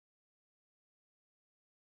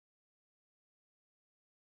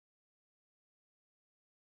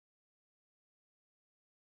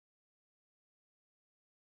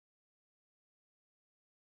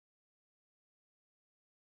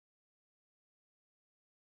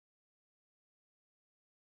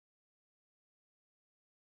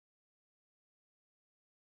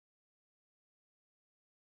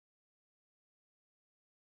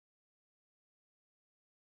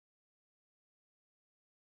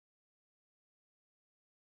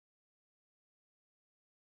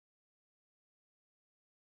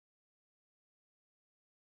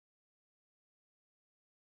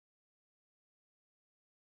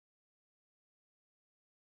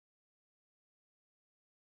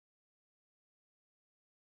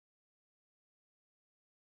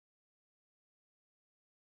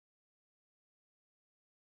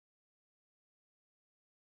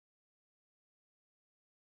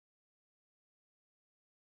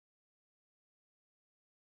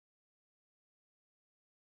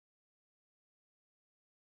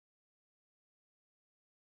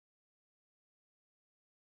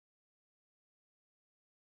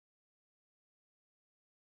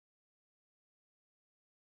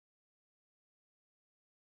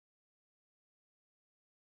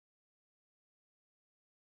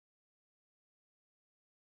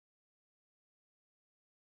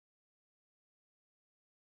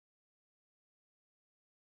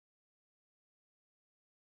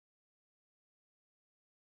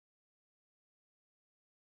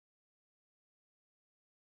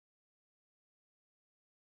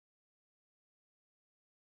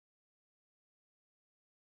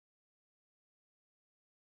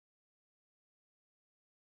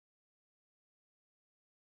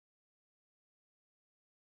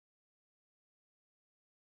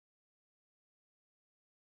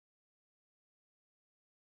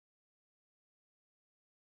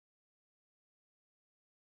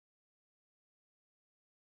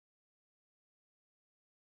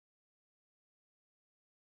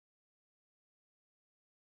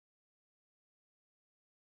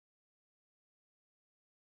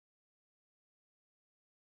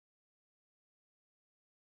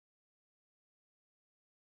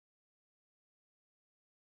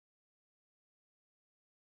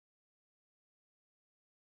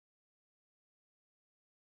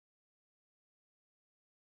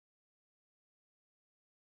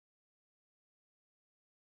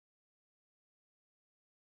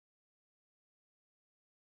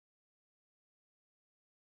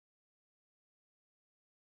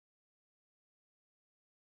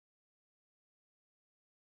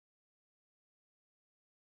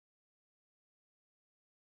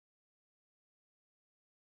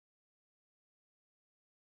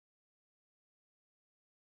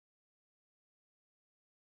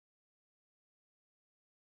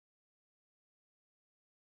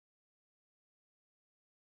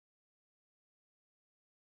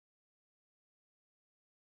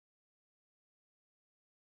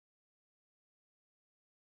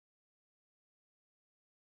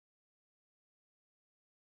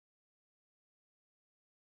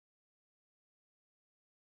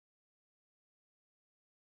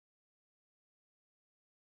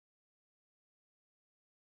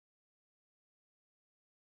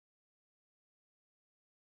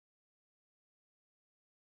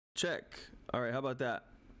Check. All right, how about that?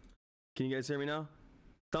 Can you guys hear me now?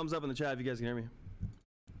 Thumbs up in the chat if you guys can hear me.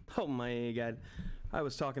 Oh my god. I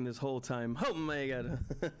was talking this whole time. Oh my god.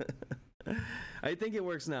 I think it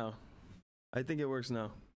works now. I think it works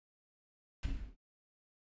now.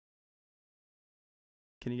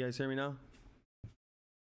 Can you guys hear me now?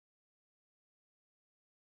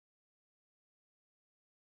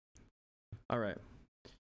 All right.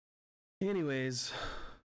 Anyways,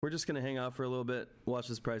 we're just going to hang out for a little bit, watch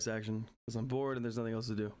this price action, because I'm bored and there's nothing else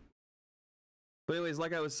to do. But anyways,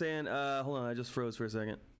 like I was saying, hold on, I just froze for a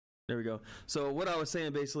second. There we go. So what I was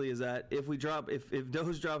saying basically is that if we drop, if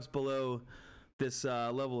Doge drops below this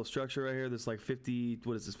level of structure right here, this like 50,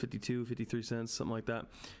 what is this, 52, 53 cents, something like that,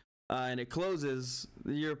 and it closes,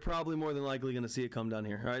 you're probably more than likely going to see it come down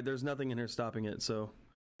here. All right, there's nothing in here stopping it. So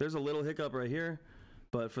there's a little hiccup right here,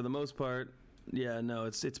 but for the most part, yeah, no,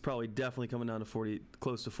 it's probably definitely coming down to 40,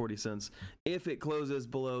 close to 40 cents if it closes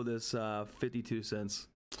below this 52 cents.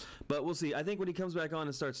 But we'll see. I think when he comes back on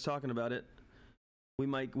and starts talking about it, we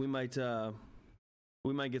might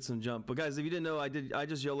get some jump. But guys, if you didn't know, I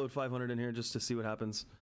just YOLO'd 500 in here just to see what happens.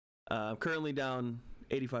 I'm currently down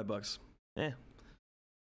 85 bucks.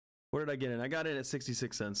 What did I get in? I got in at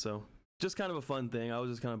 66 cents. So just kind of a fun thing. I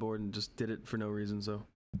was just kind of bored and just did it for no reason. So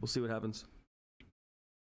we'll see what happens.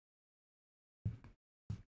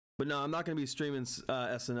 But no, I'm not going to be streaming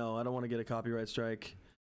SNL. I don't want to get a copyright strike.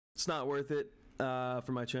 It's not worth it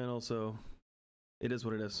for my channel, so it is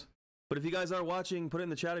what it is. But if you guys are watching, put it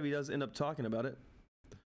in the chat if he does end up talking about it.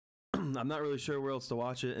 I'm not really sure where else to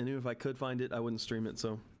watch it, and even if I could find it, I wouldn't stream it,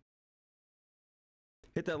 so.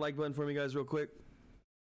 Hit that like button for me, guys, real quick.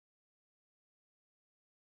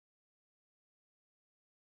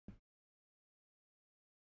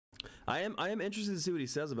 I am interested to see what he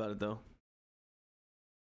says about it, though.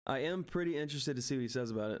 I am pretty interested to see what he says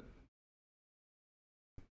about it.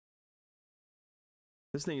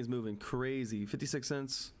 This thing is moving crazy. 56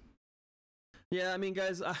 cents. Yeah, I mean,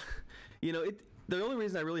 guys, you know, the only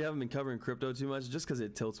reason I really haven't been covering crypto too much is just because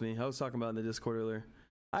it tilts me. I was talking about in the Discord earlier.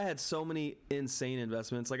 I had so many insane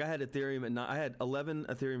investments. Like I had Ethereum I had 11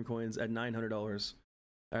 Ethereum coins at $900.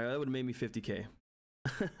 All right, that would have made me 50K.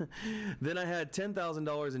 Then I had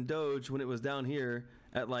 $10,000 in Doge when it was down here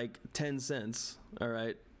at like 10 cents. All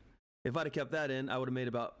right. If I'd have kept that in, I would have made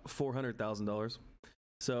about $400,000.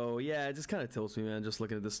 So yeah, it just kind of tilts me, man, just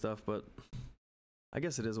looking at this stuff, but I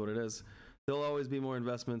guess it is what it is. There'll always be more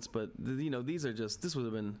investments, but you know, these are just, this would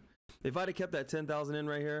have been, if I'd have kept that 10,000 in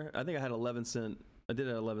right here, I think I had 11 cents. I did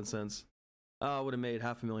it at 11 cents. I would have made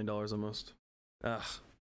 $500,000 almost.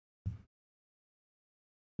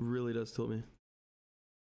 Really does tilt me.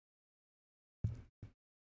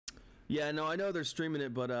 Yeah, no, I know they're streaming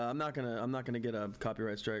it, but I'm not gonna get a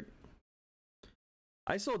copyright strike.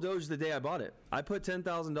 I sold Doge the day I bought it. I put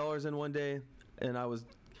 $10,000 in one day, and I was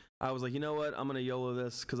like, you know what? I'm gonna YOLO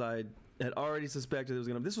this because I had already suspected it was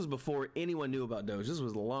gonna. This was before anyone knew about Doge. This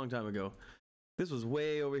was a long time ago. This was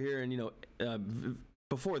way over here, and you know,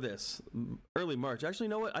 before this, early March. Actually,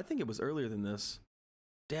 you know what? I think it was earlier than this.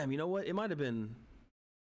 Damn, you know what? It might have been.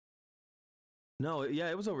 No, yeah,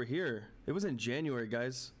 it was over here. It was in January,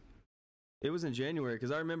 guys. It was in January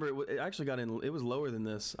because I remember it actually got in. It was lower than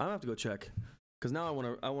this. I don't have to go check because now I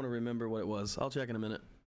want to remember what it was. I'll check in a minute.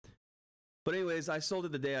 But anyways, I sold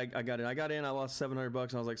it the day I got in. I got in. I lost $700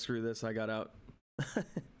 and I was like, screw this. I got out.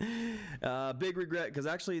 Big regret because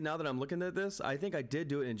actually now that I'm looking at this, I think I did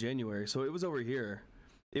do it in January. So it was over here.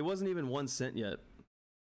 It wasn't even 1 cent yet.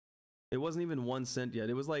 It wasn't even 1 cent yet.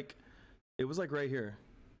 It was like right here.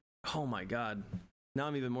 Oh my God. Now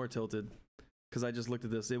I'm even more tilted. Because I just looked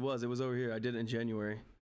at this. It was over here. I did it in January.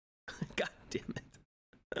 God damn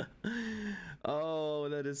it. Oh,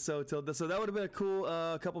 that is so tilted. So that would have been a cool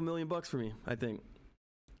couple $1 million for me, I think.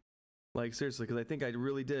 Like, seriously, because I think I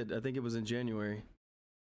really did. I think it was in January.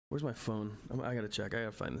 Where's my phone? I gotta check. I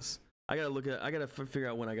gotta find this. I gotta figure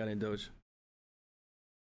out when I got in Doge.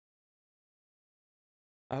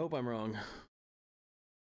 I hope I'm wrong.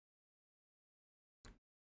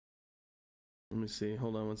 Let me see.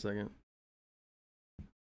 Hold on one second.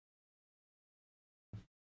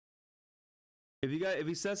 If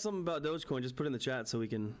he says something about Dogecoin, just put it in the chat so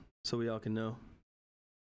we all can know.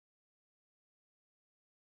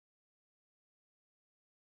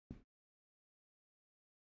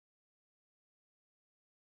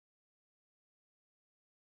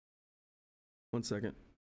 One second.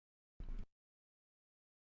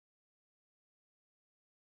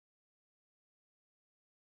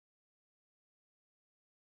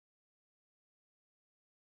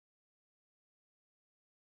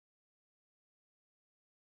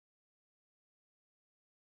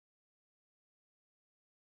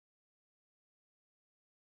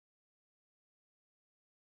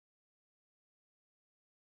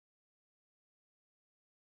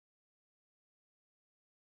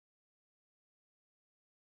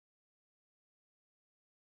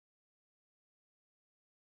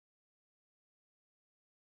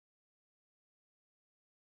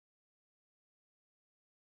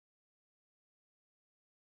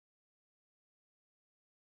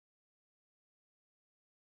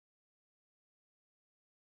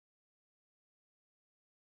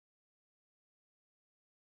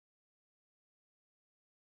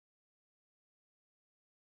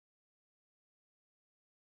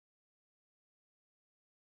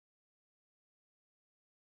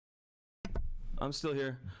 I'm still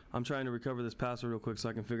here. I'm trying to recover this password real quick so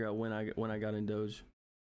I can figure out when I got in Doge.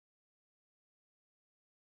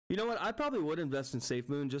 You know what? I probably would invest in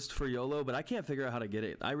SafeMoon just for YOLO, but I can't figure out how to get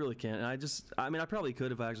it. I really can't. And I mean, I probably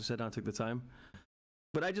could if I actually sat down and took the time.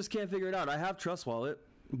 But I just can't figure it out. I have Trust Wallet,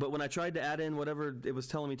 but when I tried to add in whatever it was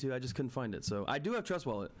telling me to, I just couldn't find it. So I do have Trust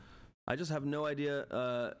Wallet. I just have no idea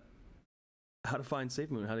how to find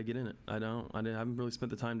SafeMoon, how to get in it. I haven't really spent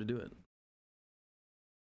the time to do it.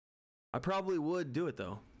 I probably would do it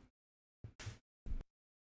though.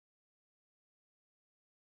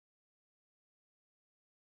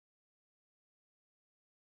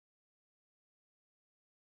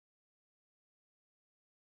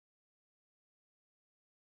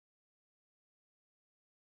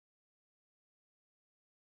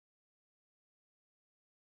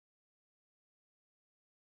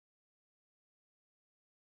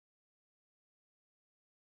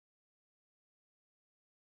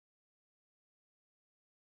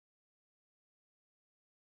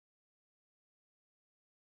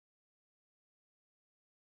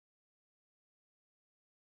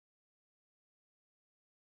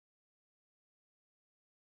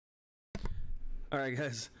 All right,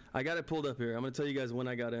 guys, I got it pulled up here. I'm going to tell you guys when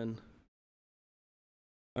I got in.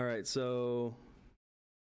 All right, so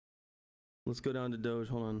let's go down to Doge.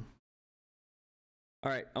 Hold on.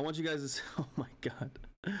 All right, I want you guys to oh my God.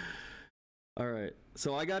 All right,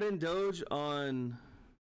 so I got in Doge on,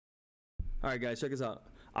 all right, guys, check this out.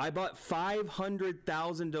 I bought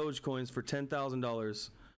 500,000 Doge coins for $10,000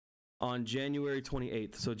 on January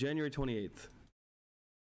 28th. So January 28th.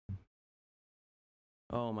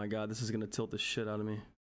 Oh my God, this is gonna tilt the shit out of me.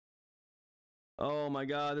 Oh my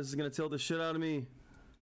God, this is gonna tilt the shit out of me.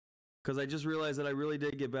 Because I just realized that I really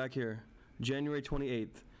did get back here. January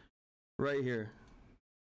 28th. Right here.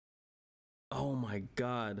 Oh my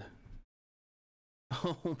God.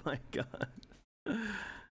 Oh my God.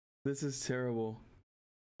 This is terrible.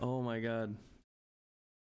 Oh my God.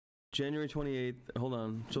 January 28th. Hold on.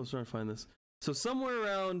 I'm still trying to find this. So somewhere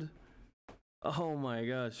around. Oh my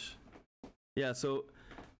gosh. Yeah, so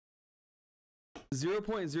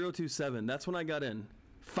 0.027. That's when I got in.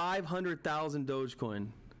 500,000 Dogecoin.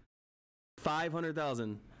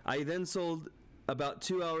 500,000. I then sold about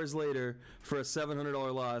 2 hours later for a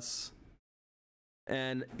 $700 loss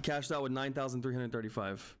and cashed out with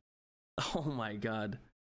 9,335. Oh my God.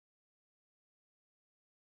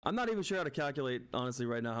 I'm not even sure how to calculate, honestly,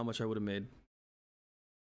 right now how much I would have made.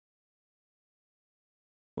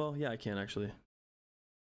 Well, yeah, I can actually.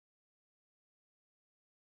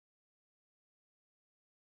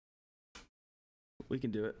 We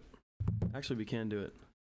can do it. Actually, we can do it.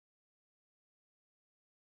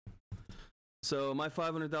 So my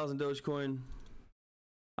 500,000 Dogecoin,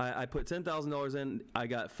 I put $10,000 in. I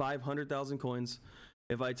got 500,000 coins.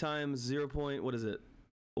 If I times 0. What is it?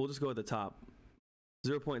 We'll just go at the top.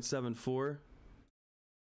 0.74.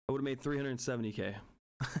 I would have made 370K.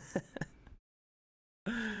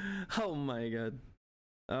 Oh my God.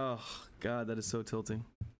 Oh God, that is so tilting.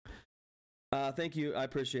 Thank you. I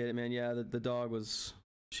appreciate it, man. Yeah, the dog was,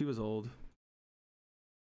 she was old.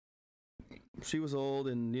 She was old,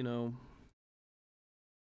 and you know,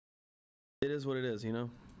 it is what it is, you know.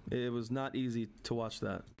 It was not easy to watch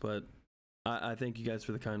that, but I thank you guys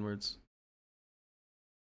for the kind words.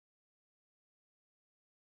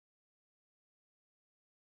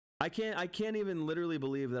 I can't even literally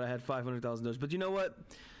believe that I had 500,000 Doge. But you know what?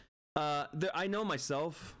 I know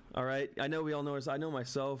myself. All right, I know we all know us. I know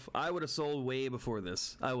myself. I would have sold way before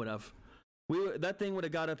this. I would have. That thing would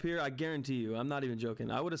have got up here. I guarantee you. I'm not even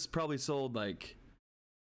joking. I would have probably sold like.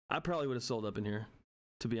 I probably would have sold up in here,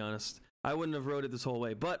 to be honest. I wouldn't have rode it this whole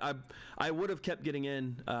way, but I would have kept getting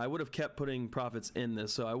in. I would have kept putting profits in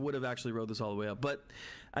this, so I would have actually rode this all the way up. But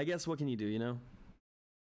I guess what can you do, you know?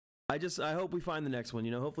 I hope we find the next one,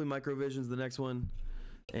 you know. Hopefully Microvision's the next one,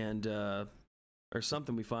 and or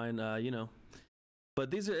something we find, you know. But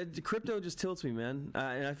these are crypto just tilts me, man,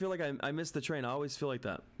 and I feel like I missed the train. I always feel like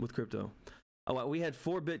that with crypto. Oh, we had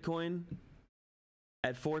 4 Bitcoin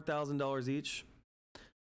at $4,000 each.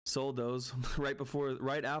 Sold those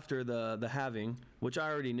right after the halving, which I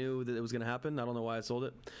already knew that it was going to happen. I don't know why I sold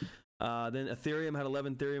it. Then Ethereum had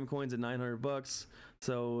 11 Ethereum coins at $900.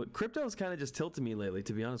 So crypto is kind of just tilting me lately,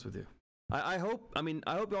 to be honest with you. I hope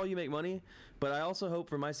all you make money, but I also hope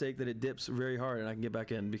for my sake that it dips very hard and I can get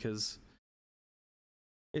back in, because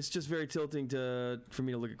it's just very tilting for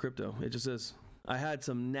me to look at crypto. It just is. I had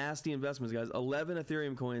some nasty investments, guys. 11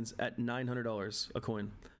 Ethereum coins at $900 a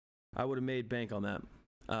coin. I would have made bank on that.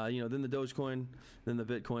 You know, then the Dogecoin, then the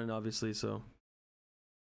Bitcoin, obviously. So,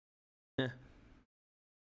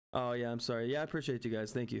 oh yeah, I'm sorry. Yeah, I appreciate you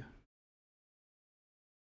guys. Thank you.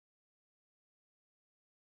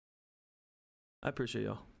 I appreciate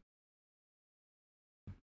y'all.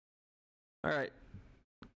 All right,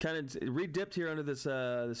 kind of re-dipped here under this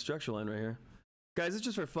this structure line right here, guys. It's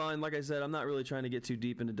just for fun. Like I said, I'm not really trying to get too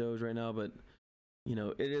deep into Doge right now, but you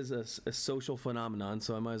know, it is a social phenomenon,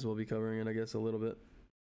 so I might as well be covering it, I guess, a little bit.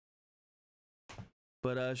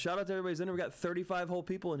 But shout out to everybody's in here. We got 35 whole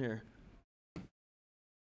people in here.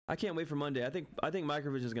 I can't wait for Monday. I think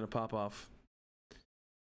Microvision is gonna pop off.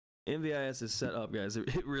 MVIS is set up, guys.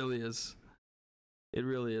 It really is. It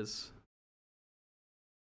really is.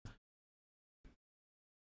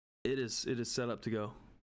 It is set up to go.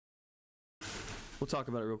 We'll talk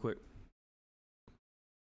about it real quick.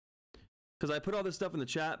 Because I put all this stuff in the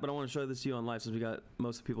chat, but I want to show this to you on live since we got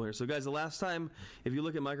most of the people here. So guys, the last time, if you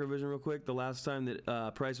look at Microvision real quick, the last time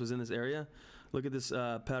that price was in this area, look at this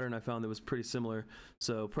pattern I found that was pretty similar.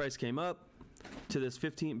 So price came up to this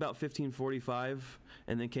about 1545,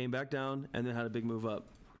 and then came back down, and then had a big move up.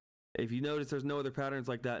 If you notice, there's no other patterns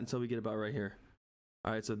like that until we get about right here.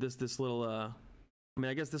 All right, so this little, I mean,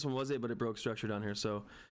 I guess this one was it, but it broke structure down here. So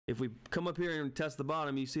if we come up here and test the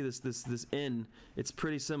bottom, you see this N, it's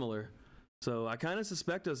pretty similar. So I kind of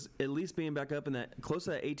suspect us at least being back up in that close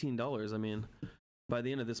to that $18. I mean, by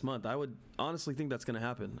the end of this month, I would honestly think that's going to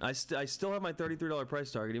happen. I still have my $33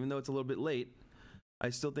 price target, even though it's a little bit late. I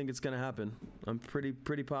still think it's going to happen. I'm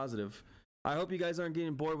pretty positive. I hope you guys aren't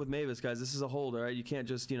getting bored with Mavis, guys. This is a hold, all right? You can't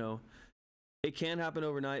just, you know, it can happen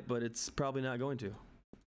overnight, but it's probably not going to.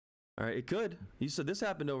 All right, it could. You said this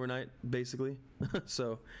happened overnight, basically.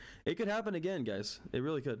 So it could happen again, guys. It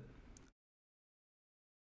really could.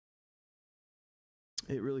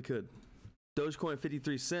 It really could. Dogecoin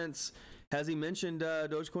 53 cents. Has he mentioned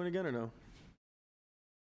Dogecoin again or no?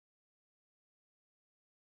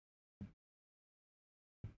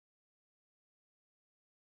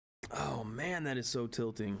 Oh man, that is so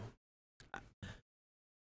tilting.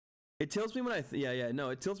 It tilts me when I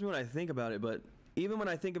it tilts me when I think about it, but even when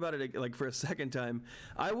I think about it like for a second time,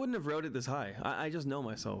 I wouldn't have wrote it this high. I just know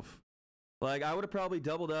myself. Like I would have probably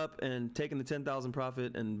doubled up and taken the 10,000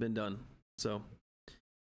 profit and been done. So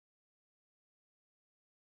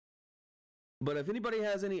but if anybody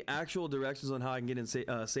has any actual directions on how I can get in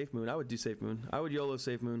Safe Moon, I would do Safe Moon. I would YOLO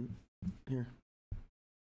Safe Moon. Here.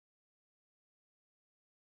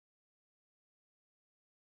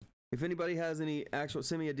 If anybody has any actual,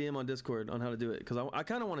 send me a DM on Discord on how to do it, because I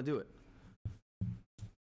kind of want to do it.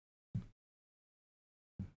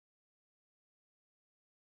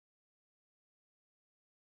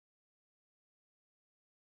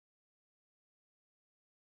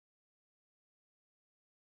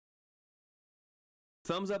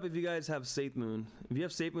 Thumbs up if you guys have Safe Moon. If you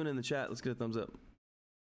have Safe Moon in the chat, let's get a thumbs up.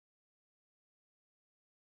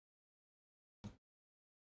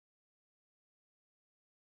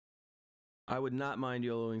 I would not mind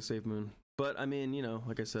YOLOing Safe Moon. But, I mean, you know,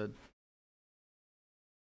 like I said.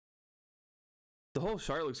 The whole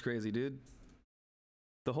chart looks crazy, dude.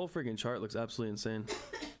 The whole freaking chart looks absolutely insane.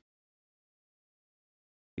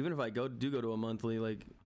 Even if I do go to a monthly, like...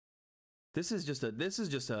 This is just a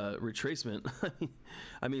retracement.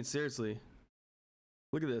 I mean, seriously.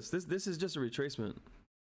 Look at this. This is just a retracement.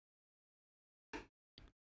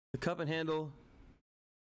 The cup and handle.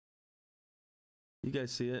 You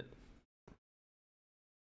guys see it?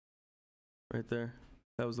 Right there.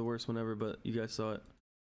 That was the worst one ever, but you guys saw it.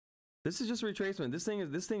 This is just a retracement. This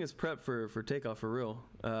thing is prepped for takeoff for real.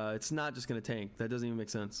 It's not just gonna tank. That doesn't even make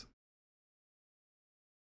sense.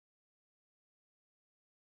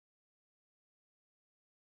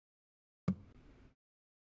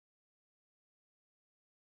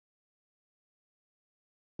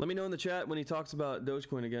 Let me know in the chat when he talks about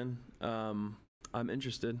Dogecoin again. I'm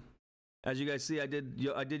interested. As you guys see, I did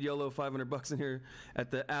YOLO $500 in here at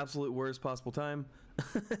the absolute worst possible time.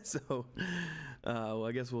 So, well,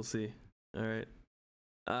 I guess we'll see. All right.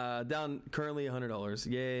 Down currently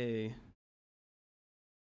 $100. Yay.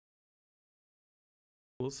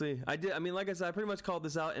 We'll see. I mean, like I said, I pretty much called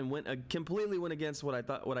this out and completely went against what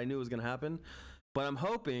I knew was going to happen. But I'm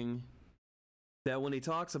hoping that when he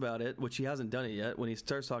talks about it, which he hasn't done it yet, when he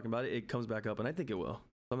starts talking about it, it comes back up, and I think it will.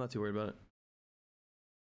 I'm not too worried about it.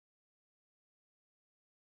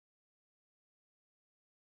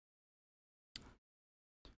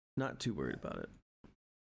 Not too worried about it.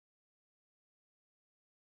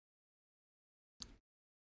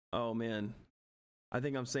 Oh man, I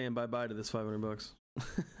think I'm saying bye-bye to this $500.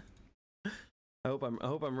 I hope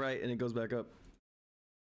I'm right and it goes back up.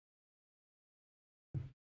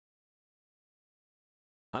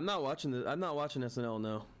 I'm not watching SNL,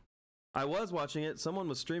 no. I was watching it. Someone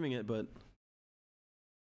was streaming it, but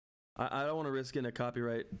I don't want to risk getting a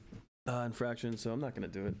copyright infraction, so I'm not going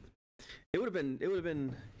to do it. It would have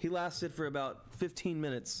been, he lasted for about 15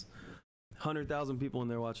 minutes. 100,000 people in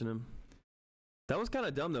there watching him. That was kind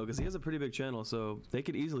of dumb though, because he has a pretty big channel, so they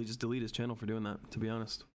could easily just delete his channel for doing that, to be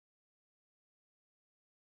honest.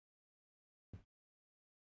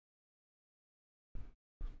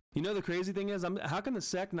 You know, the crazy thing is, how can the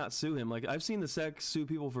SEC not sue him? Like, I've seen the SEC sue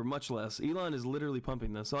people for much less. Elon is literally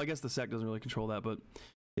pumping this, so I guess the SEC doesn't really control that, but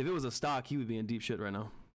if it was a stock, he would be in deep shit right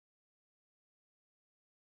now.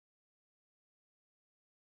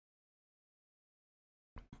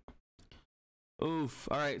 Oof.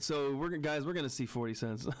 All right, so we're gonna see 40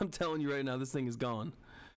 cents. I'm telling you right now, this thing is gone.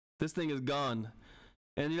 This thing is gone.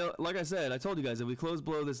 And you know, like I said, I told you guys, if we close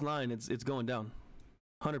below this line, it's going down,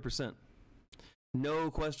 100%. No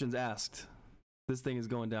questions asked. This thing is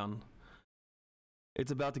going down.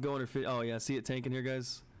 It's about to go under. Oh yeah, see it tanking here,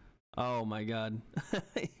 guys. Oh my God.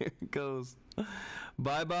 Here it goes.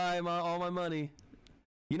 Bye bye, all my money.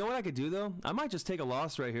 You know what I could do though? I might just take a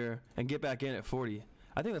loss right here and get back in at 40.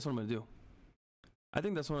 I think that's what I'm gonna do. I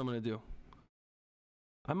think that's what I'm gonna do.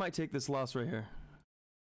 I might take this loss right here.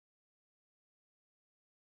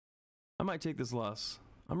 I might take this loss.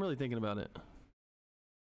 I'm really thinking about it.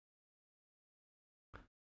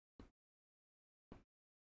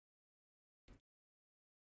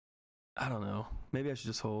 I don't know. Maybe I should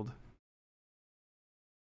just hold.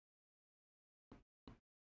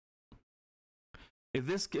 If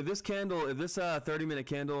this 30-minute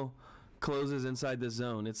candle closes inside this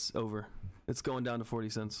zone, it's over. It's going down to 40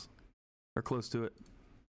 cents or close to it.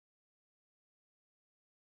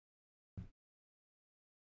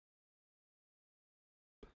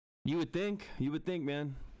 You would think,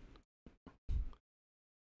 man.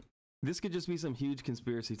 This could just be some huge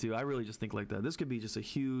conspiracy too. I really just think like that. This could be just a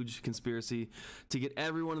huge conspiracy to get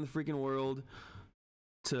everyone in the freaking world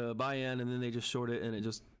to buy in, and then they just short it and it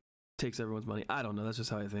just takes everyone's money. I don't know. That's just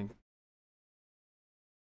how I think.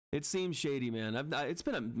 It seems shady, man. It's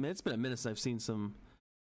been a minute since I've seen some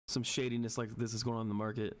shadiness like this is going on in the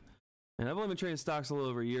market. And I've only been trading stocks a little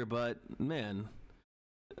over a year, but man,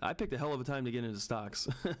 I picked a hell of a time to get into stocks.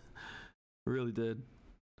 Really did.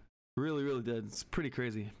 Really did. It's pretty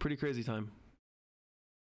crazy. Pretty crazy time.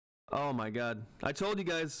 Oh my God. I told you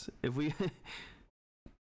guys, if we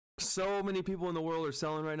so many people in the world are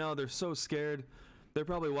selling right now. They're so scared. They're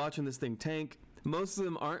probably watching this thing tank. Most of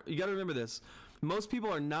them aren't. You got to remember this. Most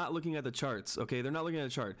people are not looking at the charts, okay? They're not looking at the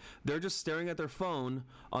chart. They're just staring at their phone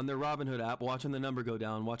on their Robinhood app, watching the number go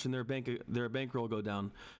down, watching their bankroll go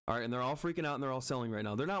down. All right, and they're all freaking out and they're all selling right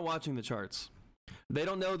now. They're not watching the charts. They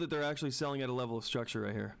don't know that they're actually selling at a level of structure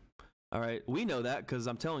right here. All right, we know that because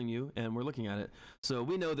I'm telling you and we're looking at it. So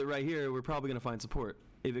we know that right here we're probably going to find support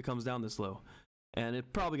if it comes down this low. And it's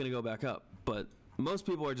probably going to go back up. But most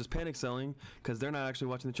people are just panic selling because they're not actually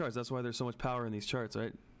watching the charts. That's why there's so much power in these charts,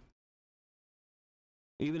 right?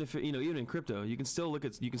 Even if, you know, even in crypto, you can still look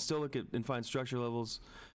at and find structure levels,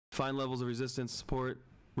 find levels of resistance, support,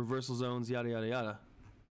 reversal zones, yada yada yada.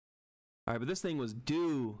 All right, but this thing was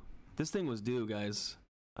due. This thing was due, guys.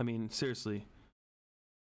 I mean, seriously.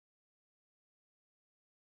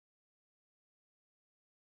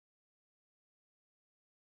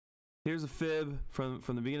 Here's a fib from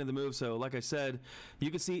the beginning of the move. So like I said, you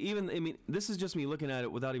can see even, I mean, this is just me looking at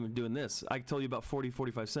it without even doing this. I told you about 40,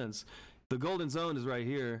 45 cents. The golden zone is right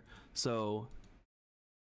here. So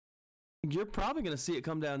you're probably going to see it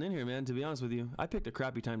come down in here, man, to be honest with you. I picked a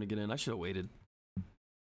crappy time to get in. I should have waited.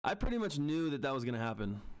 I pretty much knew that that was going to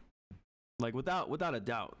happen. Like without a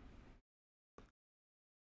doubt.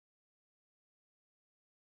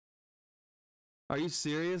 Are you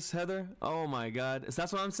serious, Heather? Oh my God.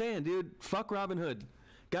 That's what I'm saying, dude. Fuck Robinhood.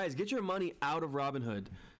 Guys, get your money out of Robinhood.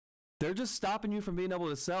 They're just stopping you from being able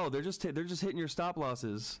to sell. They're just hitting your stop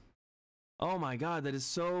losses. Oh my God, that is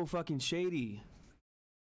so fucking shady.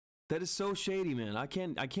 That is so shady, man. I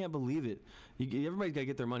can't believe it. Everybody's got to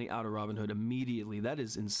get their money out of Robinhood immediately. That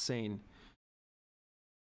is insane.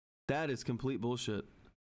 That is complete bullshit.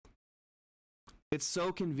 It's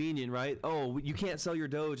so convenient, right? Oh, you can't sell your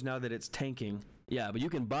Doge now that it's tanking. Yeah, but you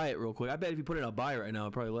can buy it real quick. I bet if you put it in a buy right now,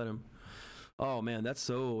 I'll probably let him. Oh man, that's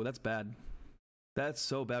bad. That's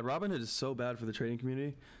so bad. Robinhood is so bad for the trading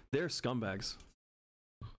community. They're scumbags.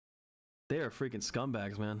 They are freaking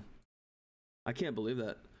scumbags, man. I can't believe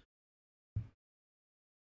that.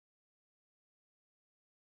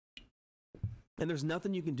 And there's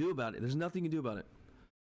nothing you can do about it. There's nothing you can do about it.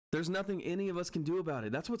 There's nothing any of us can do about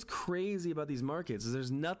it. That's what's crazy about these markets, is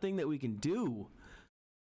there's nothing that we can do.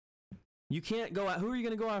 You can't go out. Who are you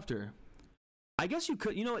going to go after? I guess you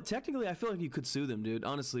could. You know what? Technically, I feel like you could sue them, dude.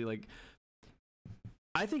 Honestly, like,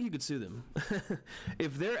 I think you could sue them.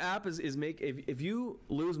 If their app if you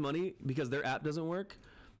lose money because their app doesn't work,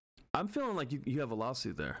 I'm feeling like you have a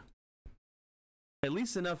lawsuit there. At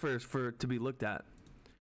least enough for to be looked at.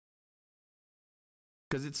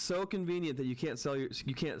 Because it's so convenient that you can't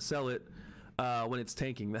sell it when it's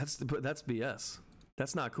tanking. That's BS.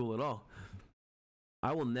 That's not cool at all.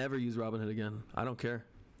 I will never use Robinhood again. I don't care.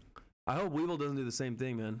 I hope Webull doesn't do the same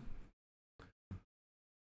thing, man.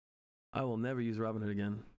 I will never use Robinhood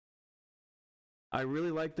again. I really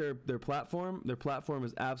like their platform. Their platform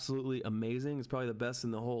is absolutely amazing. It's probably the best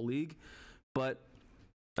in the whole league. But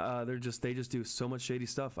they just do so much shady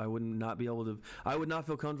stuff. I would not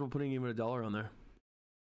feel comfortable putting even $1 on there.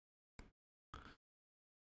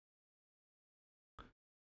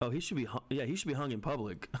 Oh, he should be hung in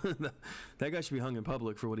public. That guy should be hung in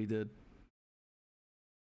public for what he did.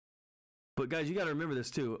 But guys, you got to remember this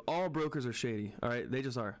too. All brokers are shady. All right, they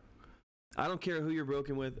just are. I don't care who you're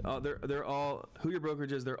broken with. They're all who your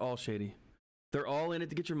brokerage is. They're all shady. They're all in it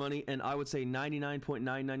to get your money, and I would say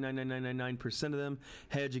 99.99999% of them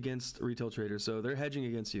hedge against retail traders. So they're hedging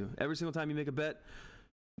against you every single time you make a bet.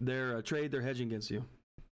 They're trade. They're hedging against you,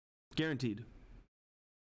 guaranteed.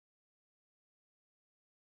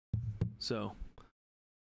 So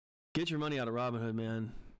get your money out of Robinhood,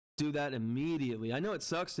 man. Do that immediately. I know it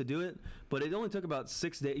sucks to do it, but it only took about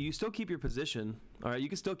 6 days. You still keep your position. All right, you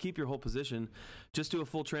can still keep your whole position. Just do a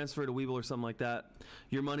full transfer to Webull or something like that.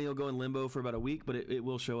 Your money will go in limbo for about a week, but it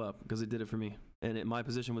will show up because it did it for me. And my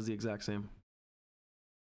position was the exact same.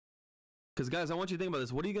 Because guys, I want you to think about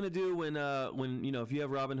this. What are you going to do when if you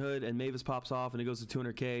have Robinhood and Mavis pops off and it goes to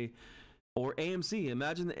 200K, or AMC?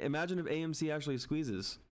 Imagine if AMC actually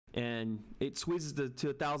squeezes. And it squeezes to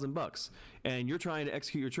 $1,000, and you're trying to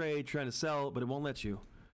execute your trade, trying to sell, but it won't let you.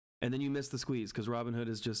 And then you miss the squeeze because Robinhood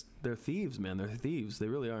is they're thieves, man. They're thieves. They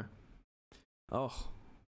really are. Oh,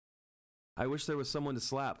 I wish there was someone to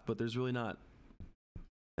slap, but there's really not.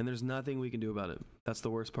 And there's nothing we can do about it. That's the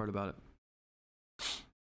worst part about it.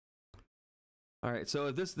 All right, so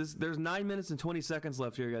if there's 9 minutes and 20 seconds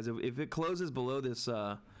left here, guys. If it closes below this,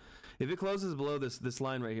 this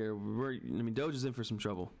line right here, Doge is in for some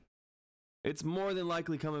trouble. It's more than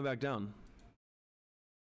likely coming back down.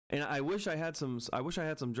 And I wish I had some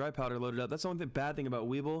dry powder loaded up. That's the only bad thing about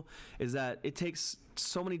Webull is that it takes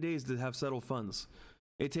so many days to have settled funds.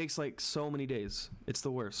 It takes like so many days. It's the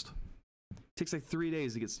worst. It takes like 3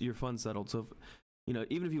 days to get your funds settled. So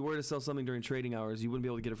even if you were to sell something during trading hours, you wouldn't be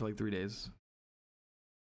able to get it for like 3 days.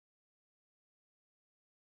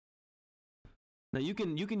 Now you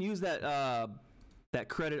can use that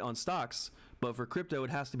credit on stocks, but for crypto it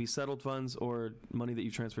has to be settled funds or money that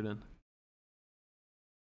you transferred in.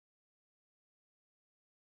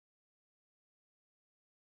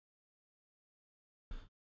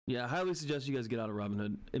 Yeah, I highly suggest you guys get out of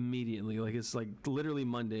Robinhood immediately. Like it's like literally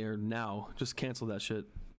Monday or now. Just cancel that shit.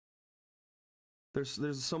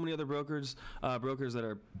 There's so many other brokers that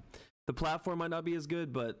are, the platform might not be as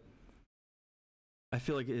good, but I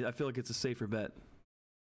feel like it's a safer bet.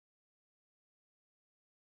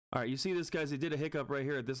 All right, you see this, guys? It did a hiccup right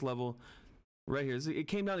here at this level, right here. It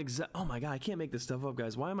came down oh my god, I can't make this stuff up,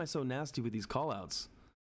 guys. Why am I so nasty with these callouts?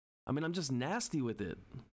 I mean, I'm just nasty with it.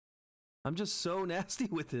 I'm just so nasty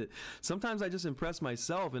with it. Sometimes I just impress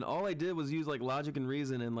myself, and all I did was use like logic and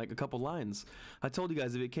reason and like a couple lines. I told you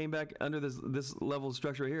guys if it came back under this level of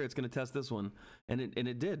structure right here, it's going to test this one, and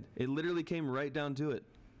it did. It literally came right down to it.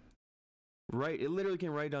 It literally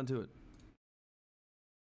came right down to it.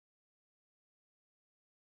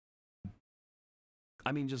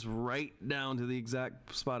 I mean, just right down to the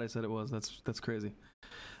exact spot I said it was. That's crazy.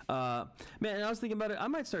 Man, and I was thinking about it. I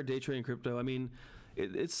might start day trading crypto. I mean,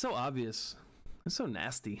 it's so obvious. It's so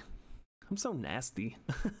nasty. I'm so nasty.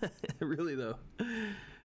 Really, though.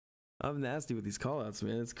 I'm nasty with these callouts,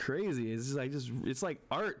 man. It's crazy. It's like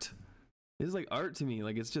art. It's like art to me.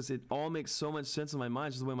 Like, it all makes so much sense in my mind.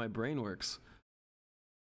 It's just the way my brain works.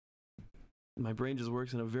 My brain just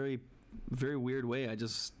works in a very, very weird way. I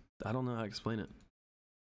don't know how to explain it.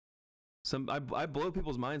 I blow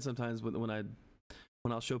people's minds sometimes when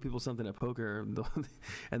I'll show people something at poker,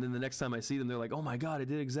 and then the next time I see them, they're like, "Oh my god, I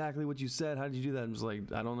did exactly what you said. How did you do that?" I'm just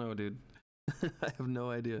like, I don't know, dude. I have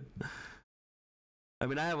no idea. I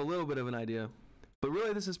mean, I have a little bit of an idea, but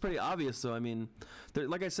really, this is pretty obvious. So I mean,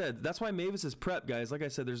 like I said, that's why Mavis is prepped, guys. Like I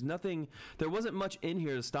said, there wasn't much in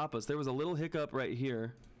here to stop us. There was a little hiccup right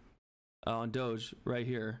here on Doge, right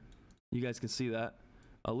here. You guys can see that.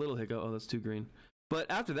 A little hiccup. Oh, that's too green. But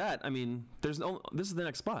after that, I mean, this is the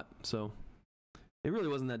next spot, so it really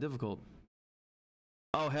wasn't that difficult.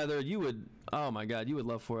 Oh, Heather, oh my god, you would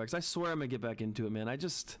love Forex. I swear I'm gonna get back into it, man.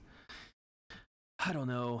 I don't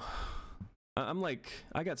know. I'm like,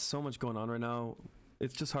 I got so much going on right now.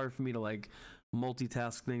 It's just hard for me to like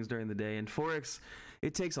multitask things during the day. And Forex,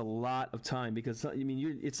 it takes a lot of time because I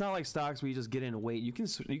mean, it's not like stocks where you just get in and wait. You can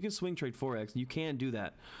swing trade Forex. You can do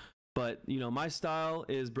that. But, you know, my style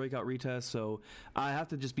is breakout retest, so I have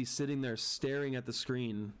to just be sitting there staring at the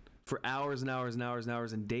screen for hours and hours and hours and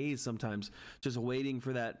hours and days sometimes, just waiting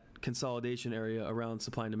for that consolidation area around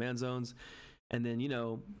supply and demand zones. And then, you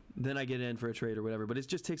know, then I get in for a trade or whatever. But it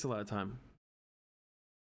just takes a lot of time.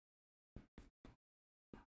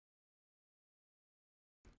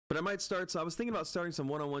 But I might start. So I was thinking about starting some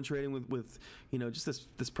one-on-one trading with you know, just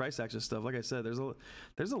this price action stuff. Like I said,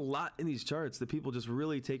 there's a lot in these charts that people just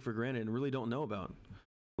really take for granted and really don't know about.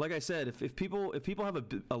 Like I said, if people have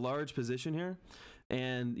a large position here,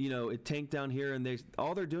 and you know it tanked down here, and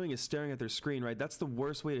all they're doing is staring at their screen, right? That's the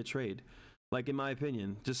worst way to trade. Like in my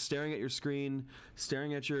opinion, just staring at your screen,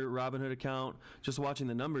 staring at your Robinhood account, just watching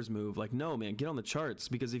the numbers move. Like, no, man, get on the charts,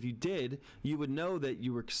 because if you did, you would know that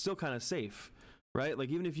you were still kind of safe. Right? Like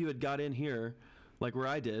even if you had got in here, like where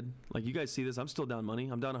I did, like you guys see this, I'm still down money.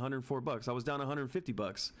 I'm down $104. I was down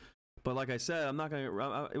 $150. But like I said, I'm not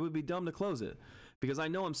gonna. It would be dumb to close it because I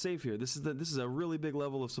know I'm safe here. This is a really big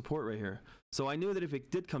level of support right here. So I knew that if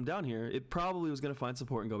it did come down here, it probably was gonna find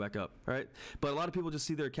support and go back up. Right? But a lot of people just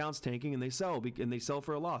see their accounts tanking and they sell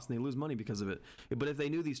for a loss and they lose money because of it. But if they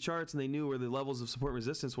knew these charts and they knew where the levels of support and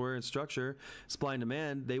resistance were in structure, supply and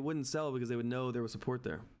demand, they wouldn't sell because they would know there was support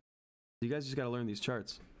there. You guys just got to learn these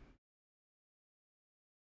charts.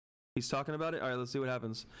 He's talking about it? All right, let's see what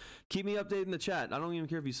happens. Keep me updated in the chat. I don't even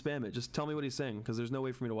care if you spam it. Just tell me what he's saying, because there's no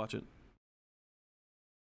way for me to watch it.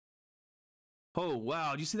 Oh,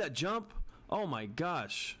 wow. Did you see that jump? Oh, my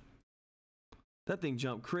gosh. That thing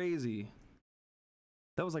jumped crazy.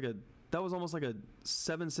 That was almost like a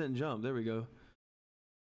 7-cent jump. There we go.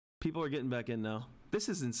 People are getting back in now. This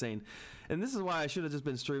is insane. And this is why I should have just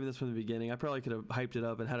been streaming this from the beginning. I probably could have hyped it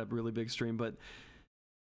up and had a really big stream, but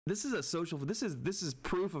this is this is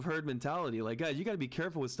proof of herd mentality. Like, guys, you got to be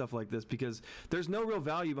careful with stuff like this because there's no real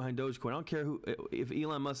value behind Dogecoin. I don't care if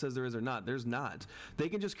Elon Musk says there is or not. There's not. They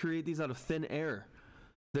can just create these out of thin air.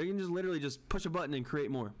 They can just literally just push a button and create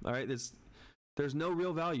more. All right. There's no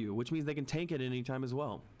real value, which means they can tank it at any time as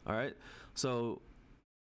well. All right. So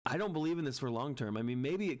I don't believe in this for long term. I mean,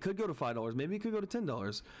 maybe it could go to $5, maybe it could go to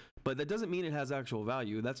 $10, but that doesn't mean it has actual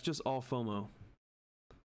value. That's just all FOMO.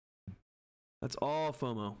 That's all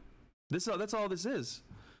FOMO. That's all this is.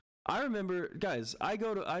 I remember, guys, I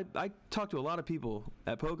talk to a lot of people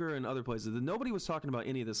at poker and other places that nobody was talking about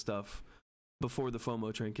any of this stuff before the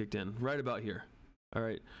FOMO train kicked in, right about here. All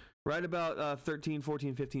right. Right about 13,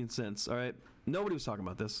 14, 15 cents. All right. Nobody was talking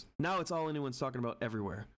about this. Now it's all anyone's talking about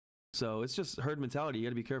everywhere. So it's just herd mentality. You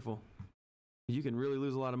got to be careful. You can really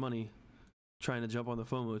lose a lot of money trying to jump on the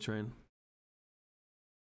FOMO train.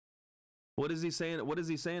 What is he saying? What is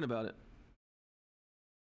he saying about it?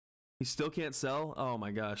 He still can't sell? Oh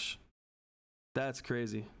my gosh. That's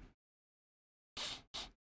crazy.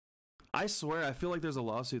 I swear, I feel like there's a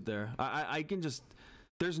lawsuit there. I can just,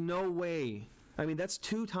 there's no way. I mean, that's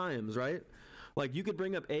 2 times, right? Like you could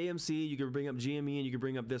bring up AMC, you could bring up GME, and you could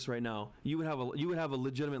bring up this right now. You would have a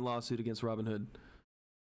legitimate lawsuit against Robinhood.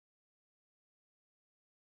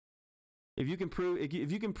 If you can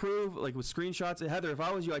prove like with screenshots, Heather, if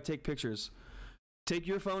I was you, I'd take pictures. Take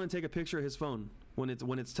your phone and take a picture of his phone when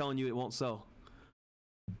it's telling you it won't sell.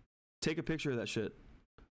 Take a picture of that shit.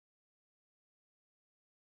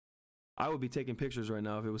 I would be taking pictures right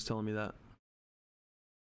now if it was telling me that.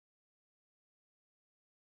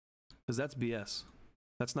 Because that's BS.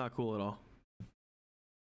 That's not cool at all.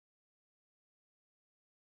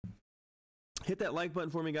 Hit that like button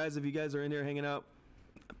for me, guys, if you guys are in here hanging out.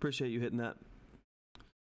 Appreciate you hitting that.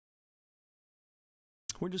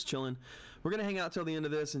 We're just chilling. We're going to hang out till the end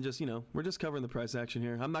of this and just, you know, we're just covering the price action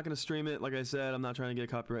here. I'm not going to stream it. Like I said, I'm not trying to get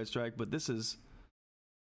a copyright strike, but this is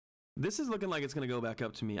looking like it's going to go back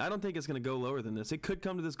up to me. I don't think it's going to go lower than this. It could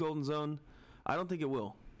come to this golden zone. I don't think it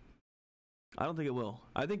will. I don't think it will.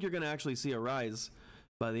 I think you're going to actually see a rise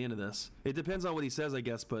by the end of this. It depends on what he says, I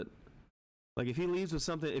guess, but like if he leaves with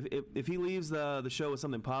something, if he leaves the show with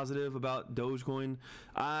something positive about Dogecoin,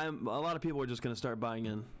 a lot of people are just going to start buying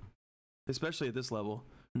in, especially at this level,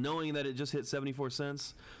 knowing that it just hit 74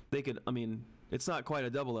 cents. They could, I mean, it's not quite a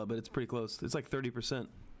double up, but it's pretty close. It's like 30%.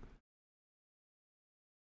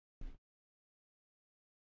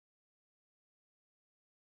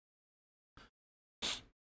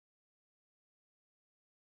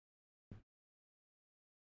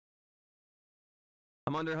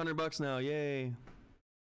 I'm under $100 now. Yay.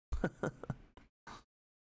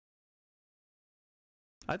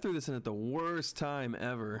 I threw this in at the worst time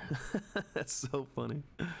ever. That's so funny.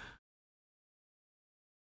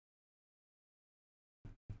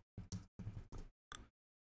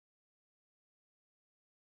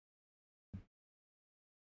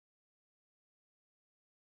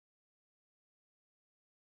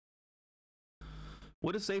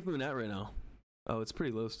 What is Safe Moon at right now? Oh, it's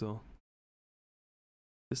pretty low still.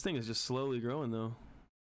 This thing is just slowly growing though.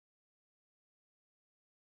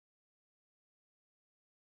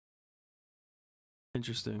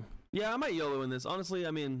 Interesting. Yeah, I might YOLO in this. Honestly,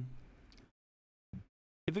 I mean,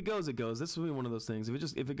 if it goes, it goes. This will be one of those things.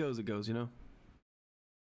 If it goes, it goes, you know?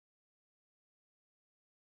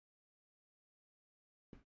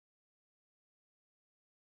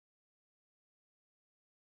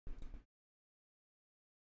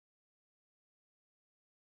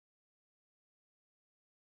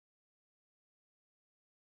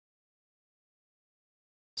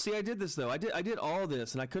 See, I did this though. I did all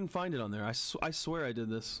this and I couldn't find it on there. I swear I did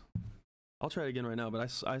this. I'll try it again right now, but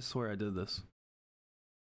I swear I did this.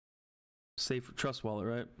 Safe Trust Wallet,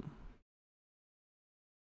 right?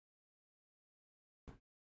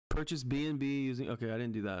 Purchase BNB using... Okay, I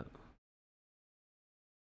didn't do that.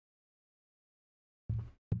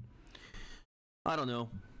 I don't know.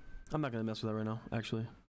 I'm not going to mess with that right now, actually.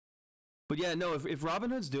 But yeah, no, if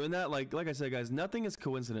Robinhood's doing that, like I said, guys, nothing is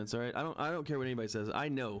coincidence, all right? I don't care what anybody says. I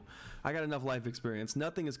know. I got enough life experience.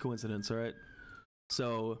 Nothing is coincidence, all right?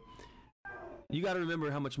 So you got to remember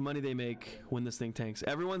how much money they make when this thing tanks.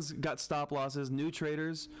 Everyone's got stop losses. New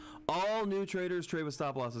traders, all new traders trade with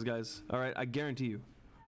stop losses, guys. All right, I guarantee you.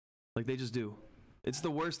 Like they just do. It's the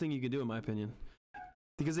worst thing you can do, in my opinion.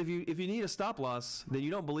 Because if you need a stop loss, then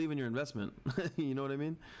you don't believe in your investment. You know what I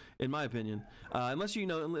mean? In my opinion, unless you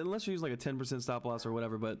use like a 10% stop loss or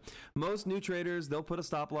whatever. But most new traders, they'll put a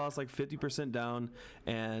stop loss like 50% down,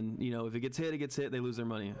 and you know if it gets hit, it gets hit. They lose their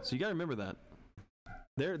money. So you got to remember that.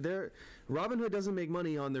 Robinhood doesn't make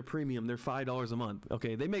money on their premium. They're $5 a month.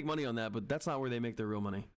 Okay, they make money on that, but that's not where they make their real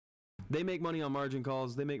money. They make money on margin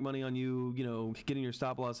calls. They make money on you know, getting your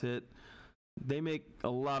stop loss hit. They make a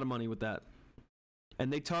lot of money with that.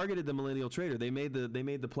 And they targeted the millennial trader. They made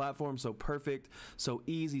the platform so perfect, so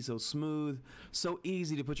easy, so smooth, so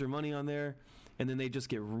easy to put your money on there, and then they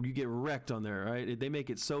just you get wrecked on there, right? They make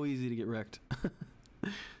it so easy to get wrecked.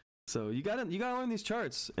 So you gotta learn these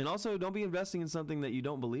charts, and also don't be investing in something that you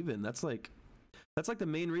don't believe in. That's like the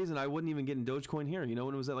main reason I wouldn't even get in Dogecoin here. You know,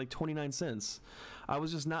 when it was at like 29 cents, I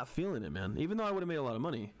was just not feeling it, man. Even though I would have made a lot of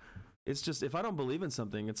money, it's just if I don't believe in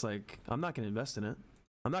something, it's like I'm not gonna invest in it.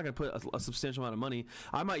 I'm not going to put a substantial amount of money.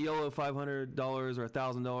 I might YOLO $500 or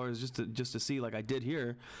 $1,000 just to see, like I did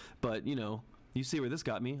here. But you know, you see where this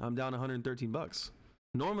got me. I'm down 113 bucks.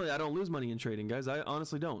 Normally, I don't lose money in trading, guys. I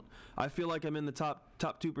honestly don't. I feel like I'm in the top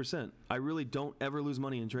 2%. I really don't ever lose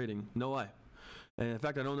money in trading. No lie. And in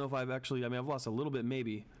fact, I don't know if I've actually. I mean, I've lost a little bit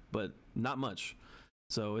maybe, but not much.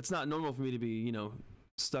 So it's not normal for me to be, you know,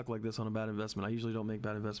 stuck like this on a bad investment. I usually don't make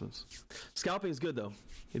bad investments. Scalping is good though.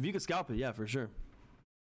 If you could scalp it, yeah, for sure.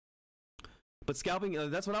 But scalping,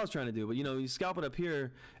 that's what I was trying to do. But, you know, you scalp it up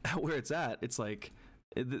here at where it's at. It's like,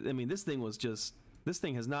 I mean, this thing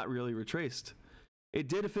has not really retraced. It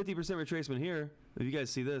did a 50% retracement here. If you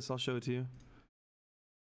guys see this, I'll show it to you.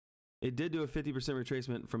 It did do a 50%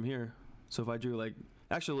 retracement from here. So if I drew like,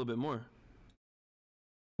 actually a little bit more.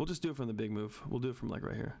 We'll just do it from the big move. We'll do it from like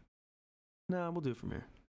right here. No, we'll do it from here.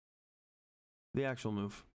 The actual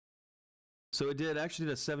move. So it actually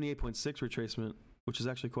did a 78.6 retracement, which is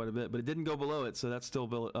actually quite a bit, but it didn't go below it, so that's still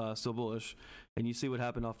bullish. And you see what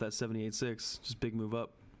happened off that 78.6, just big move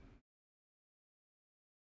up.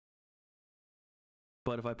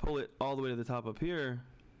 But if I pull it all the way to the top up here,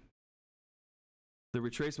 the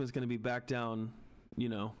retracement is going to be back down, you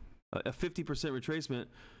know, a 50% retracement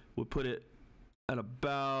would put it at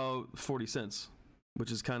about 40 cents,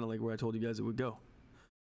 which is kind of like where I told you guys it would go.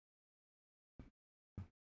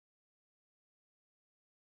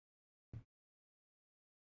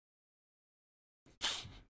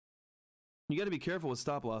 You got to be careful with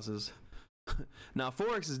stop losses. Now,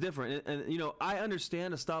 Forex is different. And, you know, I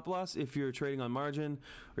understand a stop loss if you're trading on margin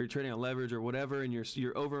or you're trading on leverage or whatever, and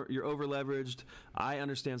you're over leveraged. I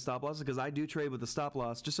understand stop losses because I do trade with a stop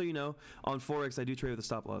loss. Just so you know, on Forex, I do trade with a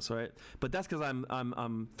stop loss, right? But that's because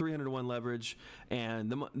I'm 300 to 1 leverage,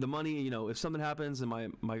 and the money, you know, if something happens and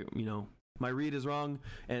my read is wrong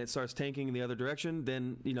and it starts tanking in the other direction,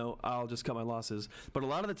 then, you know, I'll just cut my losses. But a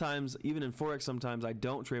lot of the times, even in Forex, sometimes I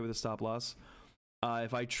don't trade with a stop loss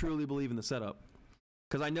if I truly believe in the setup.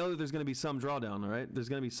 Because I know that there's going to be some drawdown, all right? There's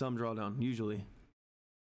going to be some drawdown, usually.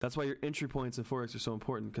 That's why your entry points in Forex are so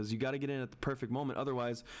important, because you got to get in at the perfect moment.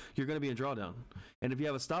 Otherwise, you're going to be in drawdown. And if you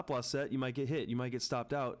have a stop loss set, you might get hit. You might get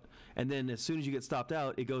stopped out. And then as soon as you get stopped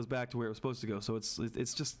out, it goes back to where it was supposed to go. So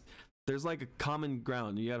it's just, there's like a common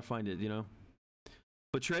ground. You got to find it, you know?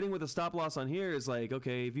 But trading with a stop loss on here is like,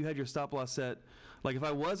 okay, if you had your stop loss set, like if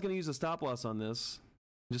I was going to use a stop loss on this,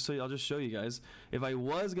 I'll just show you guys. If I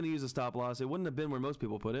was going to use a stop loss, it wouldn't have been where most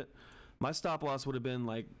people put it. My stop loss would have been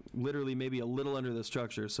like literally maybe a little under the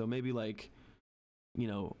structure. So maybe like, you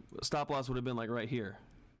know, stop loss would have been like right here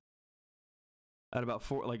at about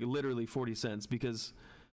like literally 40 cents. Because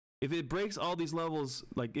if it breaks all these levels,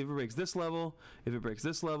 like if it breaks this level, if it breaks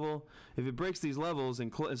this level, if it breaks these levels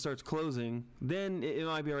and it starts closing, then it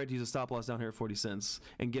might be all right to use a stop loss down here at 40 cents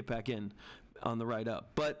and get back in on the ride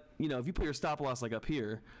up. But, you know, if you put your stop loss like up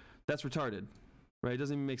here, that's retarded, right? It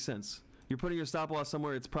doesn't even make sense. You're putting your stop loss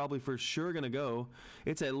somewhere it's probably for sure going to go.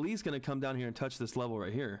 It's at least going to come down here and touch this level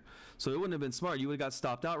right here. So it wouldn't have been smart. You would have got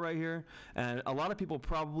stopped out right here. And a lot of people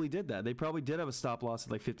probably did that. They probably did have a stop loss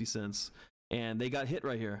at like 50 cents. And they got hit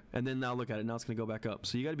right here. And then now look at it. Now it's going to go back up.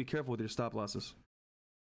 So you got to be careful with your stop losses.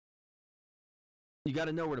 You got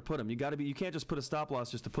to know where to put them. You can't just put a stop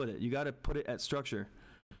loss just to put it. You got to put it at structure.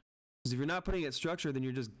 Because if you're not putting it at structure, then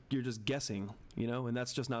you're just guessing, you know, and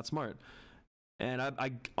that's just not smart. And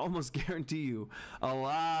I almost guarantee you a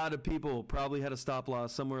lot of people probably had a stop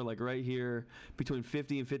loss somewhere like right here between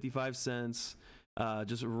 50 and 55 cents.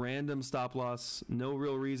 Just random stop loss, no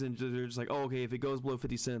real reason. They're just like, oh, okay, if it goes below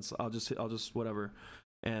 50 cents, I'll just whatever.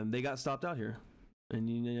 And they got stopped out here.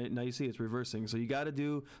 And now you see it's reversing. So you got to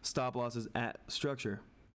do stop losses at structure.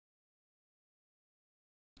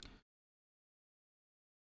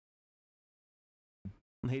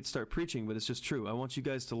 I hate to start preaching, but it's just true. I want you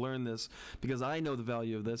guys to learn this because I know the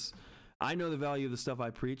value of this. I know the value of the stuff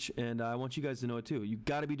I preach, and I want you guys to know it too. You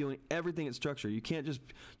got to be doing everything at structure. You can't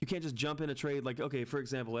just jump in a trade like, okay, for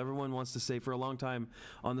example, everyone wants to say for a long time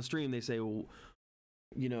on the stream, they say, well,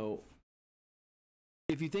 you know,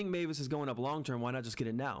 if you think Mavis is going up long term, why not just get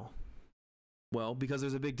it now? Well, because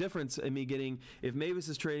there's a big difference in me getting, if Mavis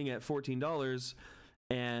is trading at $14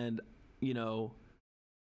 and, you know,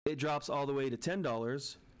 it drops all the way to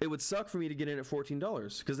 $10, it would suck for me to get in at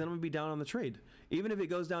 $14 because then I'm gonna be down on the trade. Even if it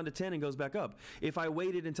goes down to 10 and goes back up. If I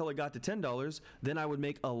waited until it got to $10, then I would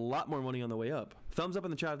make a lot more money on the way up. Thumbs up in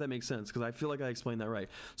the chat if that makes sense, because I feel like I explained that right.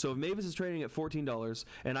 So if Mavis is trading at $14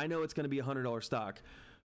 and I know it's gonna be a $100 stock,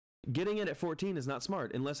 getting in at 14 is not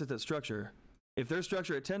smart unless it's at structure. If there's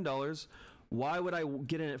structure at $10, why would I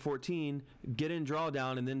get in at 14, get in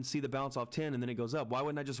drawdown, and then see the bounce off 10 and then it goes up? Why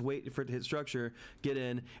wouldn't I just wait for it to hit structure, get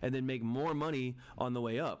in, and then make more money on the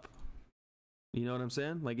way up? You know what I'm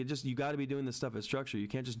saying? Like, you got to be doing this stuff at structure. You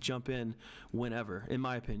can't just jump in whenever, in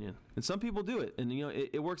my opinion. And some people do it, and you know,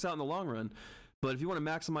 it works out in the long run. But if you want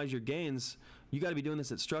to maximize your gains, you got to be doing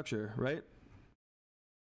this at structure, right?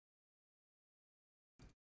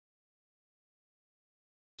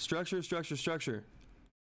 Structure, structure, structure.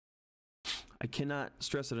 I cannot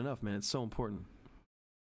stress it enough, man. It's so important.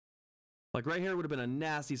 Like right here would have been a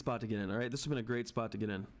nasty spot to get in, all right? This would have been a great spot to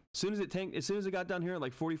get in. As soon as it got down here at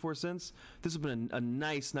like 44 cents, this would have been a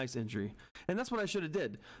nice entry. And that's what I should have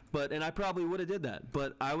did. And I probably would have did that.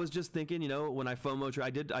 But I was just thinking, you know, when I FOMO,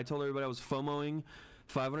 I told everybody I was FOMOing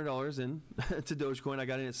 $500 in to Dogecoin. I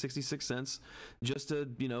got in at 66 cents just to,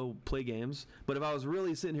 you know, play games. But if I was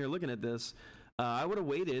really sitting here looking at this, I would have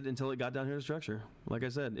waited until it got down here to structure. Like I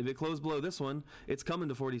said, if it closed below this one, it's coming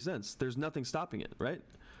to 40 cents. There's nothing stopping it, right?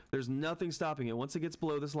 There's nothing stopping it. Once it gets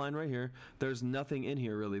below this line right here, there's nothing in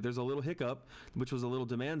here really. There's a little hiccup, which was a little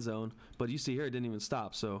demand zone, but you see here it didn't even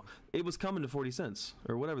stop. So it was coming to 40 cents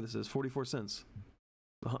or whatever this is, 44 cents.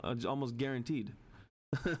 Almost guaranteed.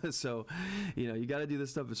 So, you know, you got to do this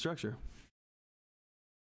stuff with structure.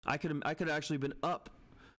 I could have actually been up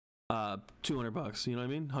 $200, you know what I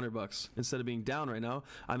mean? $100 instead of being down right now.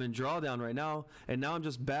 I'm in drawdown right now, and now I'm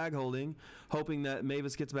just bag holding, hoping that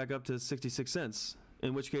Mavis gets back up to 66 cents.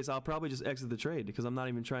 In which case, I'll probably just exit the trade because I'm not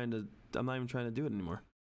even trying to do it anymore.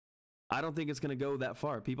 I don't think it's going to go that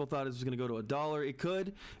far. People thought it was going to go to $1.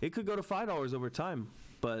 It could go to $5 over time,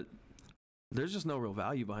 but there's just no real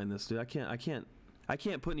value behind this, dude. I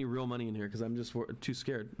can't put any real money in here because I'm just too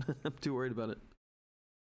scared. I'm too worried about it.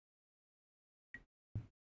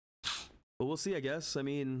 But we'll see, I guess. I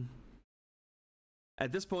mean,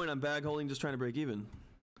 at this point, I'm bag holding, just trying to break even.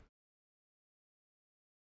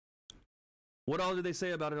 What all did they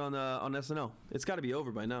say about it on SNL? It's got to be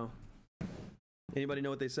over by now. Anybody know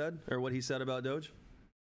what they said or what he said about Doge?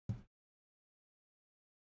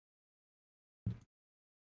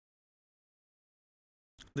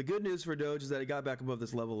 The good news for Doge is that it got back above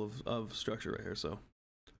this level of structure right here. So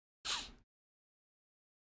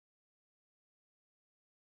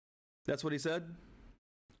That's what he said?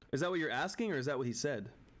 Is that what you're asking, or is that what he said?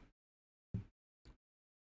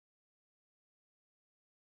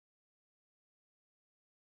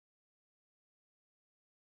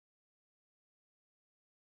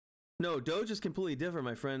 No, Doge is completely different,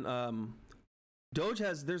 my friend. Doge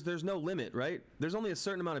has there's no limit, right? There's only a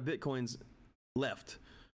certain amount of bitcoins left.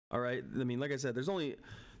 All right. I mean, like I said,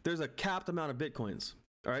 there's a capped amount of bitcoins.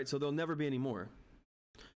 All right, so there'll never be any more.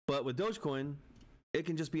 But with Dogecoin, it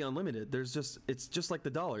can just be unlimited. It's just like the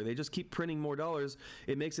dollar. They just keep printing more dollars.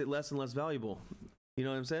 It makes it less and less valuable. You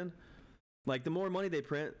know what I'm saying? Like the more money they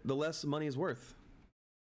print, the less money is worth.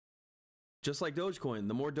 Just like Dogecoin.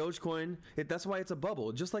 The more Dogecoin, that's why it's a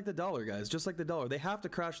bubble. Just like the dollar, guys. Just like the dollar. They have to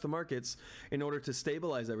crash the markets in order to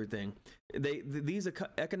stabilize everything. These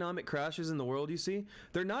economic crashes in the world, you see,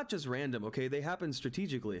 they're not just random, okay? They happen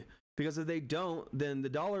strategically. Because if they don't, then the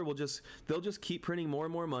dollar they'll just keep printing more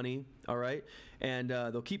and more money, all right? And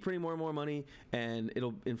they'll keep printing more and more money, and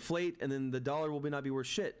it'll inflate, and then the dollar will not be worth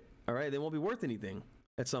shit, all right? They won't be worth anything.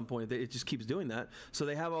 At some point, it just keeps doing that. So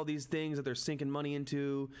they have all these things that they're sinking money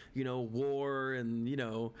into, war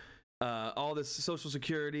and, all this Social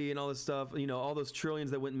Security and all this stuff, all those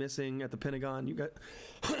trillions that went missing at the Pentagon. You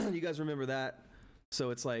guys remember that?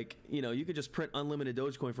 So it's like, you could just print unlimited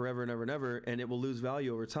Dogecoin forever and ever and ever, and it will lose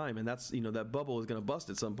value over time. And that's, that bubble is going to bust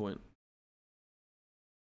at some point.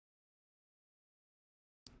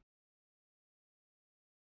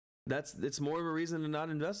 It's more of a reason to not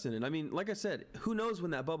invest in it. I mean, like I said, who knows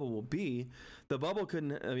when that bubble will be? The bubble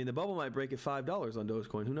might break at $5 on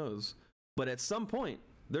Dogecoin. Who knows? But at some point,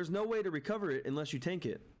 there's no way to recover it unless you tank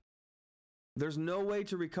it. There's no way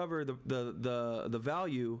to recover the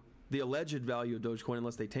value, the alleged value of Dogecoin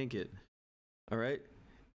unless they tank it. All right?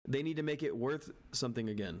 They need to make it worth something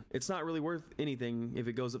again. It's not really worth anything if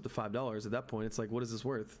it goes up to $5. At that point, it's like, what is this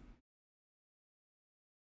worth?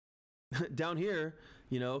 Down here,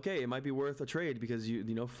 okay, it might be worth a trade because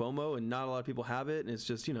FOMO and not a lot of people have it, and it's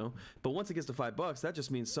just but once it gets to $5, that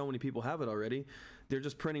just means so many people have it already. They're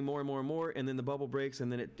just printing more and more and more, and then the bubble breaks,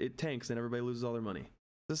 and then it tanks, and everybody loses all their money. It's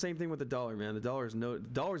the same thing with the dollar, man. The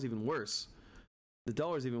dollar's even worse. The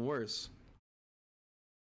dollar's even worse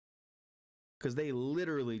because they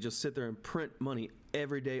literally just sit there and print money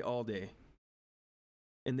every day, all day.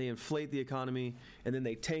 And they inflate the economy, and then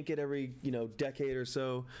they tank it every decade or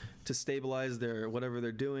so to stabilize their whatever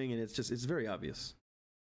they're doing, and it's very obvious.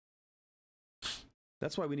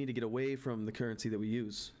 That's why we need to get away from the currency that we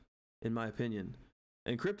use, in my opinion.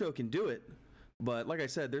 And crypto can do it, but like I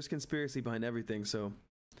said, there's conspiracy behind everything. So,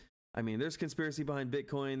 I mean, there's conspiracy behind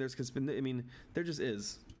Bitcoin. There just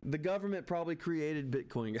is. The government probably created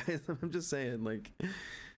Bitcoin, guys. I'm just saying,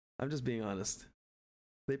 I'm just being honest.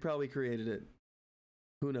 They probably created it.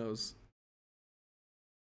 Who knows?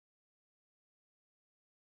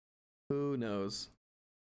 Who knows?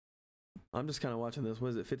 I'm just kind of watching this. What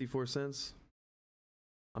is it, 54 cents?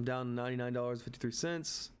 I'm down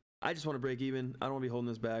 $99.53. I just want to break even. I don't want to be holding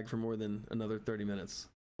this bag for more than another 30 minutes.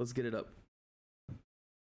 Let's get it up.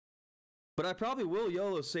 But I probably will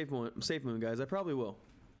YOLO Safe Moon, guys. I probably will.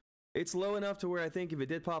 It's low enough to where I think if it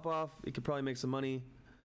did pop off, it could probably make some money.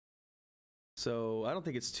 So I don't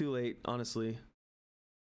think it's too late, honestly.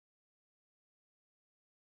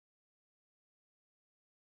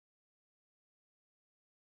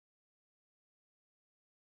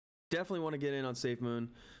 Definitely want to get in on Safe Moon.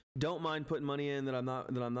 Don't mind putting money in that I'm not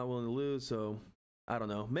willing to lose. So I don't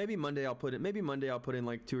know. Maybe Monday I'll put in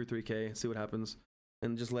like 2 or 3K, see what happens,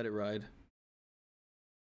 and just let it ride.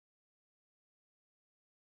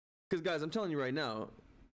 Because guys, I'm telling you right now,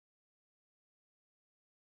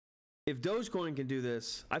 if Dogecoin can do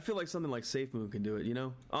this, I feel like something like Safe Moon can do it.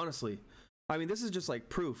 Honestly, I mean, this is just like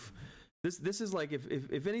proof. This is like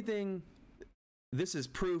if anything. This is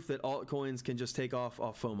proof that altcoins can just take off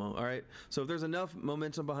FOMO, all right? So if there's enough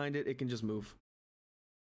momentum behind it, it can just move.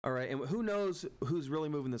 All right, and who knows who's really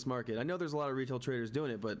moving this market? I know there's a lot of retail traders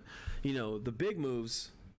doing it, but, the big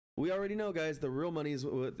moves, we already know, guys, the real money is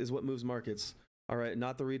what moves markets, all right,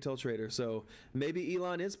 not the retail trader. So maybe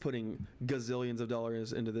Elon is putting gazillions of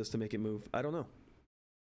dollars into this to make it move. I don't know.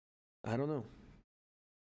 I don't know.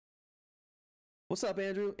 What's up,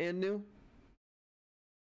 Andrew? And new?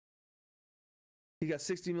 You got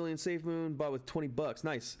 60 million Safe Moon, bought with $20.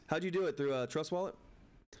 Nice. How'd you do it? Through a Trust Wallet?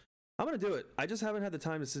 I'm going to do it. I just haven't had the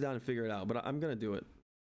time to sit down and figure it out, but I'm going to do it.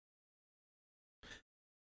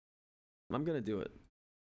 I'm going to do it.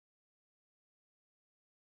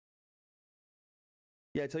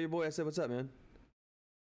 Yeah, tell your boy I said, what's up, man?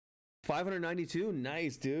 592?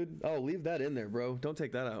 Nice, dude. Oh, leave that in there, bro. Don't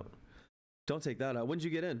take that out. Don't take that out. When did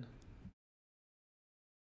you get in?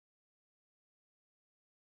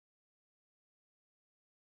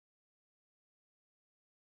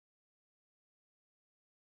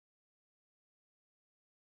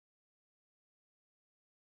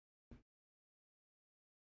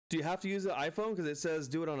 Do you have to use the iPhone? Because it says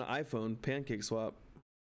do it on an iPhone, pancake swap.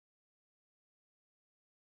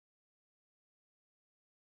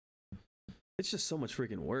 It's just so much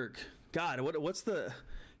freaking work. God, what's the...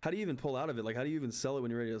 How do you even pull out of it? Like, how do you even sell it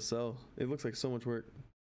when you're ready to sell? It looks like so much work.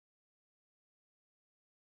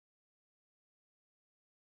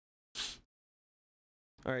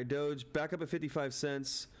 All right, Doge, back up at 55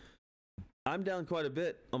 cents. I'm down quite a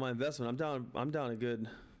bit on my investment. I'm down a good...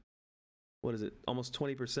 What is it? Almost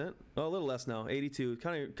 20%? Oh, a little less now. 82.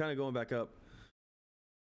 Kind of going back up.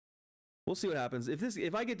 We'll see what happens.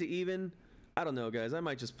 If I get to even... I don't know, guys. I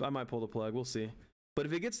might pull the plug. We'll see. But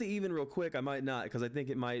if it gets to even real quick, I might not, because I think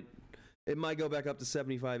it might go back up to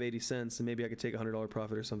 75, 80 cents, and maybe I could take a $100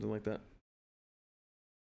 profit or something like that.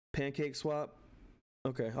 Pancake swap.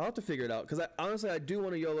 Okay, I'll have to figure it out, because honestly, I do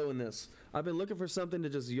want to YOLO in this. I've been looking for something to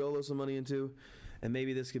just YOLO some money into, and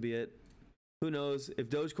maybe this could be it. Who knows? If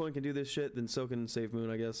Dogecoin can do this shit, then so can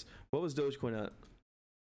SafeMoon, I guess. What was Dogecoin at?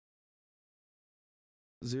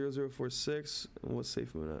 0046. And what's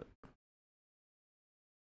SafeMoon at?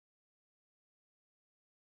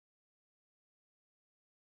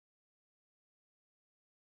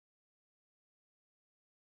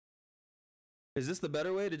 Is this the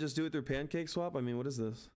better way to just do it through pancake swap? I mean, what is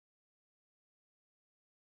this?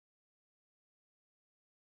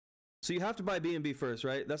 So you have to buy BNB first,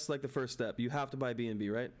 right? That's like the first step. You have to buy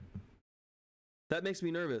BNB, right? That makes me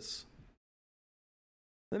nervous.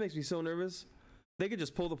 That makes me so nervous. They could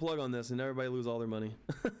just pull the plug on this and everybody lose all their money.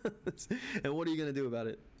 And what are you going to do about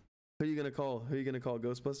it? Who are you going to call? Who are you going to call?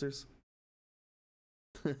 Ghostbusters?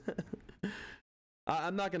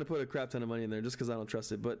 I'm not going to put a crap ton of money in there just because I don't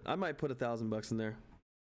trust it, but I might put $1,000 in there.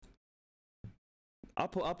 I'll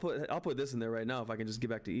put this in there right now if I can just get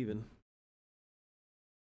back to even.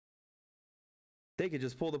 They could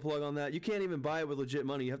just pull the plug on that. You can't even buy it with legit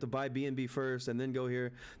money. You have to buy BNB first and then go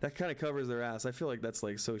here. That kind of covers their ass. I feel like that's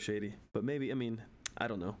like so shady. But maybe, I mean, I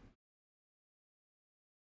don't know.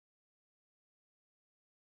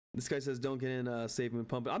 This guy says don't get in SafeMoon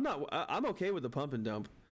pump. I'm okay with the pump and dump.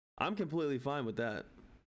 I'm completely fine with that.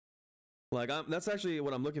 Like that's actually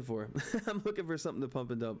what I'm looking for. I'm looking for something to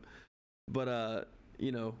pump and dump. But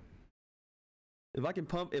you know, if I can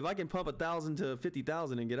pump 1,000 to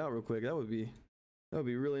 50,000 and get out real quick, that would be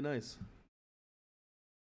really nice.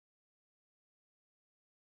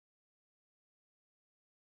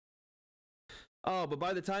 Oh, but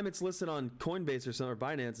by the time it's listed on Coinbase or something, or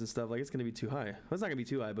Binance and stuff, like it's gonna be too high. Well, it's not gonna be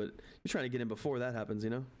too high, but you're trying to get in before that happens, you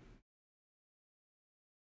know?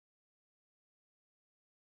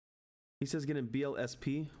 He says get in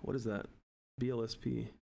BLSP. What is that? BLSP.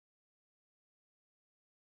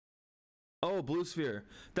 Oh, Blue Sphere.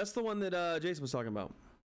 That's the one that Jason was talking about.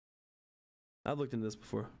 I've looked into this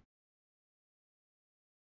before.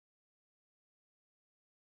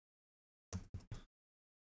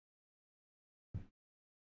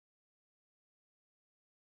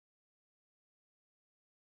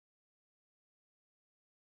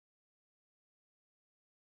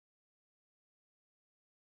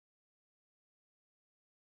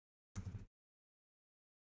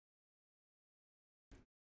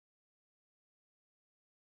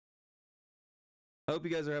 I hope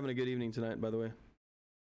you guys are having a good evening tonight, by the way.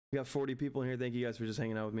 We got 40 people in here. Thank you guys for just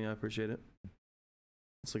hanging out with me. I appreciate it.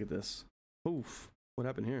 Let's look at this. Oof. What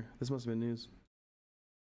happened here? This must have been news.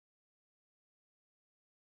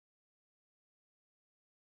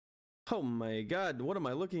 Oh my god. What am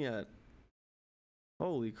I looking at?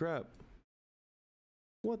 Holy crap.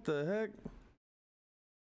 What the heck?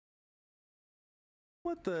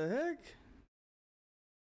 What the heck?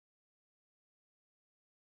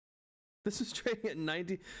 This is trading at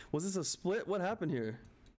 90. Was this a split? What happened here?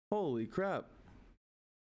 Holy crap.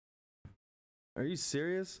 Are you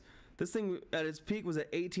serious? This thing at its peak was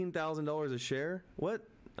at $18,000 a share? What?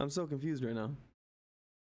 I'm so confused right now.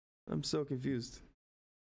 I'm so confused.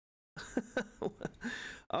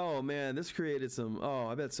 Oh man, this created some... Oh,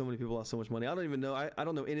 I bet so many people lost so much money. I don't even know. I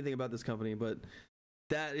don't know anything about this company, but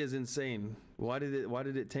that is insane. Why did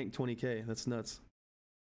it tank 20K? That's nuts.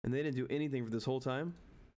 And they didn't do anything for this whole time?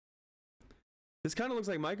 This kind of looks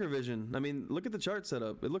like Microvision. I mean, look at the chart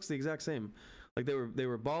setup. It looks the exact same. Like they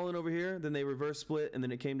were balling over here, then they reverse split, and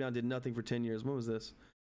then it came down, did nothing for 10 years. When was this?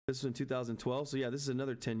 This was in 2012. So yeah, this is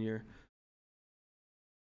another 10 year.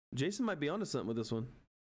 Jason might be onto something with this one.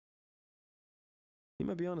 He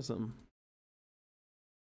might be onto something.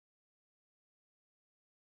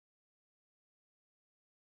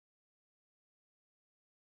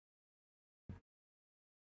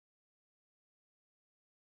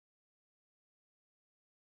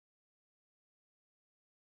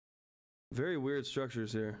 Very weird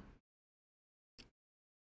structures here.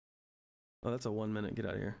 Oh, that's a 1 minute. Get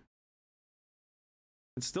out of here.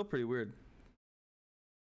 It's still pretty weird.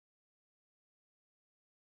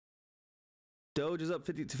 Doge is up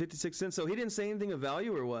 50 to 56 cents. So he didn't say anything of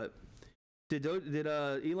value or what? Did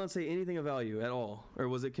Elon say anything of value at all? Or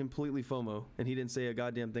was it completely FOMO and he didn't say a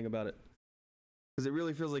goddamn thing about it? Because it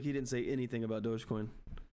really feels like he didn't say anything about Dogecoin.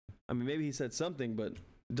 I mean, maybe he said something, but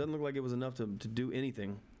it doesn't look like it was enough to do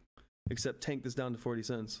anything except tank this down to 40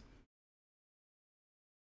 cents.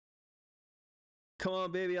 Come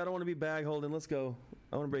on, baby. I don't want to be bag holding. Let's go.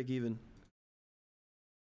 I want to break even.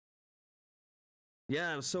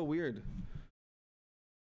 Yeah, it was so weird.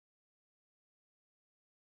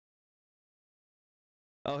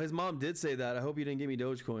 Oh, his mom did say that. I hope you didn't give me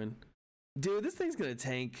Dogecoin. Dude, this thing's going to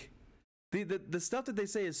tank. The stuff that they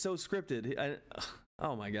say is so scripted.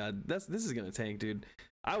 Oh my god, this is gonna tank, dude.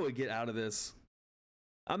 I would get out of this.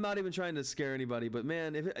 I'm not even trying to scare anybody, but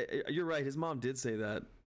man, you're right. His mom did say that,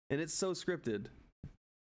 and it's so scripted.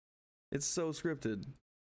 It's so scripted.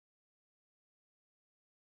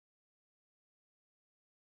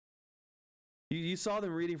 You saw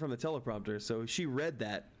them reading from the teleprompter, so she read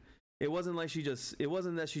that. It wasn't that she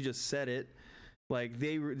just said it. Like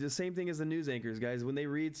the same thing as the news anchors, guys. When they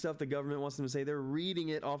read stuff the government wants them to say, they're reading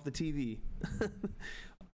it off the TV.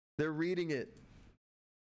 They're reading it.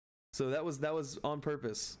 So that was on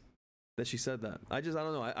purpose that she said that. I don't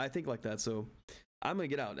know. I think like that. So I'm gonna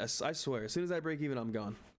get out. I swear. As soon as I break even, I'm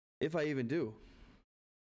gone. If I even do.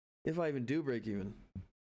 If I even do break even.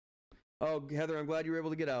 Oh, Heather, I'm glad you were able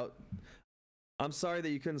to get out. I'm sorry that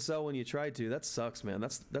you couldn't sell when you tried to. That sucks, man.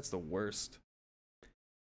 That's the worst.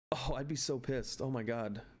 Oh, I'd be so pissed. Oh my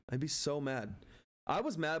god, I'd be so mad. I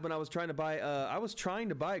was mad when I was trying to buy.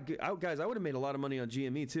 Guys, I would have made a lot of money on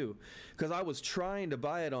GME too, because I was trying to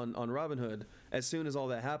buy it on Robinhood as soon as all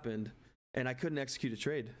that happened, and I couldn't execute a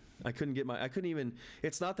trade. I couldn't even.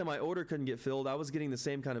 It's not that my order couldn't get filled. I was getting the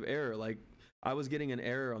same kind of error. Like I was getting an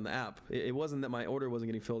error on the app. It wasn't that my order wasn't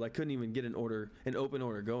getting filled. I couldn't even get an open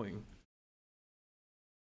order going.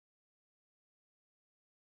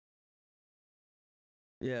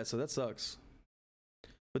 Yeah, so that sucks.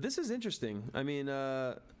 But this is interesting. I mean, look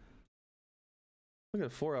at a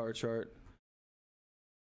 4-hour chart.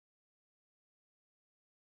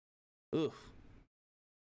 Ugh.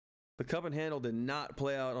 The cup and handle did not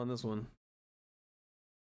play out on this one.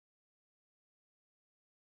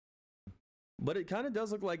 But it kind of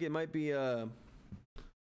does look like it might be,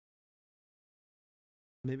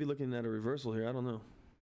 maybe looking at a reversal here. I don't know.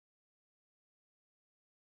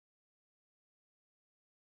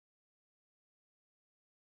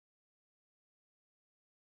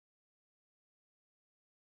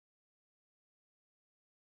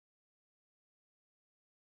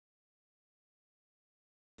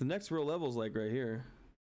 The next real level is like right here.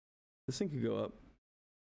 This thing could go up.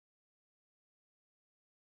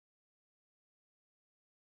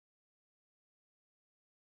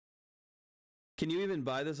 Can you even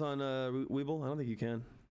buy this on Webull? I don't think you can.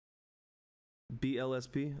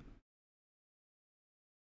 BLSP.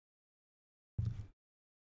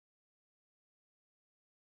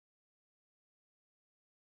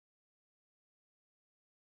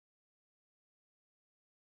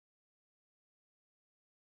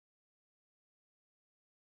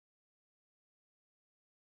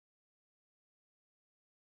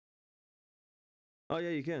 Oh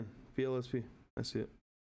yeah, you can. BLSP. I see it.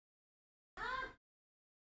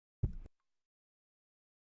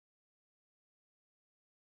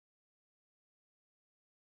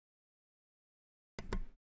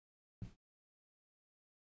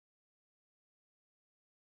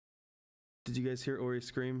 Did you guys hear Ori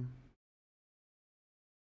scream?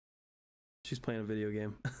 She's playing a video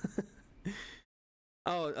game.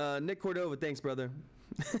 Oh, Nick Cordova, thanks, brother.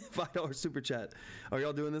 $5 super chat. Are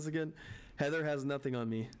y'all doing this again? Heather has nothing on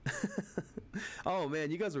me. Oh man,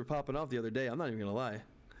 you guys were popping off the other day. I'm not even gonna lie.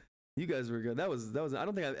 You guys were good. That was. I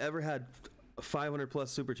don't think I've ever had 500 plus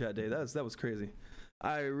super chat day. That was crazy.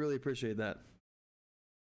 I really appreciate that.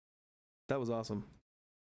 That was awesome.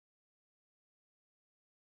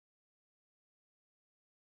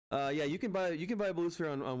 Yeah, you can buy a Blue Sphere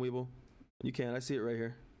on Webull. You can. I see it right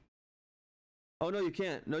here. Oh no, you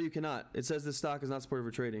can't. No, you cannot. It says this stock is not supported for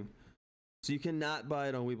trading, so you cannot buy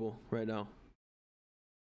it on Webull right now.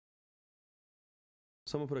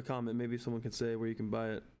 Someone put a comment. Maybe someone can say where you can buy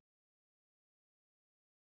it.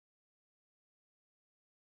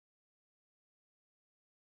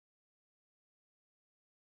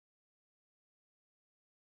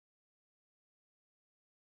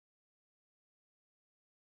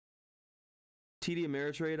 TD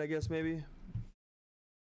Ameritrade, I guess maybe.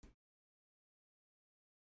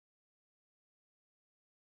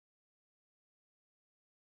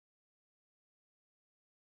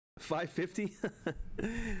 550.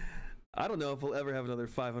 I don't know if we'll ever have another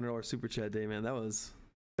 $500 super chat day, man. That was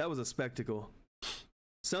a spectacle.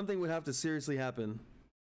 Something would have to seriously happen.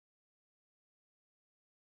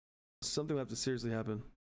 Something would have to seriously happen.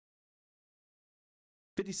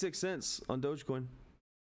 56 cents on Dogecoin.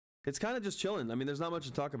 It's kind of just chilling. I mean, there's not much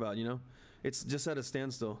to talk about, you know? It's just at a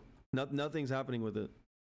standstill. Nothing's happening with it.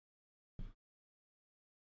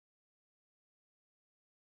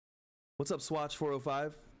 What's up, Swatch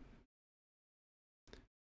 405?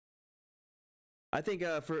 I think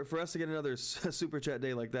for us to get another super chat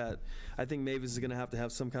day like that, I think Mavis is gonna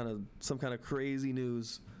have some kind of crazy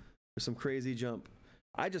news or some crazy jump.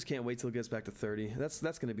 I just can't wait till it gets back to 30.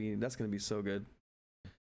 That's gonna be so good.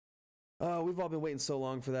 We've all been waiting so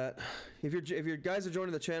long for that. If you guys are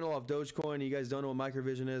joining the channel off Dogecoin and you guys don't know what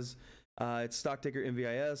microvision is, it's stock ticker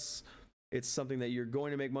MVIS. It's something that you're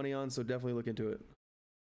going to make money on, so definitely look into it.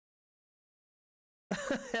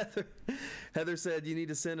 Heather said you need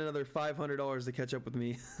to send another $500 to catch up with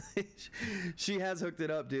me. She has hooked it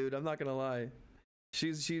up, dude. I'm not gonna lie.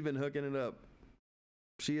 She's been hooking it up.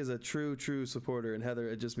 She is a true supporter, and Heather,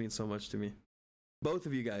 it just means so much to me. Both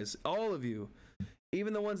of you guys, all of you,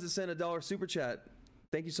 even the ones that sent $1 super chat.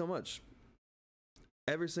 Thank you so much.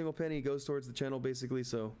 Every single penny goes towards the channel, basically.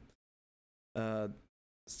 So,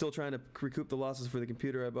 still trying to recoup the losses for the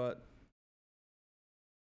computer I bought.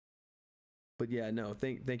 But yeah, no,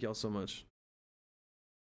 thank y'all so much.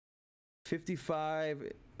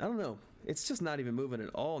 55, I don't know. It's just not even moving at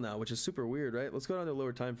all now, which is super weird, right? Let's go down to a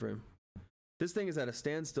lower time frame. This thing is at a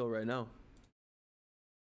standstill right now.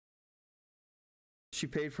 She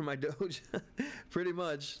paid for my Doge. Pretty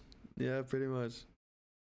much. Yeah, pretty much.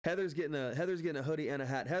 Heather's getting a hoodie and a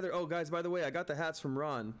hat. Heather, oh guys, by the way, I got the hats from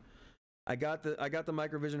Ron. I got the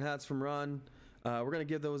microvision hats from Ron. We're gonna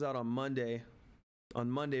give those out on Monday. On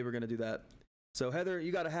Monday we're gonna do that. So Heather,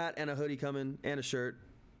 you got a hat and a hoodie coming and a shirt.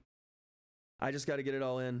 I just got to get it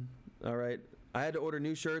all in. All right. I had to order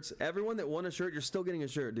new shirts. Everyone that won a shirt, you're still getting a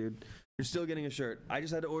shirt, dude. You're still getting a shirt. I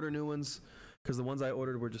just had to order new ones because the ones I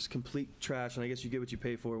ordered were just complete trash. And I guess you get what you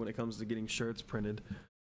pay for when it comes to getting shirts printed.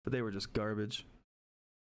 But they were just garbage.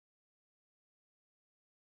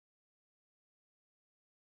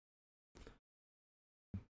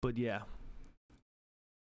 But yeah.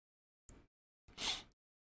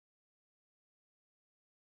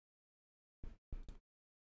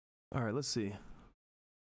 All right, let's see.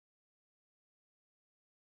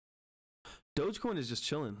 Dogecoin is just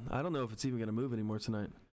chilling. I don't know if it's even going to move anymore tonight.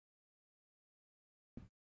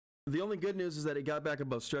 The only good news is that it got back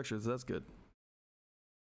above structure, so that's good.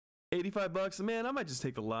 85 bucks. Man, I might just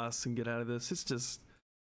take the loss and get out of this. It's just,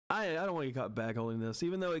 I don't want to get caught back holding this,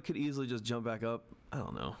 even though it could easily just jump back up. I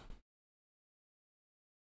don't know.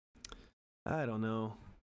 I don't know.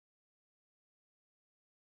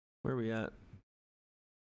 Where are we at?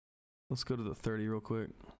 Let's go to the 30 real quick.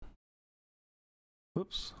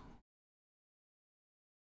 Whoops.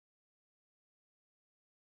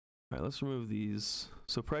 All right, let's remove these.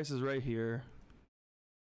 So price is right here.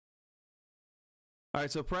 All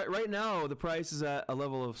right, so right now the price is at a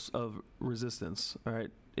level of resistance. All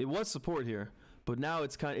right, it was support here, but now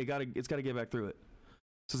it's got to get back through it.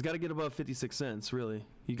 So it's got to get above 56 cents. Really,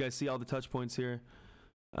 you guys see all the touch points here.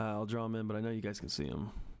 I'll draw them in, but I know you guys can see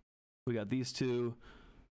them. We got these two.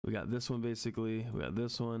 We got this one basically. We got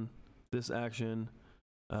this one, this action.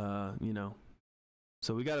 You know,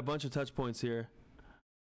 so we got a bunch of touch points here.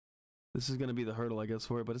 This is going to be the hurdle, I guess,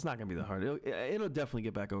 for it, but it's not going to be the hurdle. It'll definitely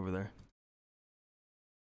get back over there.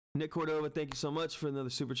 Nick Cordova, thank you so much for another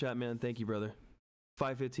super chat, man. Thank you, brother.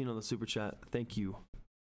 515 on the super chat. Thank you.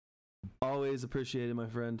 Always appreciated, my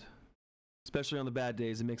friend. Especially on the bad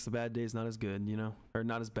days. It makes the bad days not as good, you know, or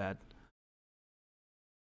not as bad.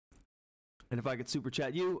 And if I could super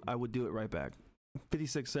chat you, I would do it right back.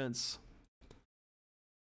 56 cents.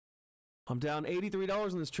 I'm down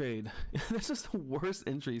 $83 in this trade. That's just the worst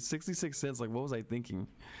entry. 66 cents. Like, what was I thinking?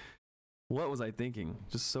 What was I thinking?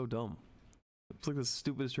 Just so dumb. It's like the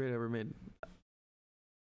stupidest trade I ever made.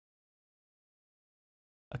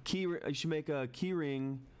 You should make a key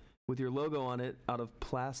ring with your logo on it out of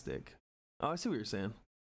plastic. Oh, I see what you're saying.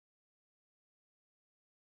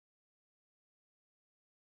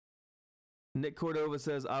 Nick Cordova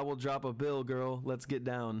says, I will drop a bill, girl. Let's get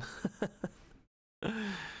down.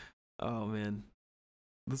 Oh, man.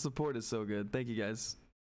 The support is so good. Thank you, guys.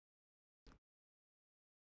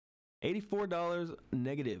 $84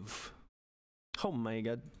 negative. Oh, my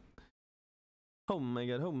God. Oh, my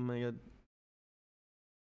God. Oh, my God.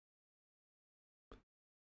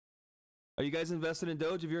 Are you guys invested in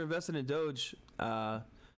Doge? If you're invested in Doge,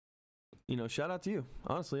 you know, shout out to you.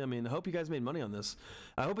 Honestly, I mean, I hope you guys made money on this.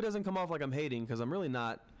 I hope it doesn't come off like I'm hating, because I'm really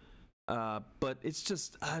not. But it's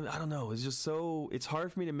just, I don't know. It's just so, it's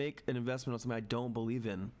hard for me to make an investment on something I don't believe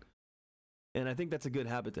in. And I think that's a good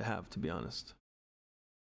habit to have, to be honest.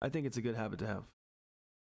 I think it's a good habit to have.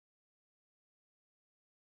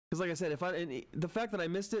 Because like I said, the fact that I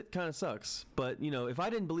missed it kind of sucks. But, you know, if I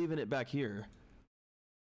didn't believe in it back here,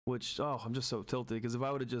 which, oh, I'm just so tilted. Because if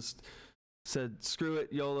I would have just said, screw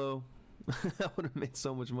it, YOLO, I would have made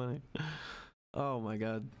so much money. Oh my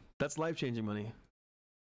God. That's life-changing money.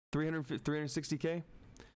 360K?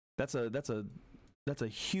 That's a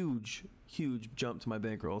huge jump to my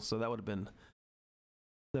bankroll. So that would have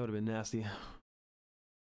been nasty.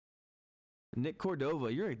 Nick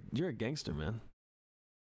Cordova, you're a gangster, man.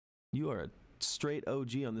 You are a straight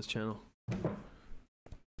OG on this channel.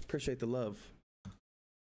 Appreciate the love.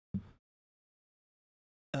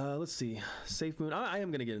 Let's see. Safe Moon. I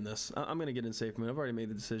am gonna get in this. I'm gonna get in Safe Moon. I've already made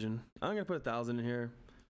the decision. I'm gonna put 1,000 in here.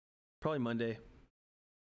 Probably Monday.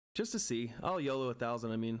 Just to see. I'll YOLO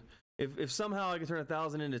 1,000. I mean, if somehow I can turn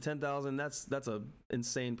 1,000 into 10,000, that's a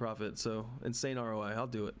insane profit. So insane ROI. I'll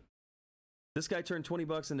do it. This guy turned 20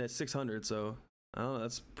 bucks into 600. So I don't know.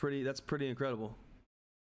 That's pretty incredible.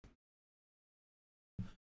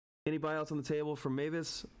 Any buyouts on the table from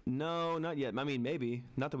Mavis? No, not yet. I mean, maybe.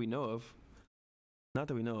 Not that we know of. Not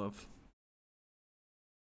that we know of.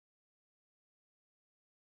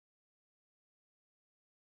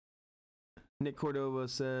 Nick Cordova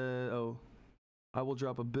said, oh, I will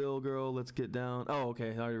drop a bill, girl. Let's get down. Oh,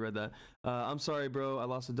 okay. I already read that. I'm sorry, bro. I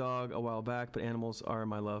lost a dog a while back, but animals are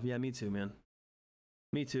my love. Yeah, me too, man.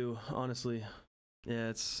 Me too, honestly.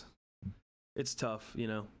 Yeah, it's tough, you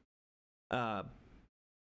know.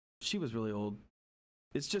 She was really old.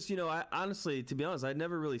 It's just, you know, I honestly, to be honest, I'd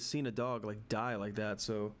never really seen a dog like die like that.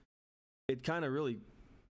 So it kind of really,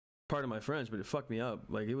 pardon my French, but it fucked me up.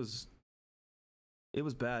 Like it was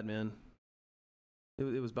bad, man.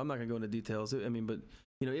 It was, I'm not gonna go into details. I mean, but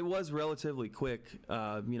you know, it was relatively quick,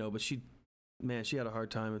 you know, but she had a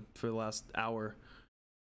hard time for the last hour.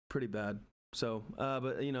 Pretty bad. So,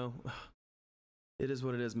 but you know, it is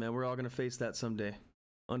what it is, man. We're all gonna face that someday.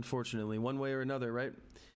 Unfortunately, one way or another, right?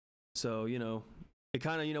 So, you know, it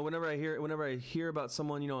kind of, you know, whenever I hear about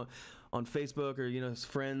someone, you know, on Facebook or, you know,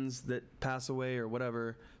 friends that pass away or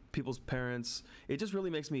whatever, people's parents, it just really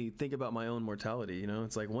makes me think about my own mortality. You know,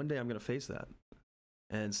 it's like one day I'm going to face that.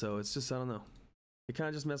 And so it's just, I don't know. It kind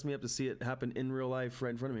of just messed me up to see it happen in real life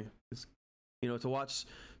right in front of me. It's, you know, to watch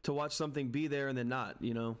something be there and then not,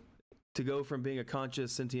 you know, to go from being a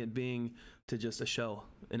conscious sentient being to just a shell,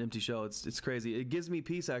 an empty shell. It's crazy. It gives me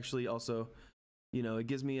peace, actually, also. You know, it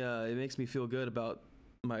gives me, it makes me feel good about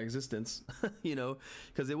my existence, you know,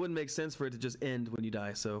 because it wouldn't make sense for it to just end when you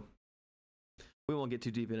die. So we won't get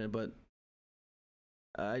too deep in it, but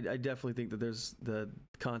I definitely think that there's the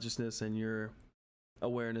consciousness and your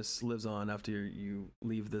awareness lives on after you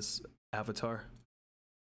leave this avatar.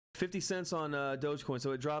 50 cents on Dogecoin.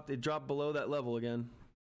 So it dropped below that level again.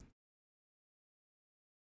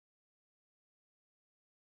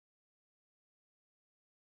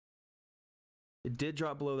 It did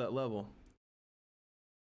drop below that level.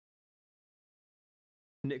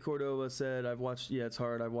 Nick Cordova said, I've watched, yeah, it's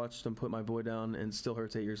hard. I've watched them put my boy down and still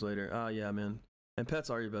hurts 8 years later. Ah, yeah, man. And pets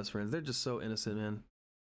are your best friends. They're just so innocent, man.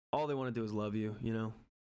 All they want to do is love you, you know?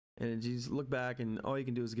 And you just look back and all you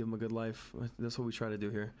can do is give them a good life. That's what we try to do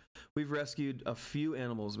here. We've rescued a few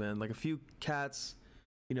animals, man. Like a few cats,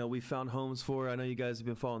 you know, we found homes for. I know you guys have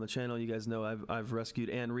been following the channel. You guys know I've rescued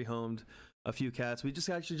and rehomed a few cats. We just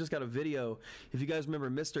got a video. If you guys remember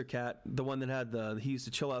Mr. Cat, the one that had he used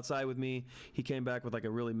to chill outside with me. He came back with like a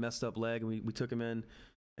really messed up leg, and we took him in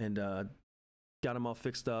and got him all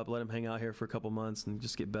fixed up, let him hang out here for a couple months and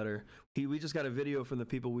just get better. We just got a video from the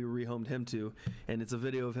people we rehomed him to, and it's a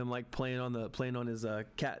video of him like playing on his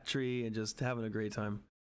cat tree and just having a great time.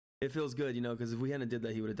 It feels good, you know, because if we hadn't did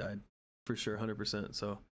that, he would have died for sure, 100%.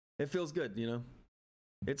 So it feels good, you know.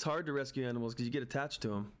 It's hard to rescue animals because you get attached to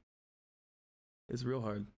them. It's real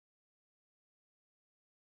hard.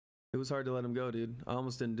 It was hard to let him go, dude. I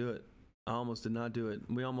almost didn't do it. I almost did not do it.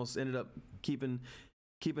 We almost ended up keeping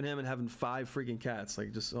him and having 5 freaking cats.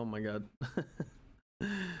 Like, just, oh my God.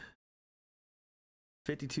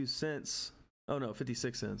 52 cents. Oh no,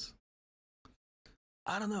 56 cents.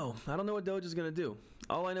 I don't know. I don't know what Doge is going to do.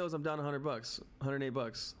 All I know is I'm down 100 bucks, 108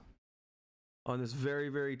 bucks on this very,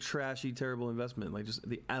 very trashy, terrible investment. Like, just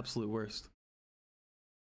the absolute worst.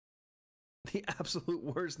 The absolute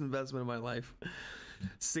worst investment of my life.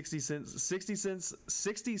 66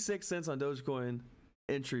 cents on Dogecoin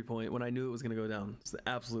entry point when I knew it was going to go down. It's the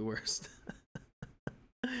absolute worst.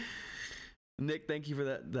 Nick, thank you for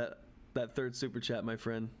that third super chat, my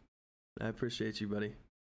friend. I appreciate you, buddy.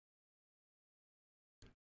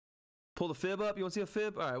 Pull the fib up. You want to see a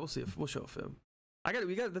fib? All right, we'll see. We'll show a fib.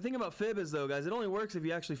 The thing about fib is though, guys, it only works if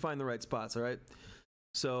you actually find the right spots. All right.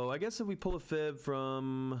 So I guess if we pull a fib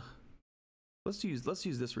from, let's use this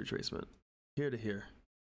retracement here to here.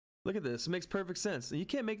 Look at this. It makes perfect sense. You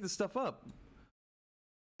can't make this stuff up.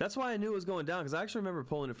 That's why I knew it was going down, because I actually remember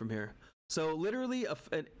pulling it from here. So literally,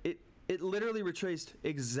 it literally retraced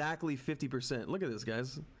exactly 50%. Look at this,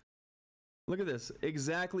 guys. Look at this.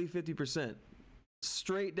 Exactly 50%.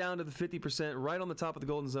 Straight down to the 50%, right on the top of the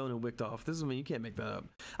golden zone and wicked off. This is, I mean, you can't make that up.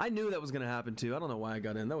 I knew that was going to happen too. I don't know why I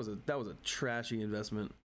got in. That was a trashy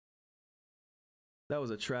investment. That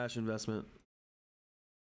was a trash investment.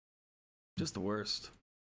 Just the worst.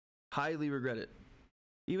 Highly regret it.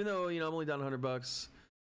 Even though, you know, I'm only down $100,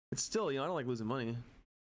 it's still, you know, I don't like losing money.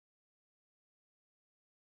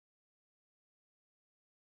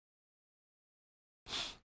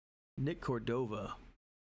 Nick Cordova.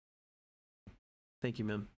 Thank you,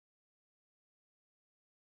 man.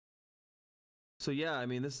 So yeah, I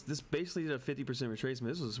mean, this basically did a 50% retracement.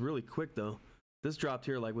 This was really quick though. This dropped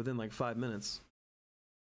here like within like 5 minutes.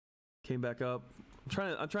 Came back up.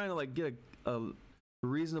 I'm trying to like get a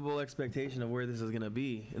reasonable expectation of where this is gonna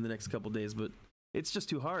be in the next couple days, but it's just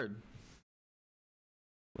too hard.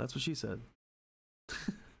 That's what she said.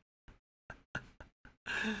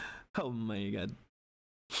 Oh my god.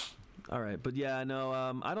 All right, but yeah, no,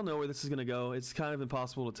 I don't know where this is gonna go. It's kind of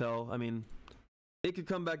impossible to tell. I mean, it could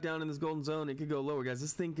come back down in this golden zone. It could go lower, guys.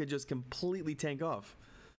 This thing could just completely tank off.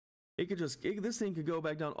 This thing could go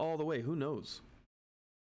back down all the way. Who knows?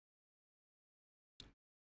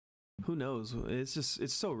 Who knows?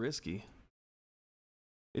 It's so risky.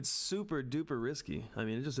 It's super duper risky. I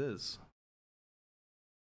mean, it just is.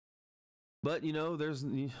 But you know,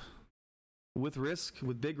 with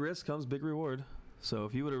big risk comes big reward. So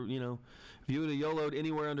if you would have, you know, if you would have YOLO'd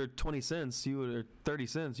anywhere under 20 cents, or 30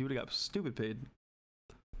 cents, you would have got stupid paid.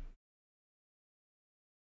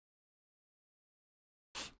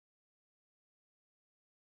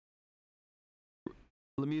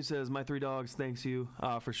 Lemieux says, my 3 dogs, thanks you.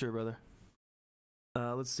 For sure, brother.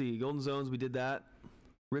 Let's see. Golden Zones, we did that.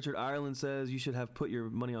 Richard Ireland says, you should have put your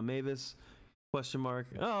money on Mavis. Question mark.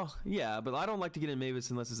 Oh, yeah, but I don't like to get in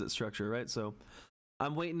Mavis unless it's at structure, right? So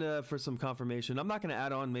I'm waiting for some confirmation. I'm not going to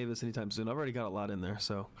add on Mavis anytime soon. I've already got a lot in there.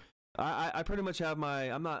 So I pretty much have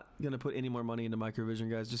I'm not going to put any more money into Microvision,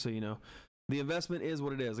 guys, just so you know. The investment is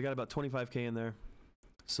what it is. I got about 25K in there.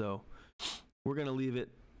 So we're going to leave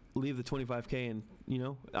the 25K, and, you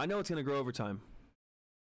know, I know it's going to grow over time.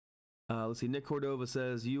 Let's see. Nick Cordova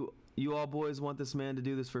says, you all boys want this man to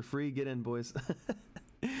do this for free? Get in, boys.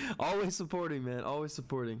 Always supporting, man. Always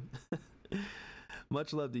supporting.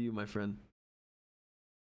 Much love to you, my friend.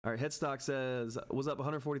 All right, Headstock says, was up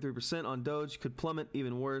 143% on Doge. Could plummet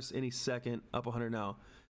even worse any second. Up 100 now.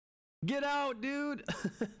 Get out, dude.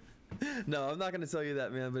 No, I'm not going to tell you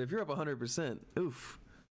that, man. But if you're up 100%, oof.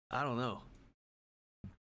 I don't know.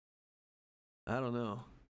 I don't know.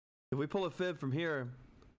 If we pull a fib from here,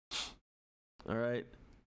 all right,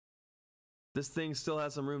 this thing still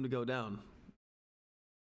has some room to go down.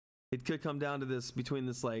 It could come down to this, between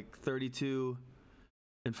this like 32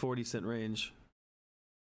 and 40 cent range.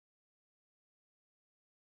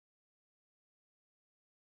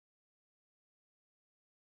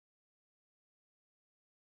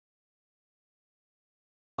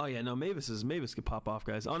 Oh yeah, no, Mavis could pop off,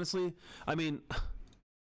 guys. Honestly, I mean,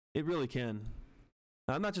 it really can.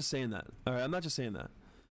 I'm not just saying that. All right, I'm not just saying that.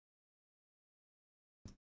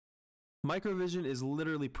 Microvision is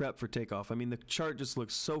literally prepped for takeoff. I mean, the chart just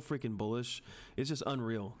looks so freaking bullish. It's just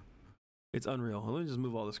unreal. It's unreal. Let me just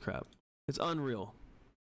move all this crap. It's unreal.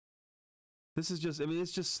 This is just, I mean,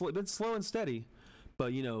 it's just been slow and steady.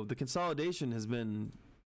 But, you know, the consolidation has been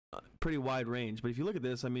pretty wide range. But if you look at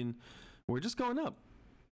this, I mean, we're just going up.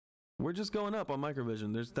 We're just going up on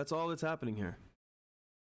Microvision. That's all that's happening here.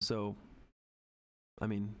 So, I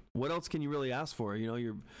mean, what else can you really ask for? You know,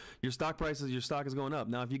 your stock prices, your stock is going up.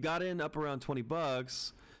 Now, if you got in up around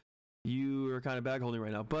 $20, you are kind of bag holding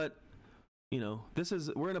right now. But, you know,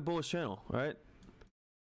 we're in a bullish channel, all right?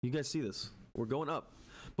 You guys see this. We're going up,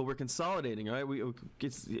 but we're consolidating, all right?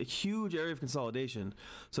 It's a huge area of consolidation.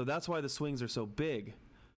 So that's why the swings are so big.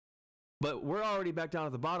 But we're already back down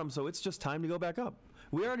at the bottom, so it's just time to go back up.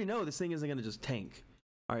 We already know this thing isn't going to just tank.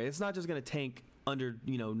 All right, it's not just going to tank under,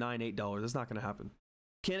 you know, $9, $8. That's not going to happen.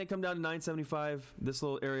 Can it come down to 975? This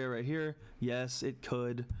little area right here? Yes, it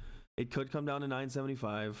could. It could come down to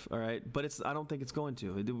 975. All right, but I don't think it's going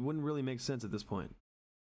to. It wouldn't really make sense at this point.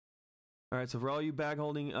 All right, so for all you bag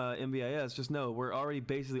holding MVIS, just know we're already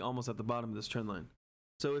basically almost at the bottom of this trend line.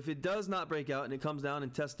 So if it does not break out and it comes down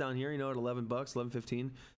and tests down here, you know, at 11 bucks,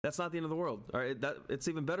 11.15, that's not the end of the world. All right, it's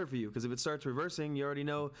even better for you, because if it starts reversing, you already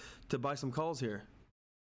know to buy some calls here.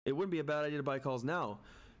 It wouldn't be a bad idea to buy calls now,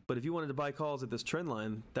 but if you wanted to buy calls at this trend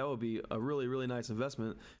line, that would be a really, really nice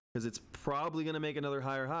investment, because it's probably going to make another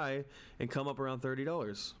higher high and come up around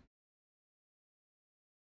 $30.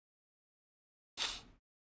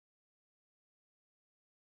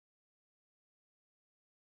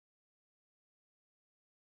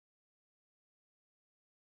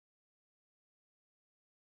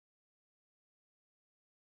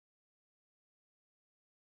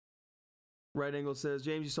 Right Angle says,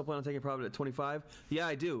 James, you still plan on taking profit at 25? Yeah,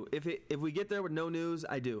 I do. If we get there with no news,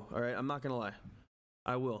 I do. All right, I'm not gonna lie,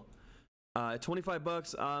 I will. At 25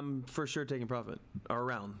 bucks, I'm for sure taking profit, or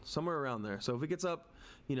around, somewhere around there. So if it gets up,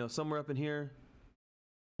 you know, somewhere up in here,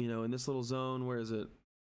 you know, in this little zone, where is it?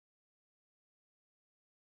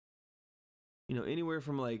 You know, anywhere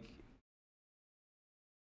from like,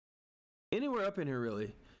 anywhere up in here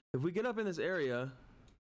really. If we get up in this area,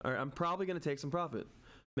 all right, I'm probably gonna take some profit.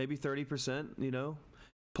 Maybe 30%, you know,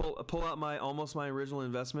 pull out almost my original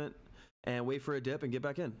investment and wait for a dip and get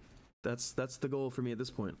back in. That's the goal for me at this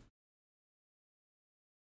point.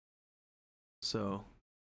 So,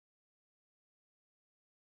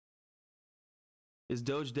 is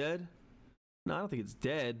Doge dead? No, I don't think it's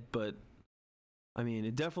dead, but I mean,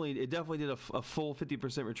 it definitely did a full 50%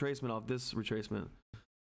 retracement off this retracement.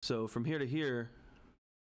 So from here to here,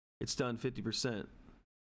 it's done 50%.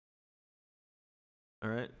 All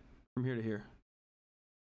right, from here to here,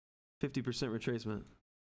 50% retracement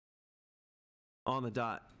on the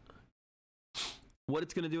dot. What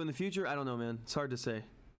it's going to do in the future, I don't know, man. It's hard to say.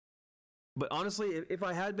 But honestly, if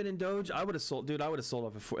I had been in Doge, I would have sold. Dude, I would have sold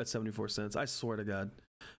off at 74 cents. I swear to God.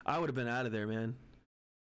 I would have been out of there, man.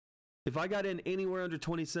 If I got in anywhere under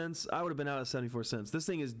 20 cents, I would have been out at 74 cents. This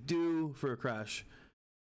thing is due for a crash.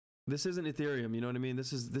 This isn't Ethereum, you know what I mean?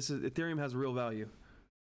 This is Ethereum has real value.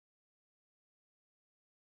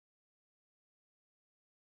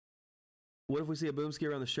 What if we see a boom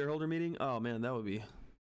scare on the shareholder meeting? Oh man, that'd be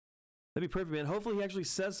perfect, man. Hopefully he actually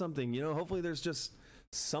says something, you know, hopefully there's just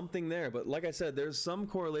something there. But like I said, there's some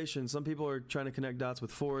correlation. Some people are trying to connect dots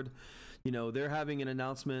with Ford. You know, they're having an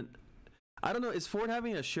announcement. I don't know, is Ford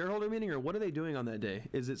having a shareholder meeting, or what are they doing on that day?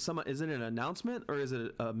 Is it an announcement, or is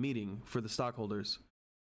it a meeting for the stockholders?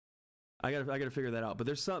 I gotta figure that out. But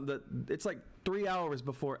there's some that it's like 3 hours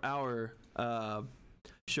before our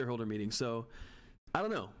shareholder meeting. So I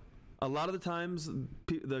don't know. A lot of the times,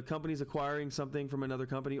 the company's acquiring something from another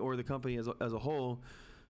company, or the company as a whole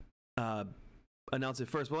announce it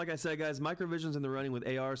first. But like I said, guys, Microvision's in the running with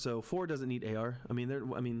AR, so Ford doesn't need AR. I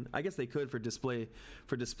mean, I guess they could for display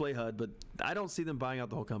HUD, but I don't see them buying out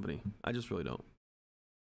the whole company. I just really don't.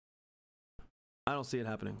 I don't see it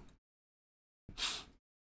happening.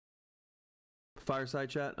 Fireside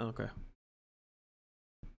chat? Oh, okay.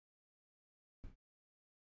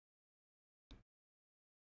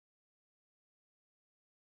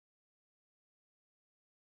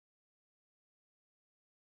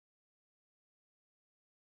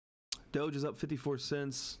 Doge is up 54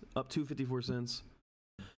 cents, up to 54 cents.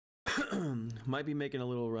 Might be making a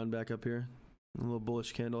little run back up here. A little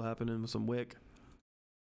bullish candle happening with some wick.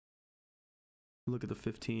 Look at the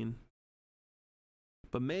 15.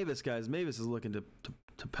 But Mavis, guys, Mavis is looking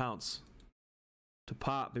to pounce, to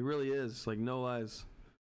pop. It really is, like, no lies.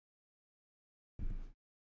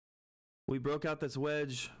 We broke out this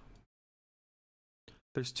wedge.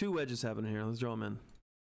 There's two wedges happening here. Let's draw them in.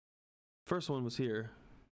 First one was here.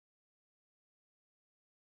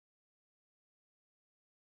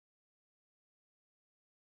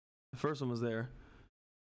 The first one was there.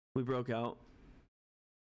 We broke out.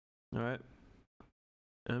 All right.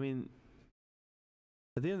 I mean,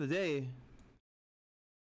 at the end of the day,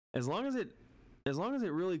 as long as it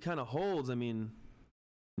really kind of holds, I mean,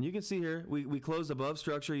 you can see here, we closed above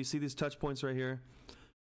structure. You see these touch points right here.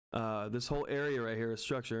 This whole area right here is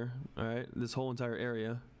structure. All right, this whole entire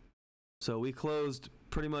area. So we closed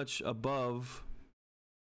pretty much above.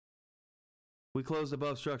 We closed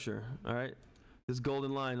above structure. All right. This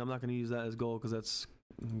golden line, I'm not going to use that as gold because that's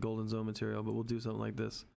golden zone material, but we'll do something like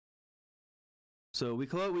this. So we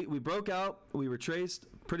broke out, we retraced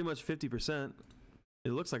pretty much 50%.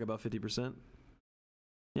 It looks like about 50%.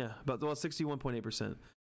 Yeah, about 61.8%.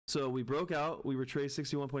 So we broke out, we retraced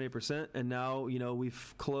 61.8%, and now, you know,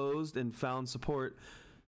 we've closed and found support,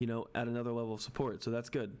 you know, at another level of support. So that's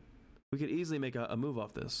good. We could easily make a move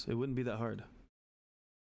off this. It wouldn't be that hard.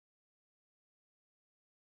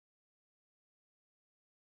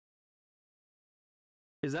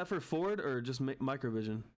 Is that for Ford or just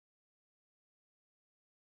Microvision?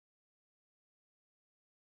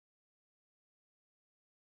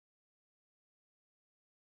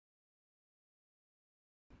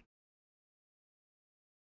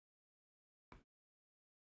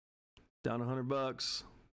 Down $100.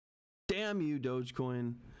 Damn you,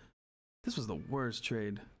 Dogecoin. This was the worst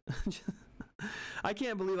trade. I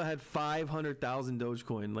can't believe I had 500,000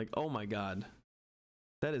 Dogecoin. Like, oh my god,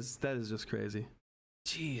 that is just crazy.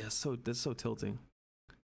 Gee, that's so tilting.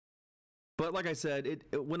 But like I said,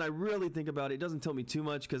 when I really think about it, it doesn't tilt me too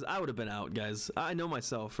much because I would have been out, guys. I know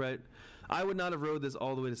myself, right? I would not have rode this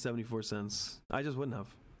all the way to 74 cents. I just wouldn't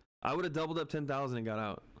have. I would have doubled up 10,000 and got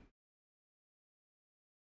out.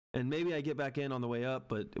 And maybe I get back in on the way up,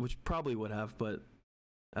 but which probably would have, but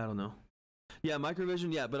I don't know. Yeah,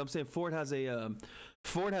 Microvision, yeah, but I'm saying Ford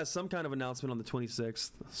has some kind of announcement on the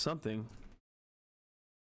 26th, something.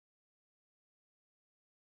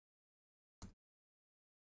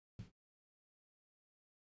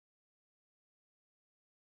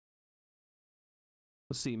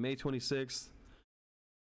 Let's see, May 26th,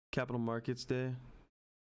 Capital Markets Day.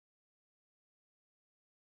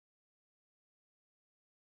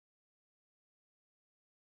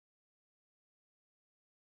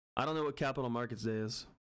 I don't know what Capital Markets Day is,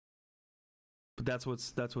 but that's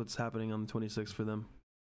what's happening on the 26th for them.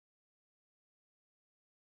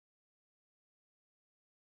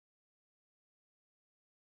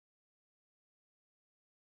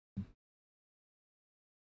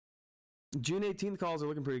 June 18th calls are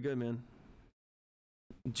looking pretty good, man.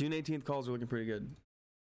 June 18th calls are looking pretty good.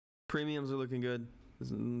 Premiums are looking good.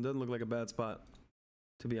 Doesn't look like a bad spot,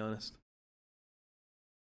 to be honest.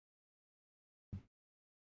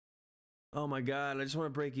 Oh my god, I just want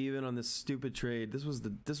to break even on this stupid trade. This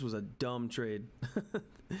was a dumb trade.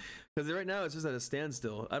 Because right now it's just at a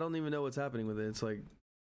standstill. I don't even know what's happening with it. It's like,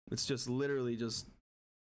 it's just literally just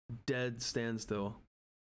dead standstill.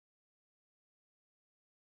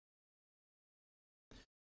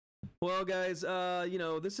 Well, guys, you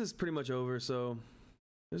know, this is pretty much over, so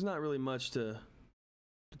there's not really much to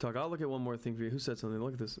talk. I'll look at one more thing for you. Who said something?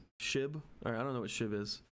 Look at this. SHIB? All right, I don't know what SHIB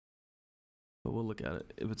is, but we'll look at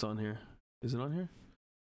it if it's on here. Is it on here?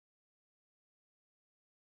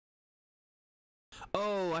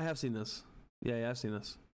 Oh, I have seen this. Yeah, I've seen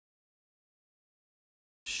this.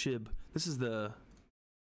 SHIB. This is the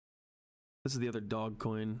other dog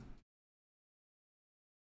coin.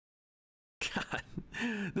 God,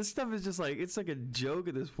 this stuff is just like, it's like a joke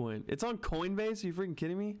at this point. It's on Coinbase. Are you freaking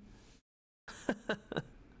kidding me?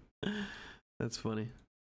 That's funny.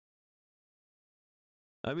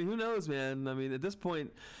 I mean, who knows, man? I mean, at this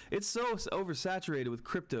point, it's so oversaturated with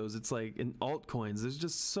cryptos. It's like in altcoins.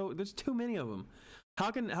 There's too many of them.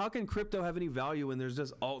 How can crypto have any value when there's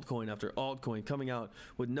just altcoin after altcoin coming out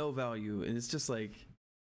with no value? And it's just like,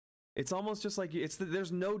 it's almost just like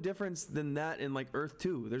there's no difference than that in like Earth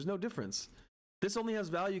 2. There's no difference. This only has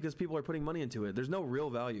value because people are putting money into it. There's no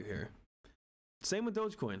real value here. Same with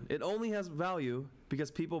Dogecoin. It only has value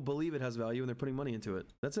because people believe it has value and they're putting money into it.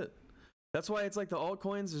 That's it. That's why it's like the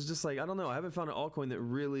altcoins is just like, I don't know. I haven't found an altcoin that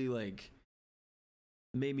really like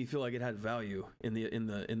made me feel like it had value in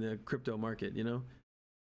the crypto market, you know?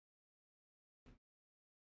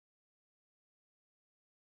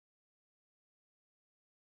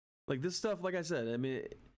 Like this stuff, like I said, I mean,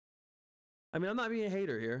 I'm not being a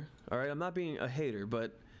hater here, all right? I'm not being a hater,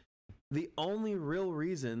 but the only real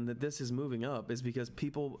reason that this is moving up is because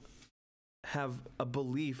people have a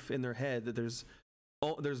belief in their head that there's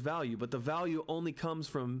value, but the value only comes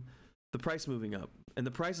from the price moving up. And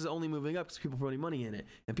the price is only moving up because people are putting money in it.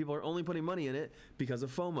 And people are only putting money in it because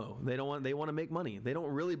of FOMO. They want to make money. They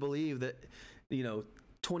don't really believe that, you know,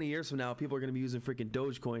 20 years from now, people are going to be using freaking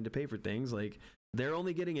Dogecoin to pay for things. Like, they're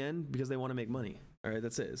only getting in because they want to make money. All right,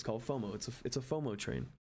 that's it. It's called FOMO. It's a FOMO train.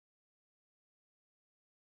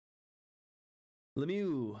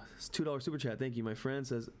 Lemieux, it's $2 super chat. Thank you, my friend.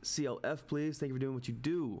 Says CLF, please. Thank you for doing what you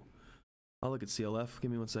do. I'll look at CLF.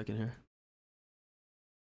 Give me 1 second here.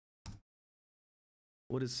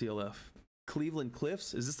 What is CLF? Cleveland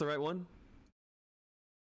Cliffs? Is this the right one?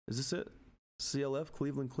 Is this it? CLF,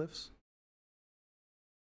 Cleveland Cliffs?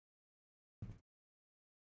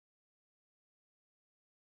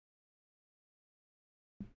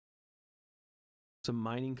 It's a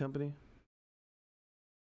mining company.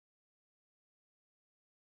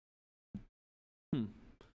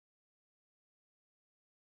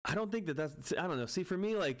 I don't think that's, I don't know. See, for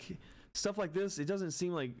me, like, stuff like this, it doesn't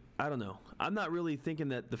seem like, I don't know. I'm not really thinking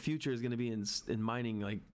that the future is going to be in mining,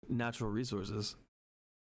 like, natural resources.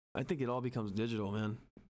 I think it all becomes digital, man.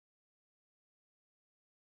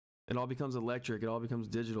 It all becomes electric. It all becomes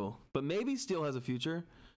digital. But maybe steel has a future.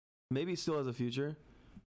 Maybe steel has a future.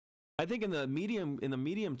 I think in the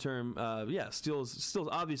medium term, yeah, still's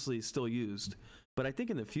obviously still used. But I think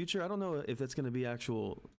in the future, I don't know if that's going to be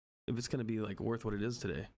if it's going to be like worth what it is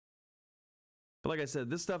today. But like I said,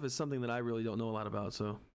 this stuff is something that I really don't know a lot about,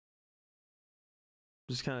 so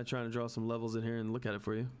just kind of trying to draw some levels in here and look at it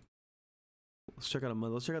for you. Let's check out a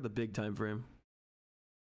month. Let's check out the big time frame.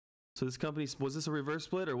 So this company, was this a reverse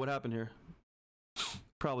split or what happened here?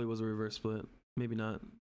 Probably was a reverse split. Maybe not.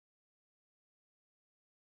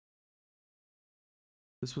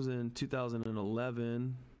 This was in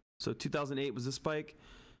 2011. So 2008 was the spike.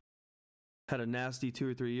 Had a nasty 2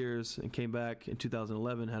 or 3 years and came back in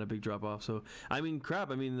 2011, had a big drop off. So I mean,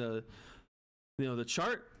 crap. I mean, the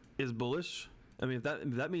chart is bullish. I mean,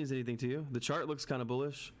 if that means anything to you, the chart looks kind of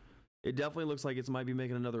bullish. It definitely looks like it might be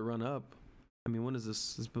making another run up. I mean, when is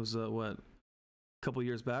this? This was what, a couple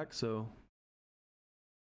years back. So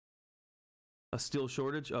a steel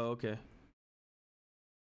shortage. Oh, okay.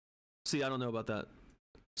 See, I don't know about that.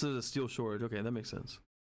 So there's a steel shortage. Okay, that makes sense.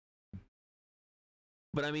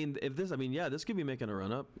 But I mean, yeah, this could be making a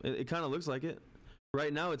run up. It kind of looks like it.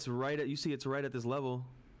 Right now, it's right at, you see it's right at this level.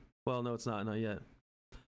 Well, no, it's not yet.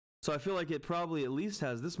 So I feel like it probably at least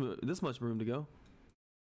has this much room to go.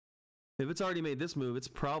 If it's already made this move, it's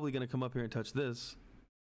probably going to come up here and touch this.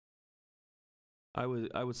 I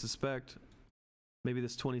would suspect maybe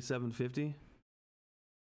this 2750.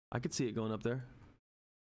 I could see it going up there.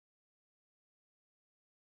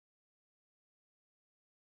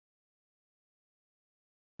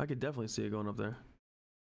 I could definitely see it going up there.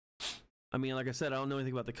 I mean, like I said, I don't know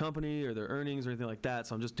anything about the company or their earnings or anything like that,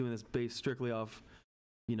 so I'm just doing this based strictly off,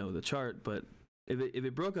 you know, the chart. But if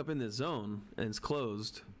it broke up in this zone and it's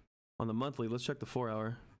closed on the monthly, let's check the 4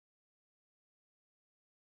 hour.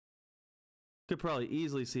 Could probably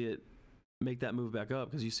easily see it make that move back up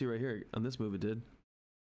because you see right here on this move it did.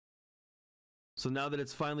 So now that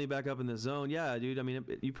it's finally back up in this zone, yeah, dude. I mean,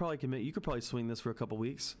 you could probably swing this for a couple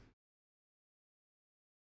weeks.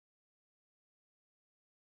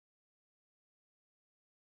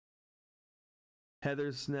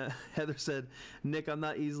 Heather said, Nick, I'm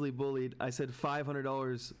not easily bullied. I said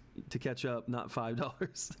 $500 to catch up, not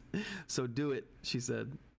 $5. So do it, she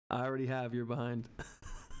said. I already have. You're behind.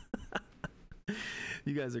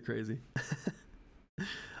 You guys are crazy.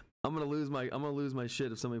 I'm gonna lose my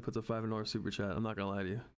shit if somebody puts a $500 super chat. I'm not gonna lie to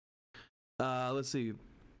you. Let's see.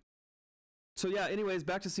 So yeah. Anyways,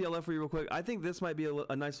 back to CLF for you real quick. I think this might be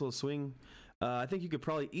a nice little swing. I think you could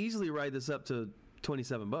probably easily ride this up to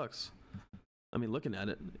 $27. I mean, looking at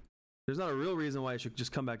it, there's not a real reason why it should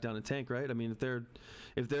just come back down and tank, right? I mean,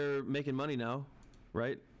 if they're making money now,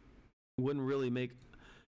 right, wouldn't really make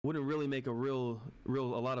a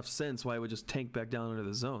lot of sense why it would just tank back down into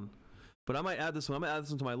the zone. But I might add this one. I'm gonna add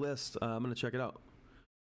this one to my list. I'm gonna check it out.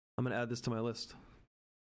 I'm gonna add this to my list.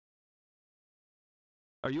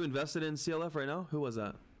 Are you invested in CLF right now? Who was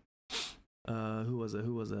that? Who was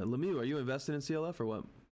that? Lemieux, are you invested in CLF or what?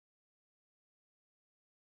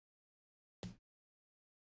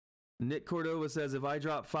 Nick Cordova says, if I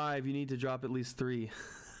drop 5, you need to drop at least 3.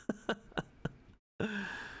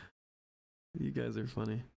 You guys are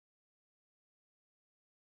funny.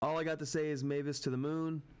 All I got to say is Mavis to the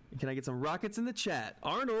moon. Can I get some rockets in the chat?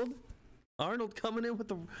 Arnold coming in with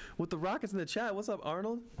the rockets in the chat. What's up,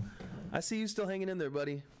 Arnold? I see you still hanging in there,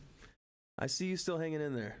 buddy. I see you still hanging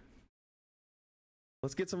in there.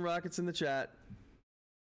 Let's get some rockets in the chat.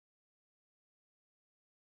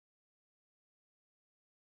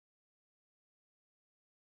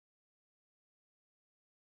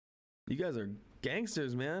 You guys are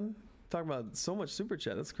gangsters, man. Talking about so much super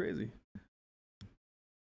chat. That's crazy.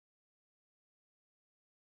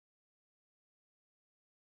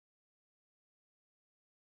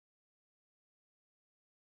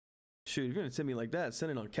 Shoot, if you're gonna send me like that,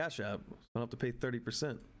 send it on Cash App. I don't have to pay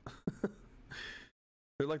 30%.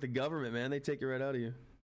 They're like the government, man. They take it right out of you.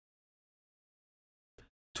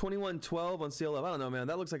 2112 on CLF. I don't know, man.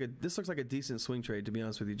 This looks like a decent swing trade, to be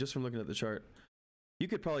honest with you, just from looking at the chart. You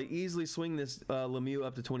could probably easily swing this Lemieux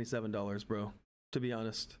up to $27, bro. To be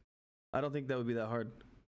honest, I don't think that would be that hard.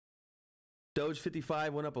 Doge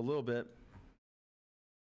 55 went up a little bit.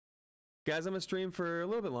 Guys, I'm gonna stream for a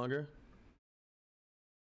little bit longer.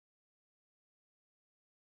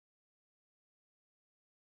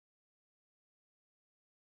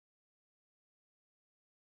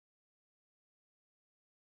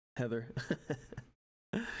 Heather.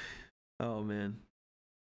 Oh man.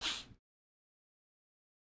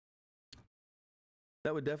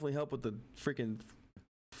 That would definitely help with the freaking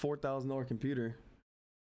 $4,000 computer.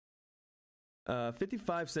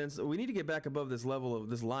 55 cents. We need to get back above this level of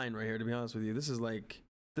this line right here, to be honest with you. This is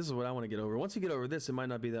what I want to get over. Once you get over this, it might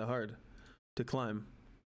not be that hard to climb.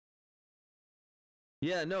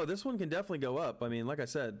 Yeah, no, this one can definitely go up. I mean, like I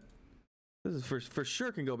said, this is for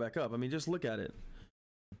sure can go back up. I mean, just look at it.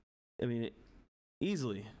 I mean,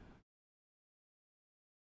 easily.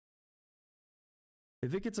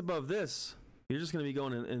 If it gets above this, you're just going to be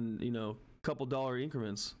going in, you know, couple dollar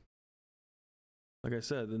increments. Like I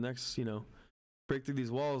said, the next, you know, break through these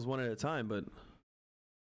walls one at a time, but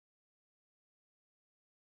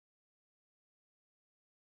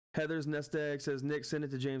Heather's Nest Egg says, Nick, send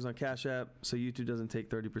it to James on Cash App so YouTube doesn't take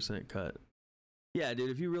 30% cut. Yeah, dude,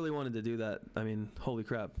 if you really wanted to do that, I mean, holy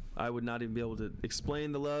crap. I would not even be able to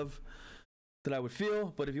explain the love that I would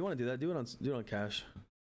feel, but if you want to do that, do it on Cash.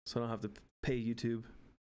 So I don't have to pay YouTube.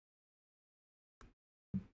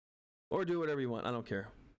 Or do whatever you want. I don't care.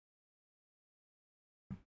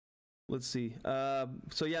 Let's see.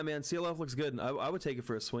 So yeah, man, CLF looks good. I would take it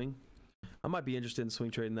for a swing. I might be interested in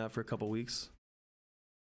swing trading that for a couple weeks.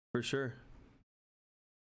 For sure.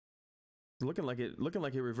 Looking like it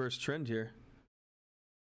reversed trend here.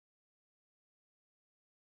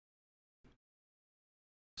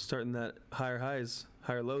 Starting that higher highs,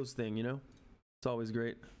 higher lows thing, you know? It's always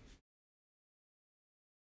great.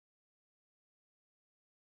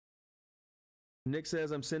 Nick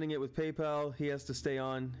says, I'm sending it with PayPal. He has to stay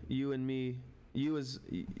on. You and me. You as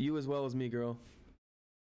well as me, girl.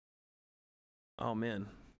 Oh, man.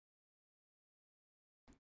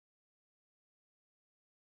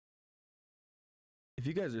 If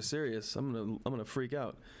you guys are serious, I'm gonna freak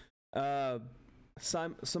out.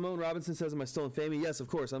 Simone Robinson says, am I still in Famey? Yes, of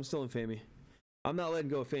course, I'm still in Famey. I'm not letting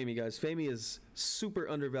go of Famey, guys. Famey is super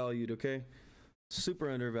undervalued, okay? Super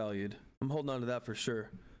undervalued. I'm holding on to that for sure.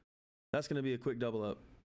 That's going to be a quick double up.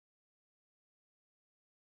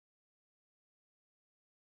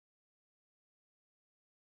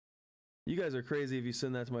 You guys are crazy if you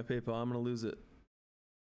send that to my PayPal. I'm going to lose it.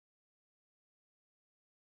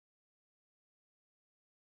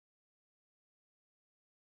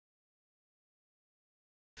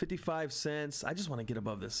 $0.55. I just want to get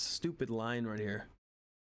above this stupid line right here.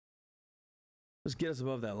 Let's get us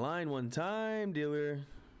above that line one time, dealer.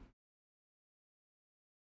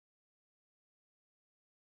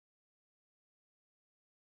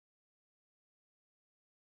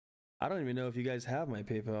 I don't even know if you guys have my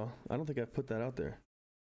PayPal. I don't think I've put that out there.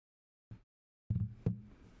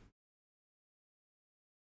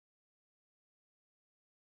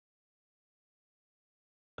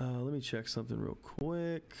 Let me check something real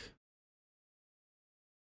quick.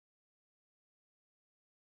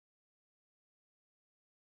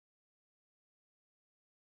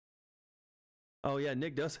 Oh yeah,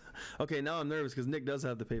 Nick does. Okay, now I'm nervous because Nick does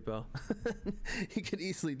have the PayPal. He could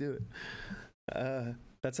easily do it.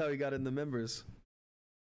 That's how he got in the members.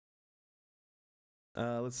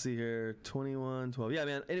 Let's see here. 2112. Yeah,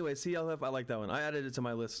 man. Anyway, CLF, I like that one. I added it to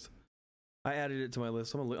my list. I'm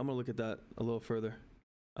gonna look at that a little further.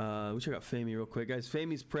 We check out Famey real quick, guys.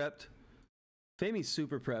 Famey's prepped. Famey's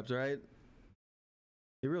super prepped, right?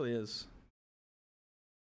 It really is.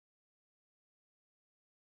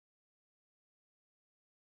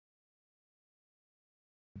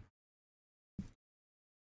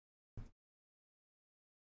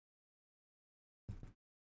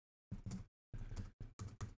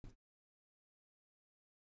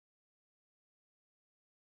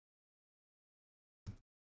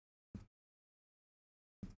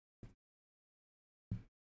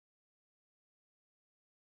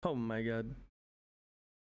 Oh my god.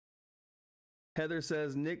 Heather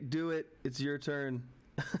says, Nick, do it. It's your turn.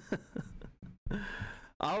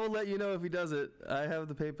 I will let you know if he does it. I have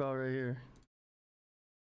the PayPal right here.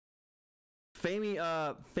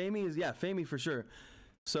 Famey is, yeah, Famey for sure.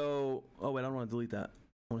 So, oh wait, I don't want to delete that.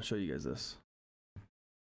 I want to show you guys this.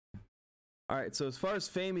 All right, so as far as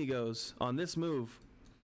Famey goes on this move,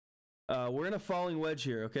 we're in a falling wedge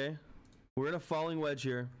here, okay? We're in a falling wedge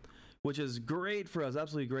here, which is great for us,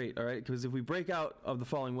 absolutely great, all right? Because if we break out of the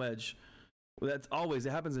falling wedge, that's always,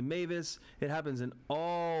 it happens in Mavis, it happens in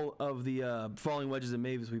all of the falling wedges in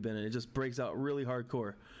Mavis we've been in. It just breaks out really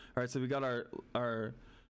hardcore. All right, so we got our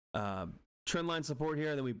trend line support here,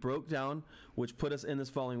 and then we broke down, which put us in this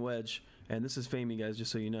falling wedge. And this is Famey, guys,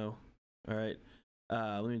 just so you know. All right,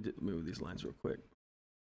 let me move these lines real quick.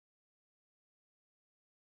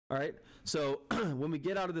 All right, so when we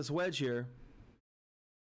get out of this wedge here,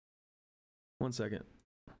 one second.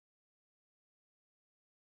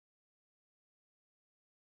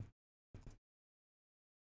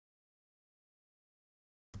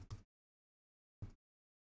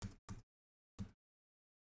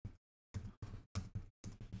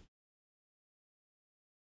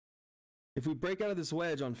 If we break out of this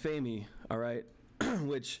wedge on FAME, all right,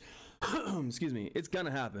 which, excuse me, it's gonna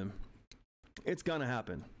happen. It's gonna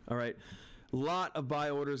happen. All right. Lot of buy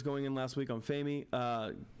orders going in last week on FAME.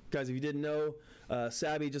 Guys, if you didn't know,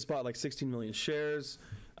 Savvy just bought like 16 million shares.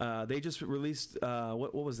 They just released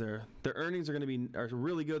what was their earnings are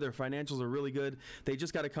really good. Their financials are really good. They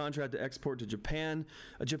just got a contract to export to Japan.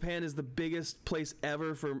 Japan is the biggest place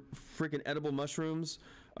ever for freaking edible mushrooms.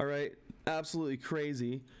 All right, absolutely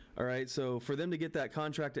crazy. All right, so for them to get that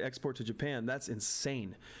contract to export to Japan, that's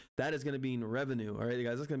insane. That is going to be revenue. All right,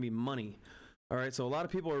 guys, that's going to be money. All right, so a lot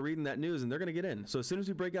of people are reading that news and they're going to get in. So as soon as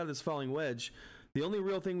we break out of this falling wedge, the only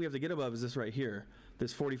real thing we have to get above is this right here,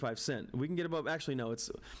 this 45 cent. We can get above, actually no,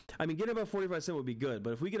 getting above 45 cent would be good,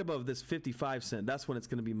 but if we get above this 55 cent, that's when it's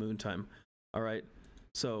going to be moon time. All right,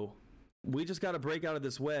 so we just got to break out of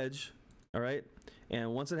this wedge. All right,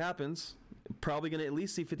 and once it happens, probably going to at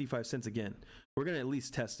least see 55 cents again. We're going to at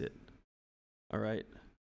least test it. All right.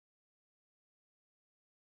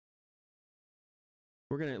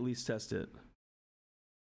 We're going to at least test it.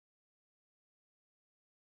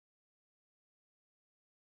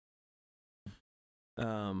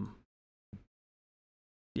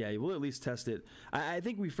 Yeah, we'll at least test it. I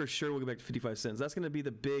think we for sure will go back to 55 cents. That's going to be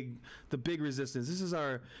the big resistance. This is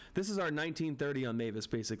our 1930 on Mavis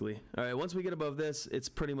basically. All right, once we get above this, it's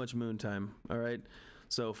pretty much moon time. All right,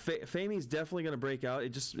 so FAME's definitely going to break out.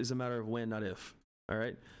 It just is a matter of when, not if. All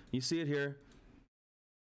right, you see it here.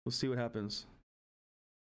 We'll see what happens.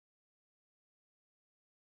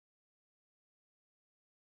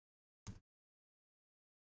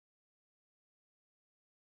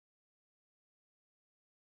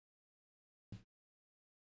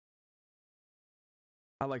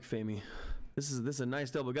 I like FAME. This is a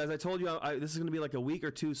nice double, guys. I told you this is going to be like a week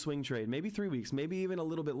or two swing trade, maybe 3 weeks, maybe even a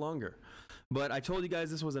little bit longer. But I told you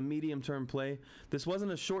guys this was a medium-term play. This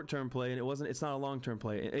wasn't a short-term play, and it's not a long-term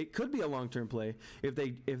play. It could be a long-term play if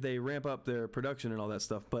they ramp up their production and all that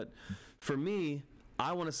stuff. But for me,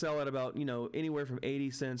 I want to sell at about anywhere from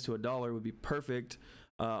 80 cents to $1 would be perfect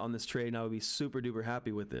on this trade, and I would be super duper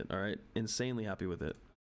happy with it. All right, insanely happy with it.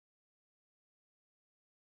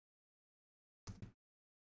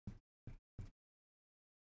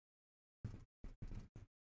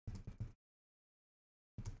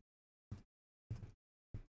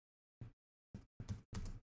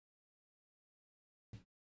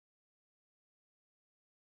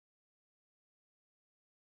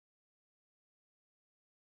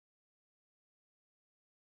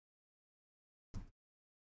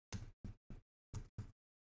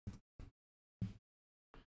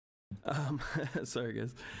 Sorry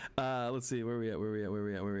guys. Let's see where we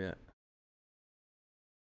at.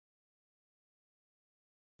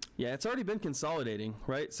 Yeah, it's already been consolidating,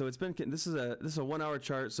 right? So it's been this is a 1 hour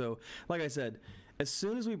chart. So like I said, as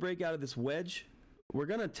soon as we break out of this wedge, we're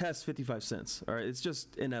gonna test 55 cents. All right, it's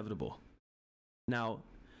just inevitable. Now,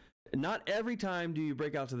 not every time do you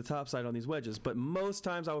break out to the top side on these wedges, but most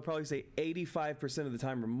times, I would probably say 85% of the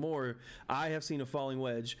time or more, I have seen a falling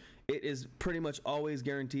wedge. It is pretty much always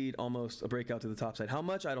guaranteed almost a breakout to the top side. How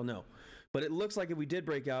much? I don't know. But it looks like if we did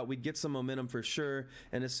break out, we'd get some momentum for sure.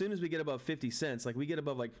 And as soon as we get above 50 cents, like we get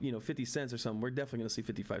above 50 cents or something, we're definitely going to see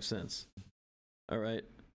 55 cents. All right.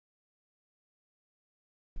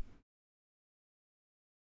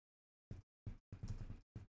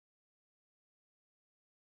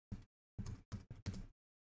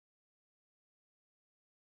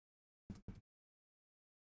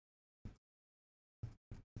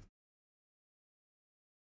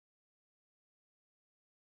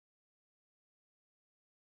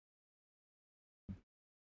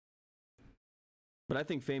 But I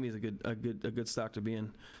think FAME is a good stock to be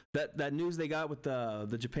in. That news they got with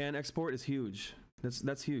the Japan export is huge.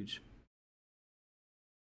 That's huge.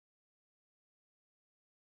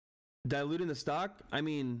 Diluting the stock. I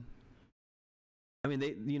mean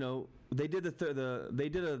they they did they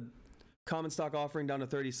did a common stock offering down to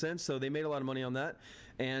 30 cents, so they made a lot of money on that,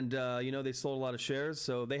 and they sold a lot of shares,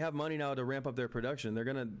 so they have money now to ramp up their production. They're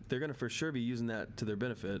gonna for sure be using that to their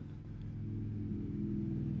benefit.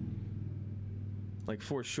 Like,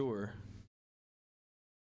 for sure.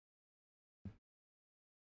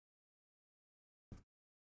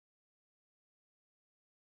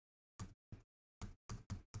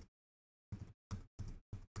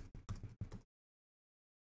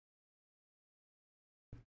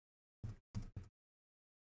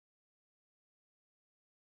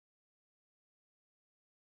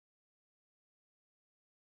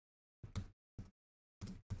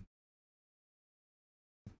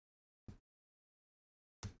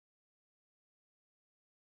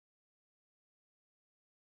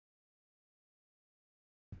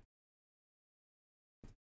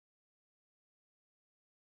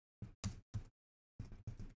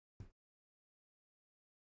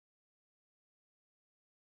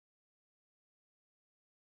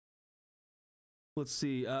 Let's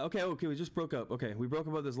see. Okay, we just broke up. Okay, we broke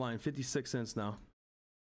above this line. 56 cents now.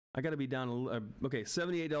 I got to be down. Okay,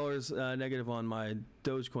 $78 negative on my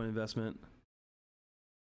Dogecoin investment.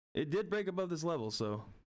 It did break above this level, so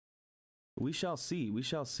we shall see. We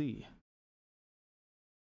shall see.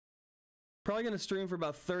 Probably going to stream for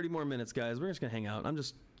about 30 more minutes, guys. We're just going to hang out. I'm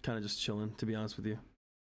just kind of just chilling, to be honest with you.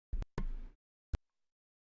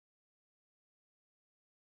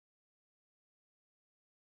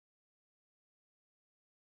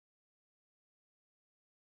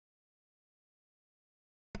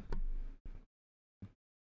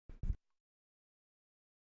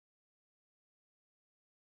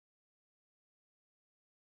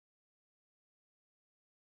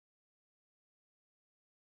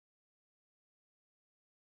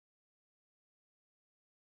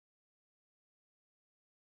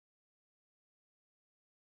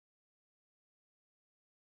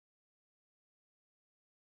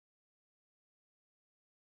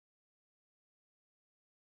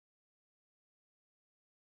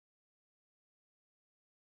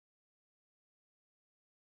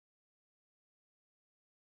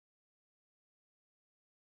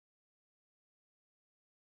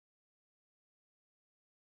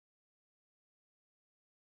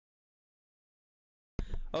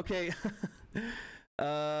 Okay.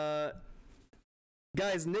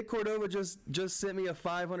 Guys, Nick Cordova just sent me a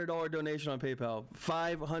 $500 donation on PayPal.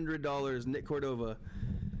 $500, Nick Cordova.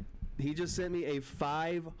 He just sent me a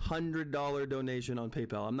 $500 donation on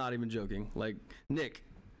PayPal. I'm not even joking. Like, Nick,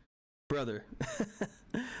 brother.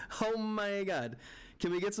 Oh my God.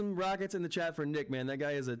 Can we get some rockets in the chat for Nick, man? That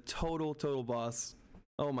guy is a total boss.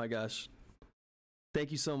 Oh my gosh.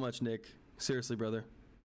 Thank you so much, Nick. Seriously, brother.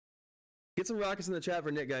 Get some rockets in the chat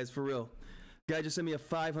for Nick, guys, for real. Guy just sent me a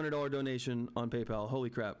 $500 donation on PayPal. Holy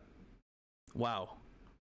crap. Wow.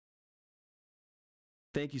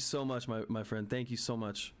 Thank you so much, my friend. Thank you so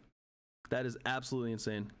much. That is absolutely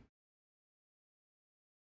insane.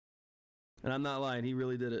 And I'm not lying. He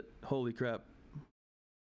really did it. Holy crap.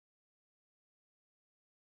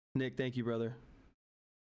 Nick, thank you, brother.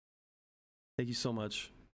 Thank you so much.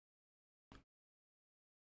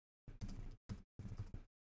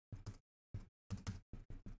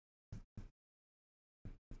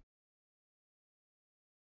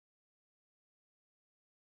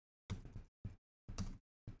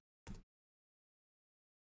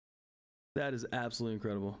 That is absolutely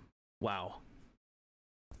incredible. Wow.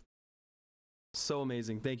 So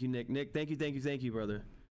amazing. Thank you, Nick. Nick, thank you, brother.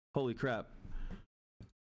 Holy crap.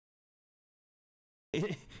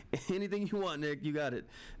 Anything you want, Nick, you got it.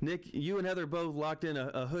 Nick, you and Heather both locked in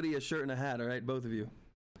a hoodie, a shirt, and a hat, all right? Both of you.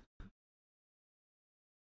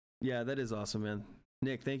 Yeah, that is awesome, man.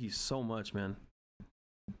 Nick, thank you so much, man.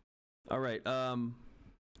 All right. I'm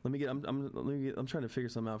trying to figure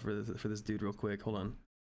something out for this dude real quick. Hold on.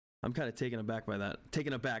 I'm kind of taken aback by that.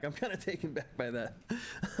 I'm kind of taken back by that.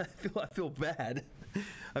 I feel bad.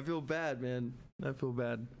 I feel bad, man. I feel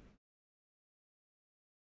bad.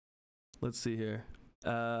 Let's see here.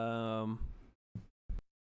 I'm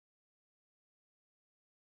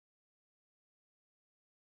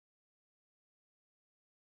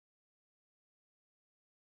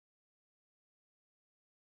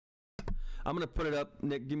gonna put it up.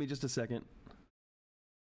 Nick, give me just a second.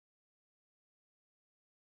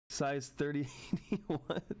 Size 30.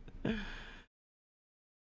 What?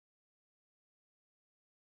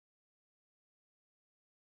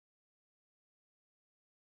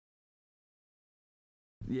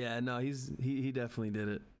 Yeah, no, he definitely did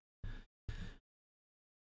it.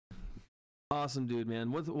 Awesome, dude,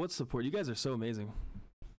 man. What support? You guys are so amazing.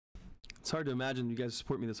 It's hard to imagine you guys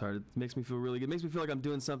support me this hard. It makes me feel really good. It makes me feel like I'm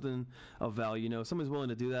doing something of value. You know, if somebody's willing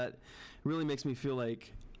to do that, it really makes me feel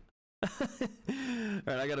like. All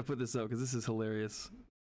right, I gotta put this up because this is hilarious.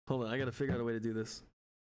 Hold on, I gotta figure out a way to do this.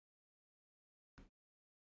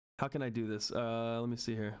 How can I do this? Let me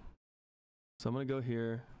see here. So I'm gonna go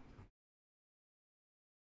here.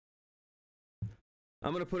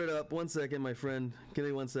 I'm gonna put it up. 1 second, my friend. Give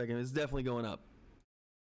me 1 second. It's definitely going up.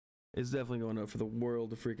 It's definitely going up for the world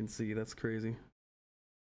to freaking see. That's crazy.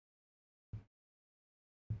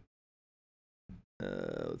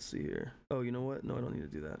 Let's see here. Oh, you know what? No, I don't need to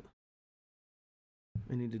do that.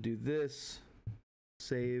 I need to do this.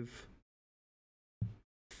 Save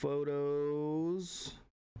photos.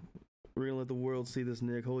 We're gonna let the world see this,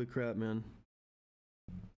 Nick. Holy crap, man.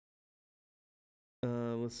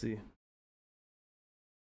 Let's see.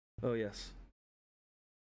 Oh, yes.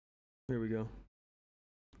 There we go.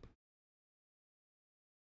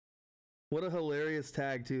 What a hilarious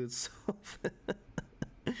tag, too. It's so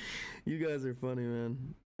You guys are funny,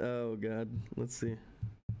 man. Oh, God. Let's see.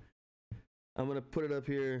 I'm gonna put it up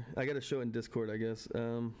here. I gotta show it in Discord, I guess.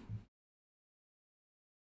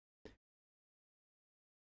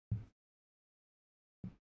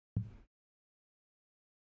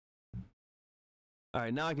 All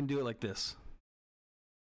right, now I can do it like this.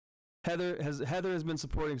 Heather has been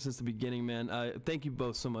supporting since the beginning, man. Thank you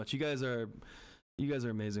both so much. You guys are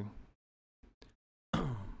amazing.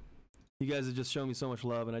 You guys have just shown me so much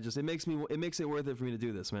love, and it makes it worth it for me to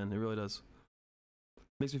do this, man. It really does.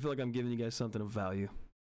 Makes me feel like I'm giving you guys something of value.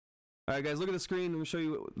 All right, guys, look at the screen. Let me show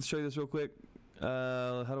you this real quick.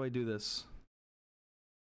 How do I do this?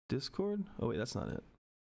 Discord? Oh wait, that's not it.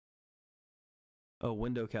 Oh,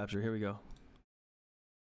 window capture. Here we go.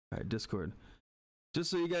 All right, Discord.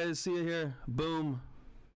 Just so you guys see it here. Boom.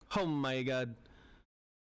 Oh my God.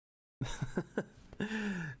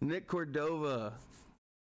 Nick Cordova.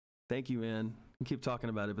 Thank you, man. I keep talking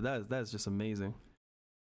about it, but that is just amazing.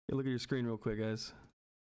 Hey, look at your screen real quick, guys.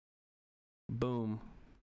 Boom.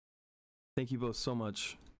 Thank you both so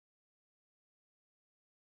much.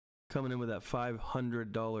 Coming in with that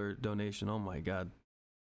 $500 donation. Oh my God.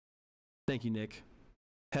 Thank you, Nick.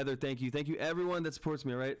 Heather, thank you. Thank you, everyone that supports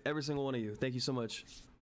me, all right? Every single one of you. Thank you so much.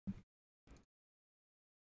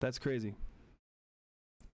 That's crazy.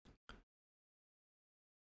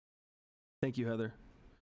 Thank you, Heather.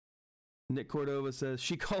 Nick Cordova says,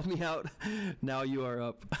 she called me out. Now you are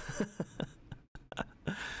up.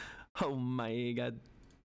 Oh my God.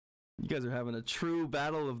 You guys are having a true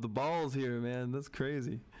battle of the balls here, man. That's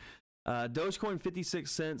crazy. Dogecoin 56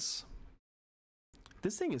 cents.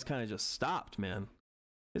 This thing is kind of just stopped, man.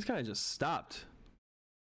 It's kind of just stopped.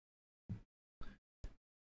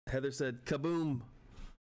 Heather said, kaboom.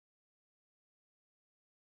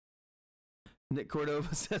 Nick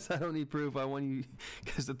Cordova says, I don't need proof. I want you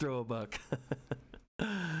guys to throw a buck.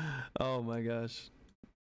 Oh my gosh.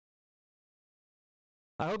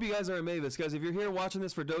 I hope you guys are amazed this, guys. If you're here watching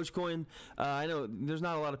this for Dogecoin, I know there's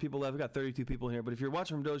not a lot of people left. We've got 32 people in here, but if you're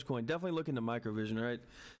watching from Dogecoin, definitely look into Microvision, all right?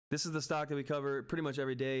 This is the stock that we cover pretty much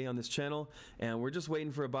every day on this channel, and we're just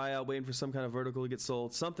waiting for a buyout, waiting for some kind of vertical to get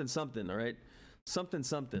sold. Something, all right? Something.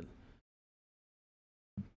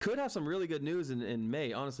 Could have some really good news in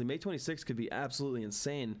May. Honestly, May 26th could be absolutely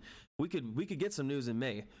insane. We could get some news in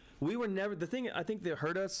May. We were never, the thing I think that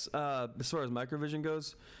hurt us as far as Microvision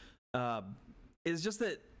goes, is just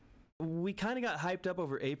that we kind of got hyped up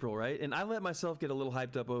over April, right? And I let myself get a little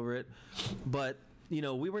hyped up over it, but you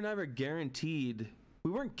know, we weren't guaranteed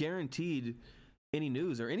any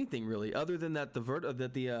news or anything really, other than that the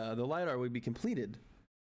LiDAR would be completed.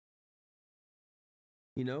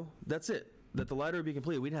 You know, that's it. That the LiDAR would be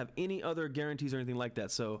completed. We didn't have any other guarantees or anything like that.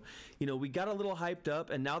 So, you know, we got a little hyped up,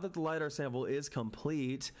 and now that the LiDAR sample is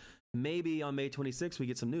complete, maybe on May 26th we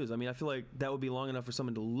get some news. I mean, I feel like that would be long enough for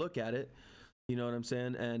someone to look at it. You know what I'm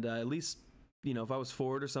saying? And at least, you know, if I was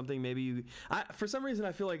Ford or something, maybe for some reason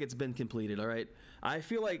I feel like it's been completed, all right? I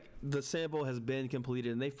feel like the sample has been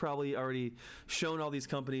completed, and they've probably already shown all these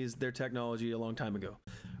companies their technology a long time ago,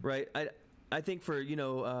 right? I think for, you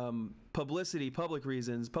know, publicity, public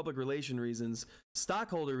reasons, public relation reasons,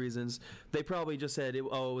 stockholder reasons, they probably just said, it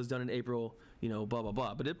was done in April, you know, blah, blah,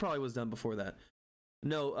 blah. But it probably was done before that.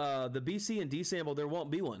 No, the BC and D sample, there won't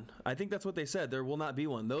be one. I think that's what they said. There will not be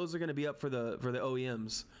one. Those are going to be up for the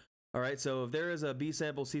OEMs. All right, so if there is a B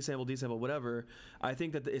sample, C sample, D sample, whatever, I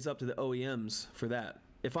think that it's up to the OEMs for that.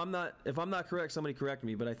 If I'm not correct, somebody correct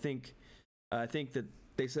me. But I think that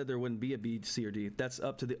they said there wouldn't be a B, C, or D. That's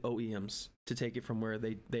up to the OEMs to take it from where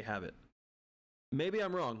they have it. Maybe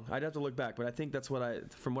I'm wrong. I'd have to look back, but I think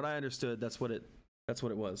from what I understood, that's what it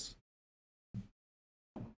was.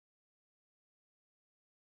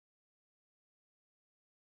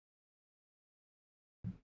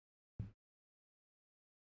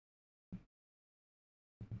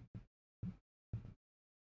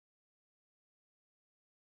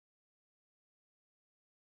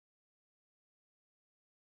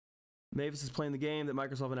 Mavis is playing the game that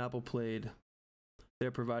Microsoft and Apple played.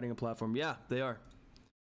 They're providing a platform. Yeah, they are.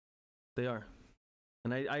 They are.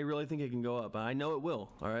 And I really think it can go up. I know it will.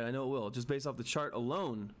 All right, I know it will. Just based off the chart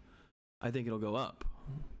alone, I think it'll go up.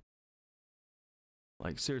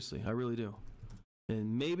 Like, seriously, I really do.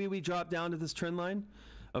 And maybe we drop down to this trend line,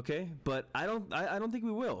 okay? But I don't think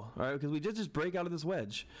we will, all right? Because we did just break out of this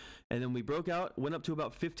wedge. And then we broke out, went up to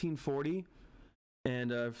about 1540,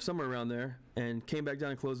 and somewhere around there, and came back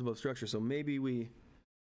down and closed above structure. So maybe we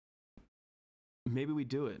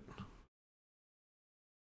do it.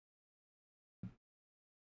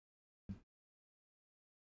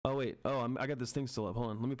 Oh wait, I got this thing still up.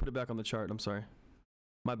 Hold on, let me put it back on the chart. I'm sorry,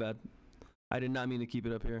 my bad. I did not mean to keep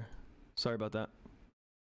it up here. Sorry about that.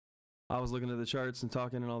 I was looking at the charts and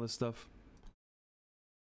talking and all this stuff.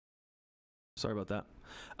 Sorry about that.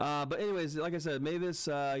 But anyways, like I said, maybe this,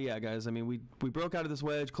 yeah, guys. I mean, we broke out of this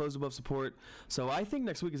wedge, closed above support. So I think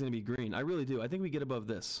next week is going to be green. I really do. I think we get above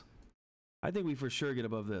this. I think we for sure get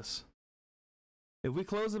above this. If we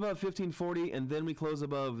close above 1540 and then we close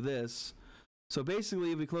above this, so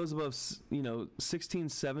basically if we close above,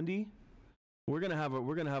 1670, we're gonna have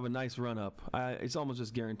a nice run up. It's almost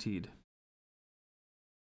just guaranteed.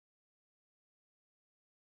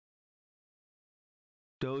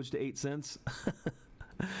 Doge to 8 cents.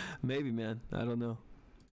 Maybe, man. I don't know.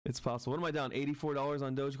 It's possible. What am I down? $84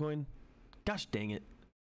 on Dogecoin? Gosh dang it.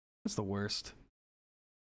 That's the worst.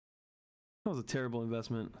 That was a terrible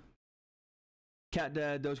investment. Cat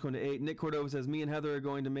Dad, Dogecoin to 8. Nick Cordova says, me and Heather are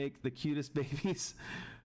going to make the cutest babies.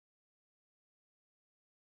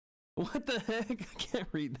 What the heck? I can't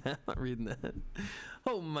read that. I'm not reading that.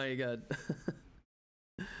 Oh my god.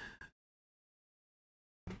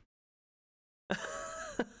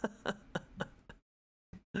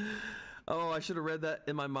 Oh, I should have read that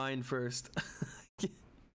in my mind first.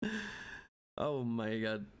 Oh my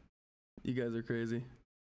god. You guys are crazy.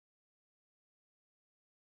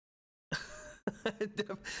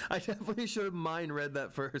 I definitely should have mind read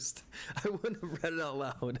that first. I wouldn't have read it out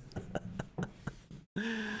loud.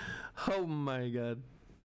 Oh my god.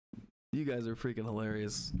 You guys are freaking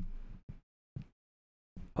hilarious.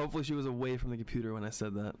 Hopefully she was away from the computer when I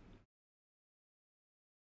said that.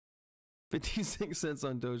 56 cents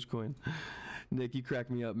on Dogecoin. Nick, you crack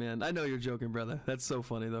me up, man. I know you're joking, brother. That's so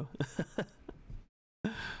funny, though.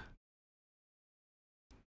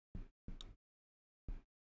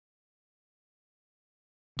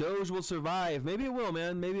 Doge will survive. Maybe it will,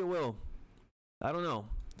 man. Maybe it will. I don't know.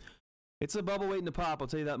 It's a bubble waiting to pop, I'll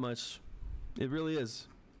tell you that much. It really is.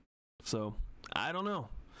 So, I don't know.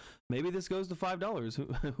 Maybe this goes to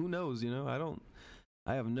 $5. Who knows, you know?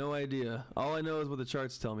 I have no idea. All I know is what the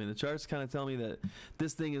charts tell me. The charts kind of tell me that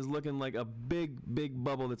this thing is looking like a big, big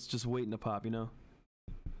bubble that's just waiting to pop, you know?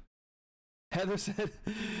 Heather said,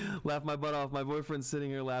 laugh my butt off. My boyfriend's sitting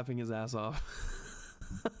here laughing his ass off.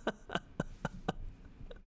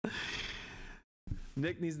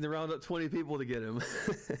 Nick needs to round up 20 people to get him.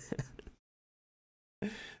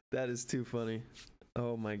 That is too funny.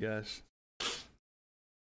 Oh my gosh.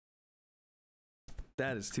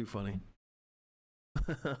 That is too funny.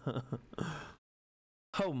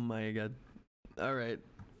 Oh my god. All right.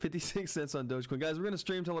 56 cents on Dogecoin. Guys, we're going to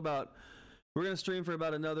stream for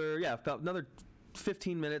about another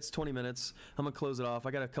 15 minutes, 20 minutes. I'm going to close it off.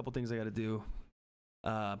 I got a couple things I got to do.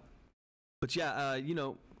 But yeah, you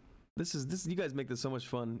know, this you guys make this so much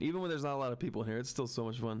fun. Even when there's not a lot of people in here, it's still so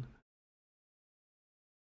much fun.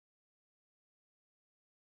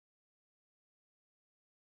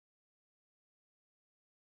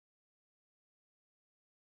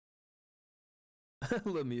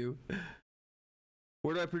 Lemieux.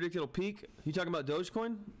 Where do I predict it'll peak? You talking about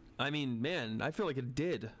Dogecoin? I mean, man, I feel like it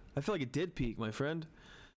did. I feel like it did peak, my friend.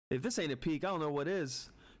 If this ain't a peak, I don't know what is.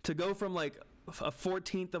 To go from like a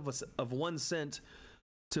 14th of 1 cent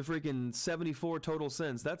to freaking 74 total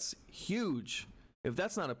cents, that's huge. If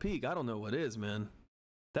that's not a peak, I don't know what is, man.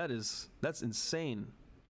 That's insane.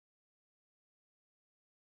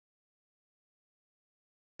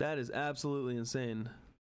 That is absolutely insane.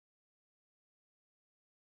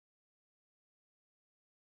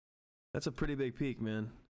 That's a pretty big peak,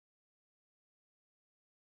 man.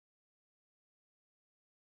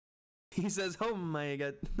 He says, oh my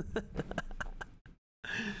god.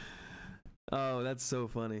 Oh, that's so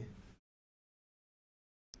funny.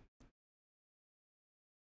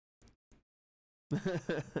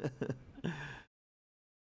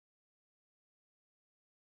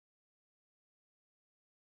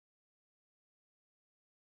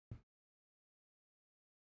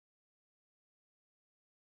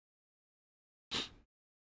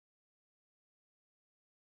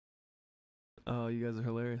 Oh, you guys are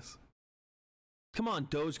hilarious. Come on,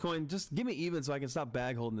 Dogecoin. Just give me even so I can stop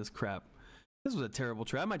bag holding this crap. This was a terrible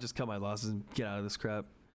trade. I might just cut my losses and get out of this crap.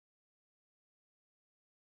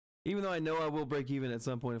 Even though I know I will break even at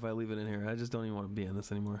some point if I leave it in here. I just don't even want to be in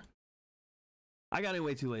this anymore. I got in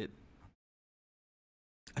way too late.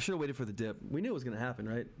 I should have waited for the dip. We knew it was going to happen,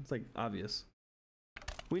 right? It's like obvious.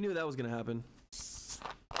 We knew that was going to happen.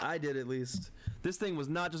 I did at least. This thing was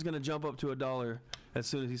not just going to jump up to $1 as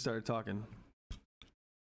soon as he started talking.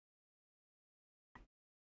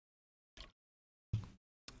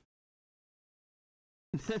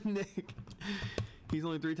 Nick, he's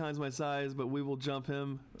only 3 times my size, but we will jump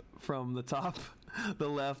him from the top, the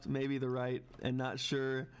left, maybe the right, and not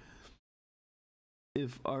sure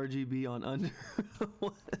if RGB on under.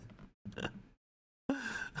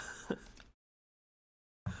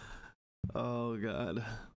 Oh god.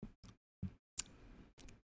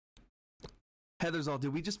 Heather's all,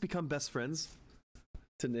 did we just become best friends?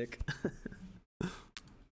 To Nick.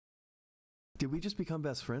 Did we just become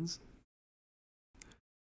best friends?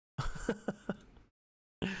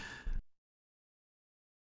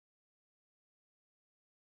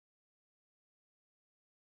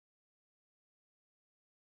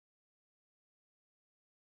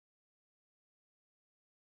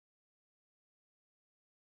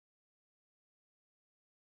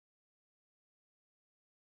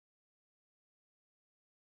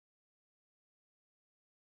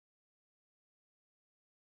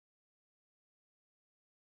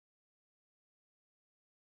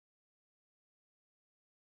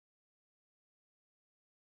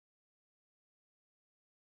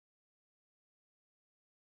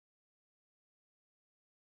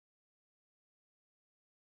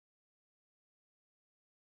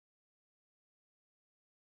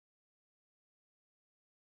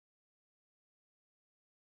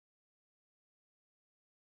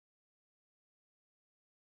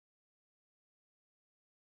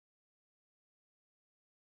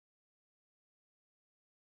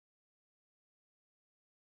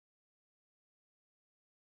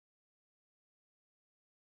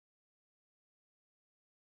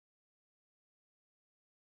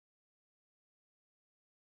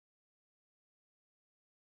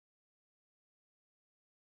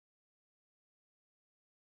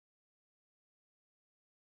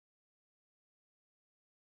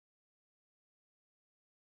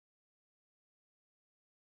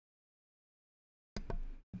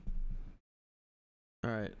 All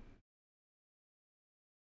right.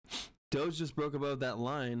 Doge just broke above that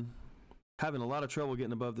line, having a lot of trouble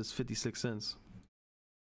getting above this 56 cents.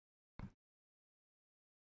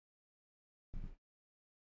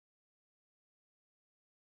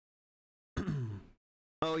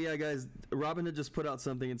 Oh yeah, guys, Robinhood just put out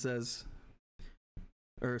something. It says,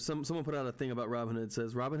 or someone put out a thing about Robinhood. It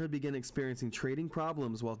says Robinhood began experiencing trading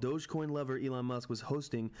problems while Dogecoin lover Elon Musk was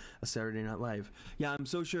hosting a Saturday Night Live. Yeah, I'm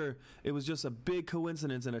so sure it was just a big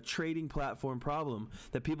coincidence and a trading platform problem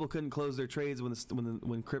that people couldn't close their trades when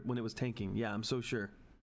it was tanking. Yeah, I'm so sure.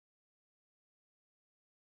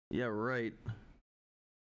 Yeah, right.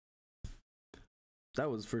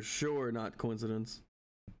 That was for sure not coincidence.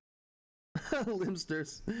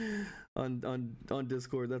 Limsters on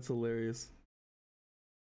Discord. That's hilarious.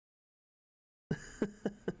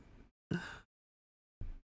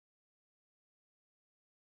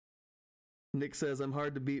 Nick says, I'm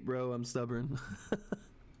hard to beat, bro. I'm stubborn.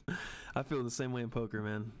 I feel the same way in poker,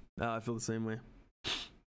 man. I feel the same way.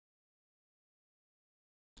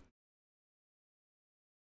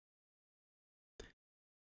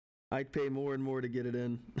 I'd pay more and more to get it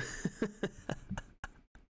in.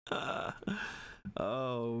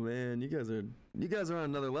 Oh man, you guys are on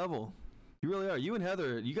another level. You really are. You and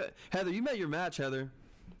Heather, you met your match, Heather.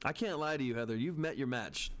 I can't lie to you, Heather. You've met your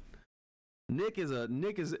match. Nick is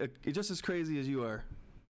just as crazy as you are.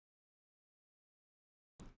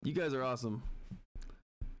 You guys are awesome.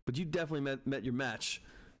 But you definitely met your match.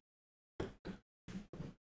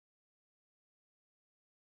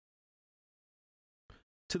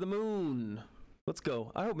 To the moon. Let's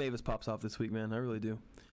go. I hope Mavis pops off this week, man. I really do.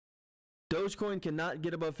 Dogecoin cannot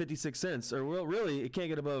get above 56 cents, or well, really, it can't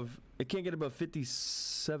get above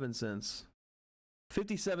 57 cents.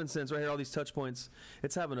 57 cents right here, all these touch points.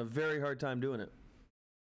 It's having a very hard time doing it.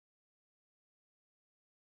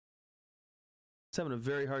 It's having a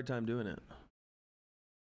very hard time doing it.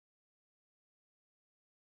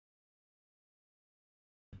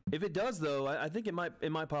 If it does, though, I think it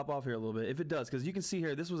might pop off here a little bit. If it does, because you can see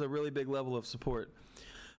here, this was a really big level of support.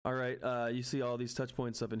 All right, you see all these touch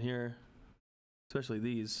points up in here, especially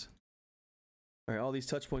these. All right, all these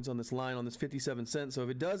touch points on this line, on this 57 cents. So if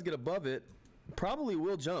it does get above it, probably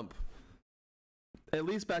will jump. At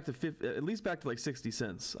least back to like 60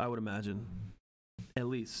 cents, I would imagine. At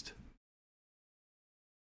least.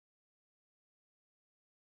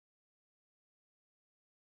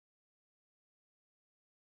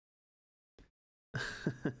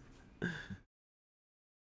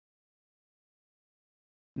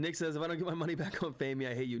 Nick says, if I don't get my money back on Famey,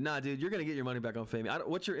 I hate you. Nah, dude, you're going to get your money back on Famey.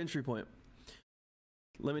 What's your entry point?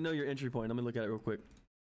 Let me know your entry point. Let me look at it real quick.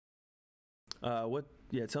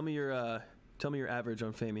 Yeah, tell me your average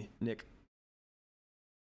on Famey, Nick.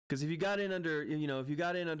 Because if you got in under, if you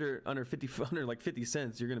got in under like 50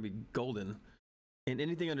 cents, you're going to be golden. And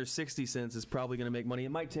anything under 60 cents is probably going to make money.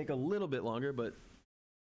 It might take a little bit longer, but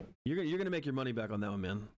you're going to make your money back on that one,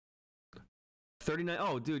 man. 39.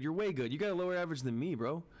 Oh, dude, you're way good. You got a lower average than me,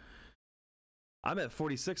 bro. I'm at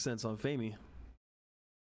 46 cents on Famey.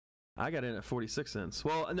 I got in at 46 cents.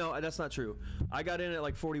 Well, no, that's not true. I got in at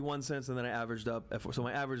like 41 cents and then I averaged up. So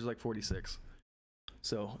my average is like 46.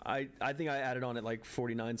 So I think I added on at like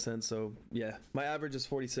 49 cents. So yeah, my average is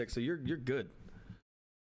 46. So you're good.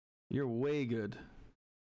 You're way good.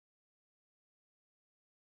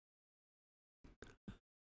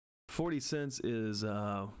 $0.40 is,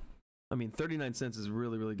 I mean, 39 cents is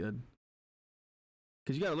really, really good.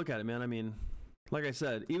 Because you got to look at it, man. I mean, like I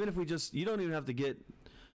said, even if you don't even have to get,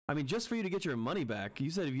 I mean, just for you to get your money back, you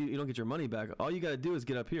said if you don't get your money back, all you got to do is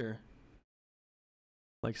get up here.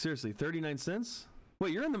 Like, seriously, 39 cents?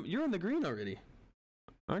 Wait, you're in the green already,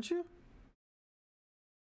 aren't you?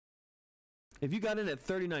 If you got in at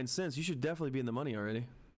 39 cents, you should definitely be in the money already.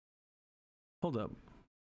 Hold up.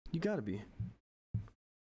 You got to be.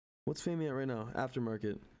 What's FAME at right now?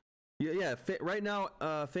 Aftermarket. Yeah. Right now,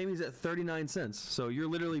 FAME's at 39 cents. So you're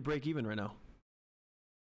literally break even right now.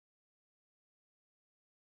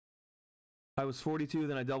 I was 42,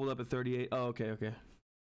 then I doubled up at 38. Oh, okay.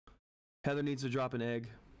 Heather needs to drop an egg.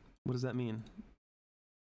 What does that mean?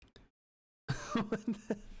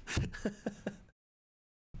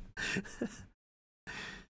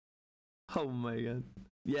 Oh my god.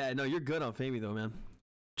 Yeah, no, you're good on FAME though, man.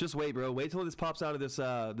 Just wait, bro. Wait till this pops out of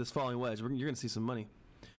this falling wedge. You're gonna see some money.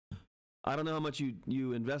 I don't know how much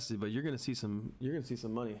you invested, but you're gonna see some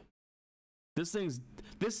money. This thing is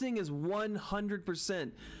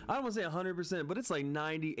 100%. I don't want to say 100%, but it's like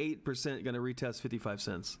 98% gonna retest 55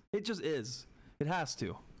 cents. It just is. It has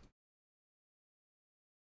to.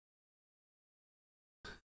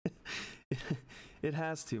 It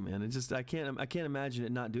has to, man. It just I can't imagine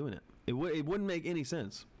it not doing it. It wouldn't make any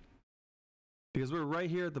sense. Because we're right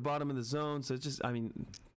here at the bottom of the zone, so it's just, I mean,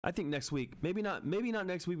 I think next week, maybe not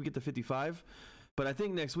next week we get to 55, but I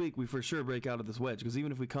think next week we for sure break out of this wedge, because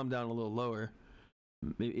even if we come down a little lower,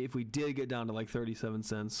 if we did get down to like 37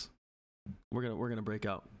 cents, we're gonna break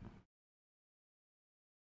out.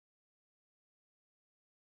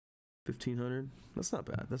 1,500, that's not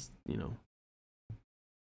bad. That's, you know.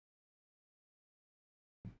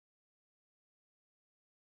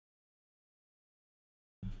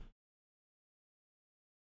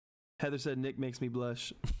 Heather said Nick makes me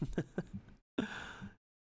blush.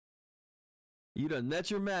 You done met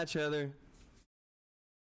your match, Heather.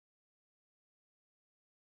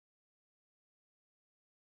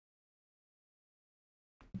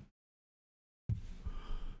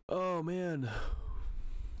 Oh man.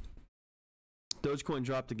 Dogecoin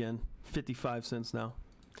dropped again. 55 cents now.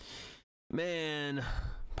 Man,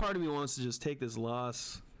 part of me wants to just take this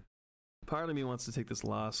loss.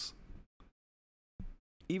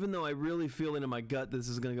 Even though I really feel it in my gut this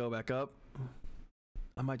is going to go back up,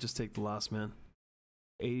 I might just take the loss, man.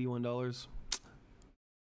 $81.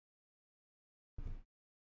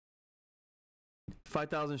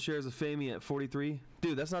 5,000 shares of FAME at 43.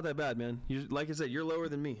 Dude, that's not that bad, man. Like I said, you're lower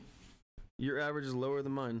than me. Your average is lower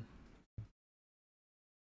than mine.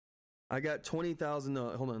 I got 20,000.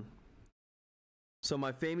 No, hold on. So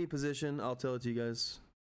my FAME position, I'll tell it to you guys.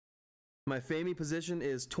 My FAME position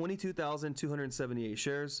is 22,278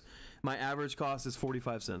 shares. My average cost is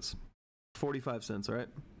 45 cents. 45 cents, all right?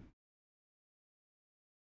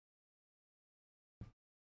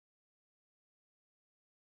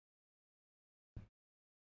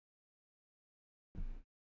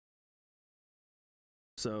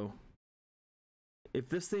 So, if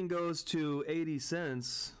this thing goes to 80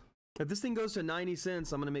 cents, if this thing goes to 90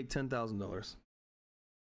 cents, I'm going to make $10,000.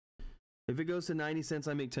 If it goes to 90 cents,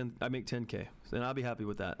 I make 10K, and I'll be happy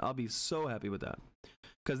with that. I'll be so happy with that,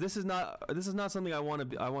 because this is not something I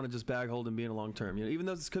want to just bag hold and be in a long term. You know, even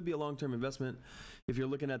though this could be a long term investment, if you're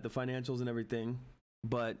looking at the financials and everything.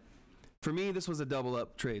 But for me, this was a double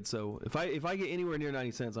up trade. So if I get anywhere near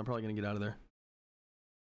 90 cents, I'm probably gonna get out of there.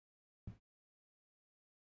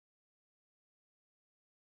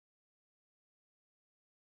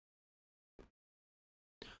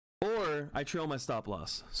 Or I trail my stop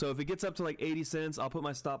loss. So if it gets up to like 80 cents, I'll put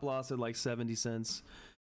my stop loss at like 70 cents.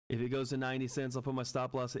 If it goes to 90 cents, I'll put my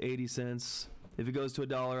stop loss at 80 cents. If it goes to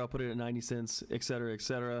 $1, I'll put it at 90 cents, et cetera, et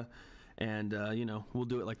cetera. And, you know, we'll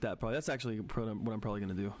do it like that. Probably. That's actually what I'm probably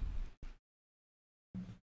going to do.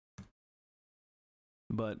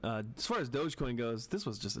 But as far as Dogecoin goes, this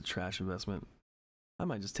was just a trash investment. I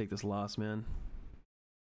might just take this loss, man.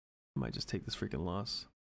 I might just take this freaking loss.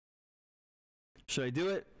 Should I do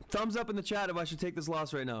it? Thumbs up in the chat if I should take this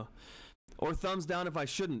loss right now, or thumbs down if I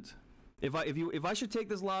shouldn't. If I should take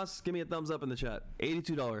this loss, give me a thumbs up in the chat.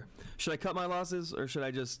 $82. Should I cut my losses or should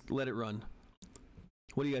I just let it run?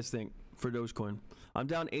 What do you guys think for Dogecoin? I'm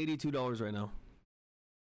down $82 right now.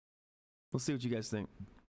 Let's see what you guys think.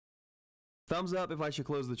 Thumbs up if I should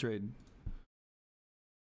close the trade.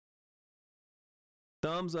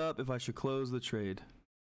 Thumbs up if I should close the trade.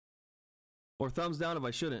 Or thumbs down if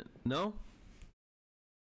I shouldn't. No?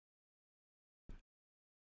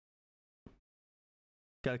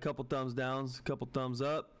 Got a couple thumbs downs, a couple thumbs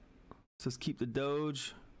up. Says keep the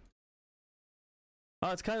Doge.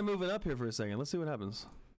 Oh, it's kind of moving up here for a second. Let's see what happens.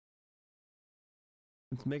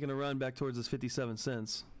 It's making a run back towards this 57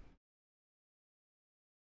 cents.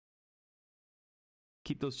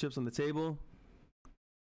 Keep those chips on the table.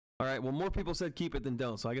 All right, well, more people said keep it than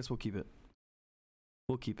don't, so I guess we'll keep it.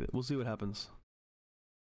 We'll keep it. We'll see what happens.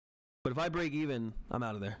 But if I break even, I'm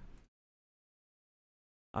out of there.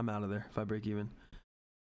 I'm out of there if I break even.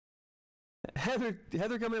 Heather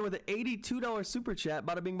coming in with an $82 super chat.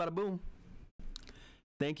 Bada bing, bada boom.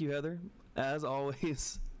 Thank you, Heather. As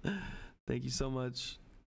always. Thank you so much.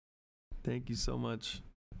 Thank you so much.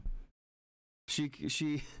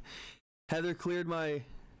 Heather cleared my...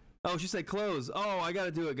 Oh, she said close. Oh, I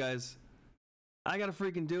gotta do it, guys. I gotta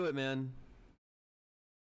freaking do it, man.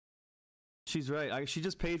 She's right. She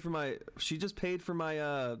just paid for my...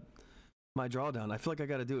 my drawdown. I feel like I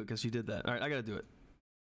gotta do it because she did that. All right, I gotta do it.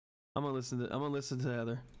 I'm gonna listen to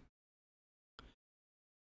Heather.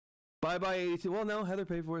 Bye bye 82. Well, no, Heather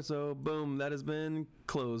paid for it, so boom, that has been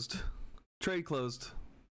closed. Trade closed.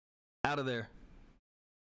 Out of there.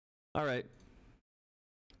 All right.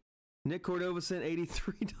 Nick Cordova sent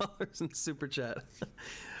 $83 in super chat.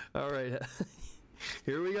 All right.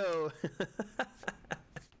 Here we go.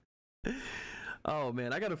 Oh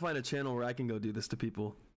man, I gotta find a channel where I can go do this to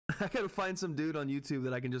people. I gotta find some dude on YouTube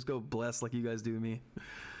that I can just go bless like you guys do me.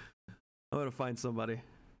 I'm gonna find somebody.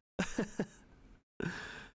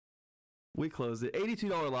 We closed it.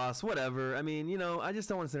 $82 loss, whatever. I mean, you know, I just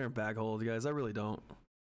don't want to sit there and bag hold, guys. I really don't.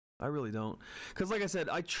 I really don't. Because like I said,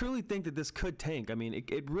 I truly think that this could tank. I mean,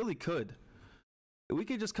 it really could. We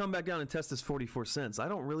could just come back down and test this 44 cents. I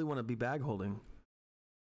don't really want to be bag holding.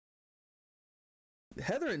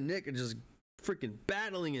 Heather and Nick are just freaking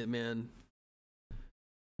battling it, man.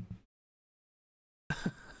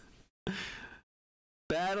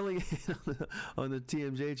 Battling it on the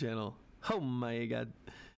TMJ channel. Oh my god.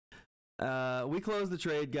 We closed the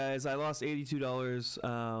trade, guys. I lost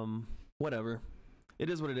 $82. Whatever. It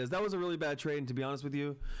is what it is. That was a really bad trade, and to be honest with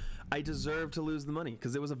you, I deserve to lose the money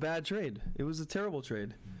because it was a bad trade. It was a terrible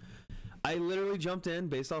trade. I literally jumped in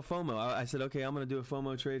based off FOMO. I said, okay, I'm going to do a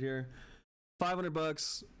FOMO trade here.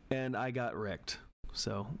 $500, and I got wrecked.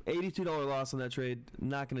 So $82 loss on that trade.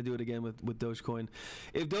 Not going to do it again with Dogecoin.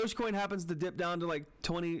 If Dogecoin happens to dip down to like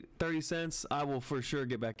 20, 30 cents, I will for sure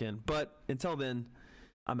get back in. But until then,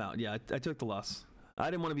 I'm out. Yeah, I took the loss. I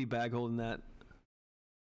didn't want to be bag holding that.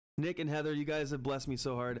 Nick and Heather, you guys have blessed me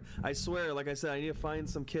so hard. I swear, like I said, I need to find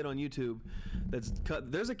some kid on YouTube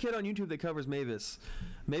there's a kid on YouTube that covers Mavis.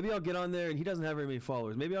 Maybe I'll get on there, and he doesn't have very many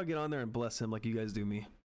followers. Maybe I'll get on there and bless him like you guys do me.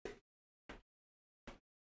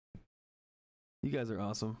 You guys are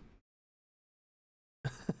awesome.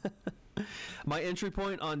 My entry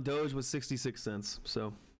point on Doge was 66 cents.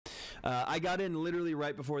 So I got in literally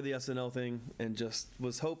right before the SNL thing and just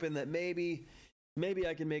was hoping that maybe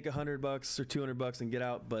I can make $100 or $200 and get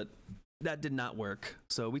out, but that did not work.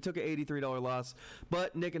 So we took an $83 loss,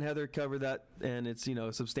 but Nick and Heather covered that, and it's, you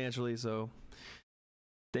know, substantially. So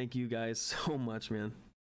thank you guys so much, man.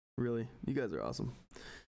 Really, you guys are awesome.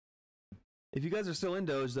 If you guys are still in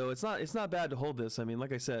Doge, though, it's not bad to hold this. I mean,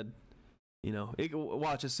 like I said, you know,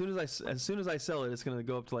 watch as soon as I sell it, it's gonna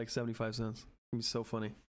go up to like 75 cents. It's gonna be so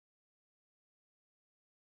funny.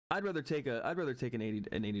 I'd rather take an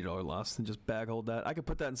 $80 loss than just bag hold that. I could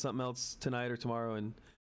put that in something else tonight or tomorrow and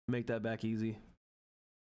make that back easy.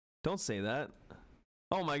 Don't say that.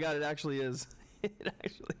 Oh my God, it actually is. It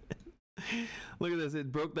actually is. Look at this.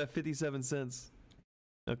 It broke that 57 cents.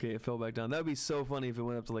 Okay, it fell back down. That would be so funny if it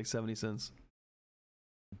went up to like 70 cents.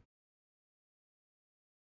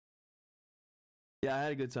 Yeah, I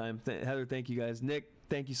had a good time. Heather, thank you guys. Nick,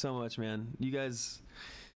 thank you so much, man. You guys,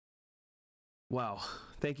 wow.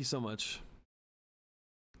 Thank you so much.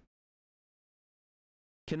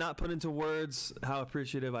 Cannot put into words how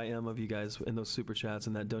appreciative I am of you guys in those super chats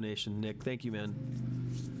and that donation. Nick, thank you, man.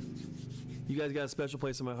 You guys got a special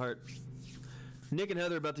place in my heart. Nick and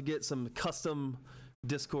Heather are about to get some custom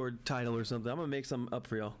Discord title or something. I'm going to make some up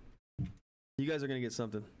for y'all. You guys are going to get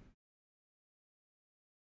something.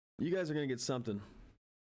 You guys are going to get something.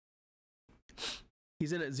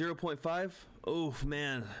 He's in at 0.5. Oh,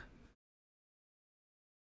 man.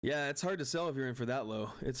 Yeah, it's hard to sell if you're in for that low.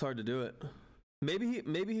 It's hard to do it. Maybe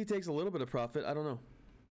he takes a little bit of profit. I don't know.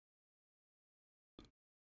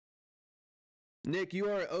 Nick, you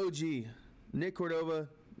are OG. Nick Cordova,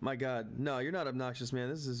 My God. No, you're not obnoxious, man.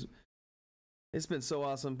 It's been so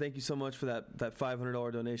awesome. Thank you so much for that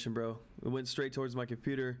 $500 donation, bro. It went straight towards my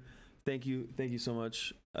computer. Thank you so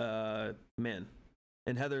much, man.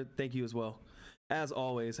 And Heather, thank you as well. As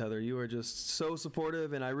always, Heather, you are just so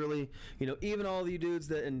supportive, and I really, even all of you dudes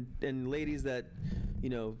that and ladies that,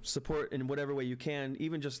 support in whatever way you can,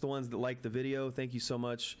 even just the ones that like the video, thank you so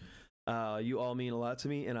much. You all mean a lot to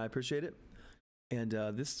me, and I appreciate it. And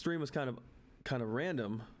this stream was kind of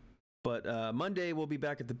random, but Monday we'll be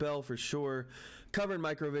back at the Bell for sure, covering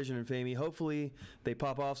Microvision and Famey. Hopefully they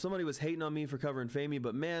pop off. Somebody was hating on me for covering Famey,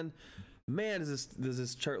 but man, does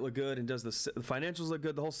this chart look good, and does the financials look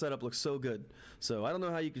good? The whole setup looks so good. So I don't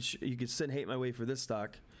know how you could sit and hate my way for this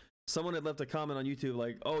stock. Someone had left a comment on YouTube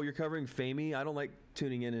like, "Oh, you're covering Famey? I don't like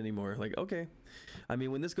tuning in anymore." Like, okay, I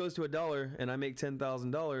mean, when this goes to $1 and I make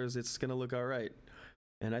 $10,000, it's gonna look all right,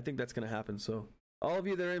 and I think that's gonna happen. So all of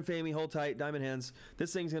you that are in Famey, hold tight, diamond hands.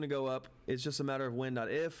 This thing's gonna go up. It's just a matter of when, not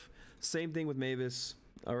if. Same thing with Mavis.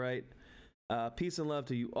 All right. Peace and love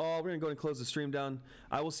to you all. We're going to go ahead and close the stream down.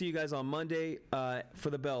 I will see you guys on Monday for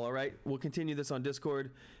the Bell, all right? We'll continue this on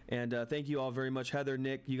Discord. And thank you all very much. Heather,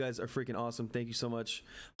 Nick, you guys are freaking awesome. Thank you so much.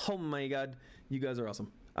 Oh, my God. You guys are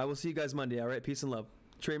awesome. I will see you guys Monday, all right? Peace and love.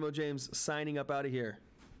 Tremo James signing up out of here.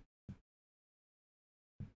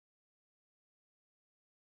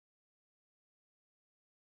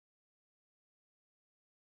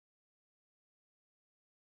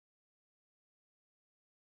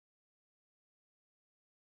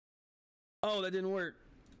 Oh, that didn't work.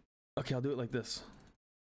 Okay, I'll do it like this.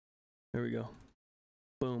 There we go.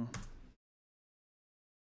 Boom.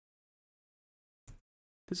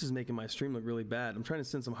 This is making my stream look really bad. I'm trying to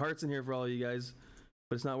send some hearts in here for all of you guys,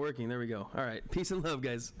 but it's not working. There we go. All right. Peace and love,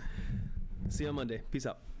 guys. See you on Monday. Peace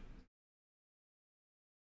out.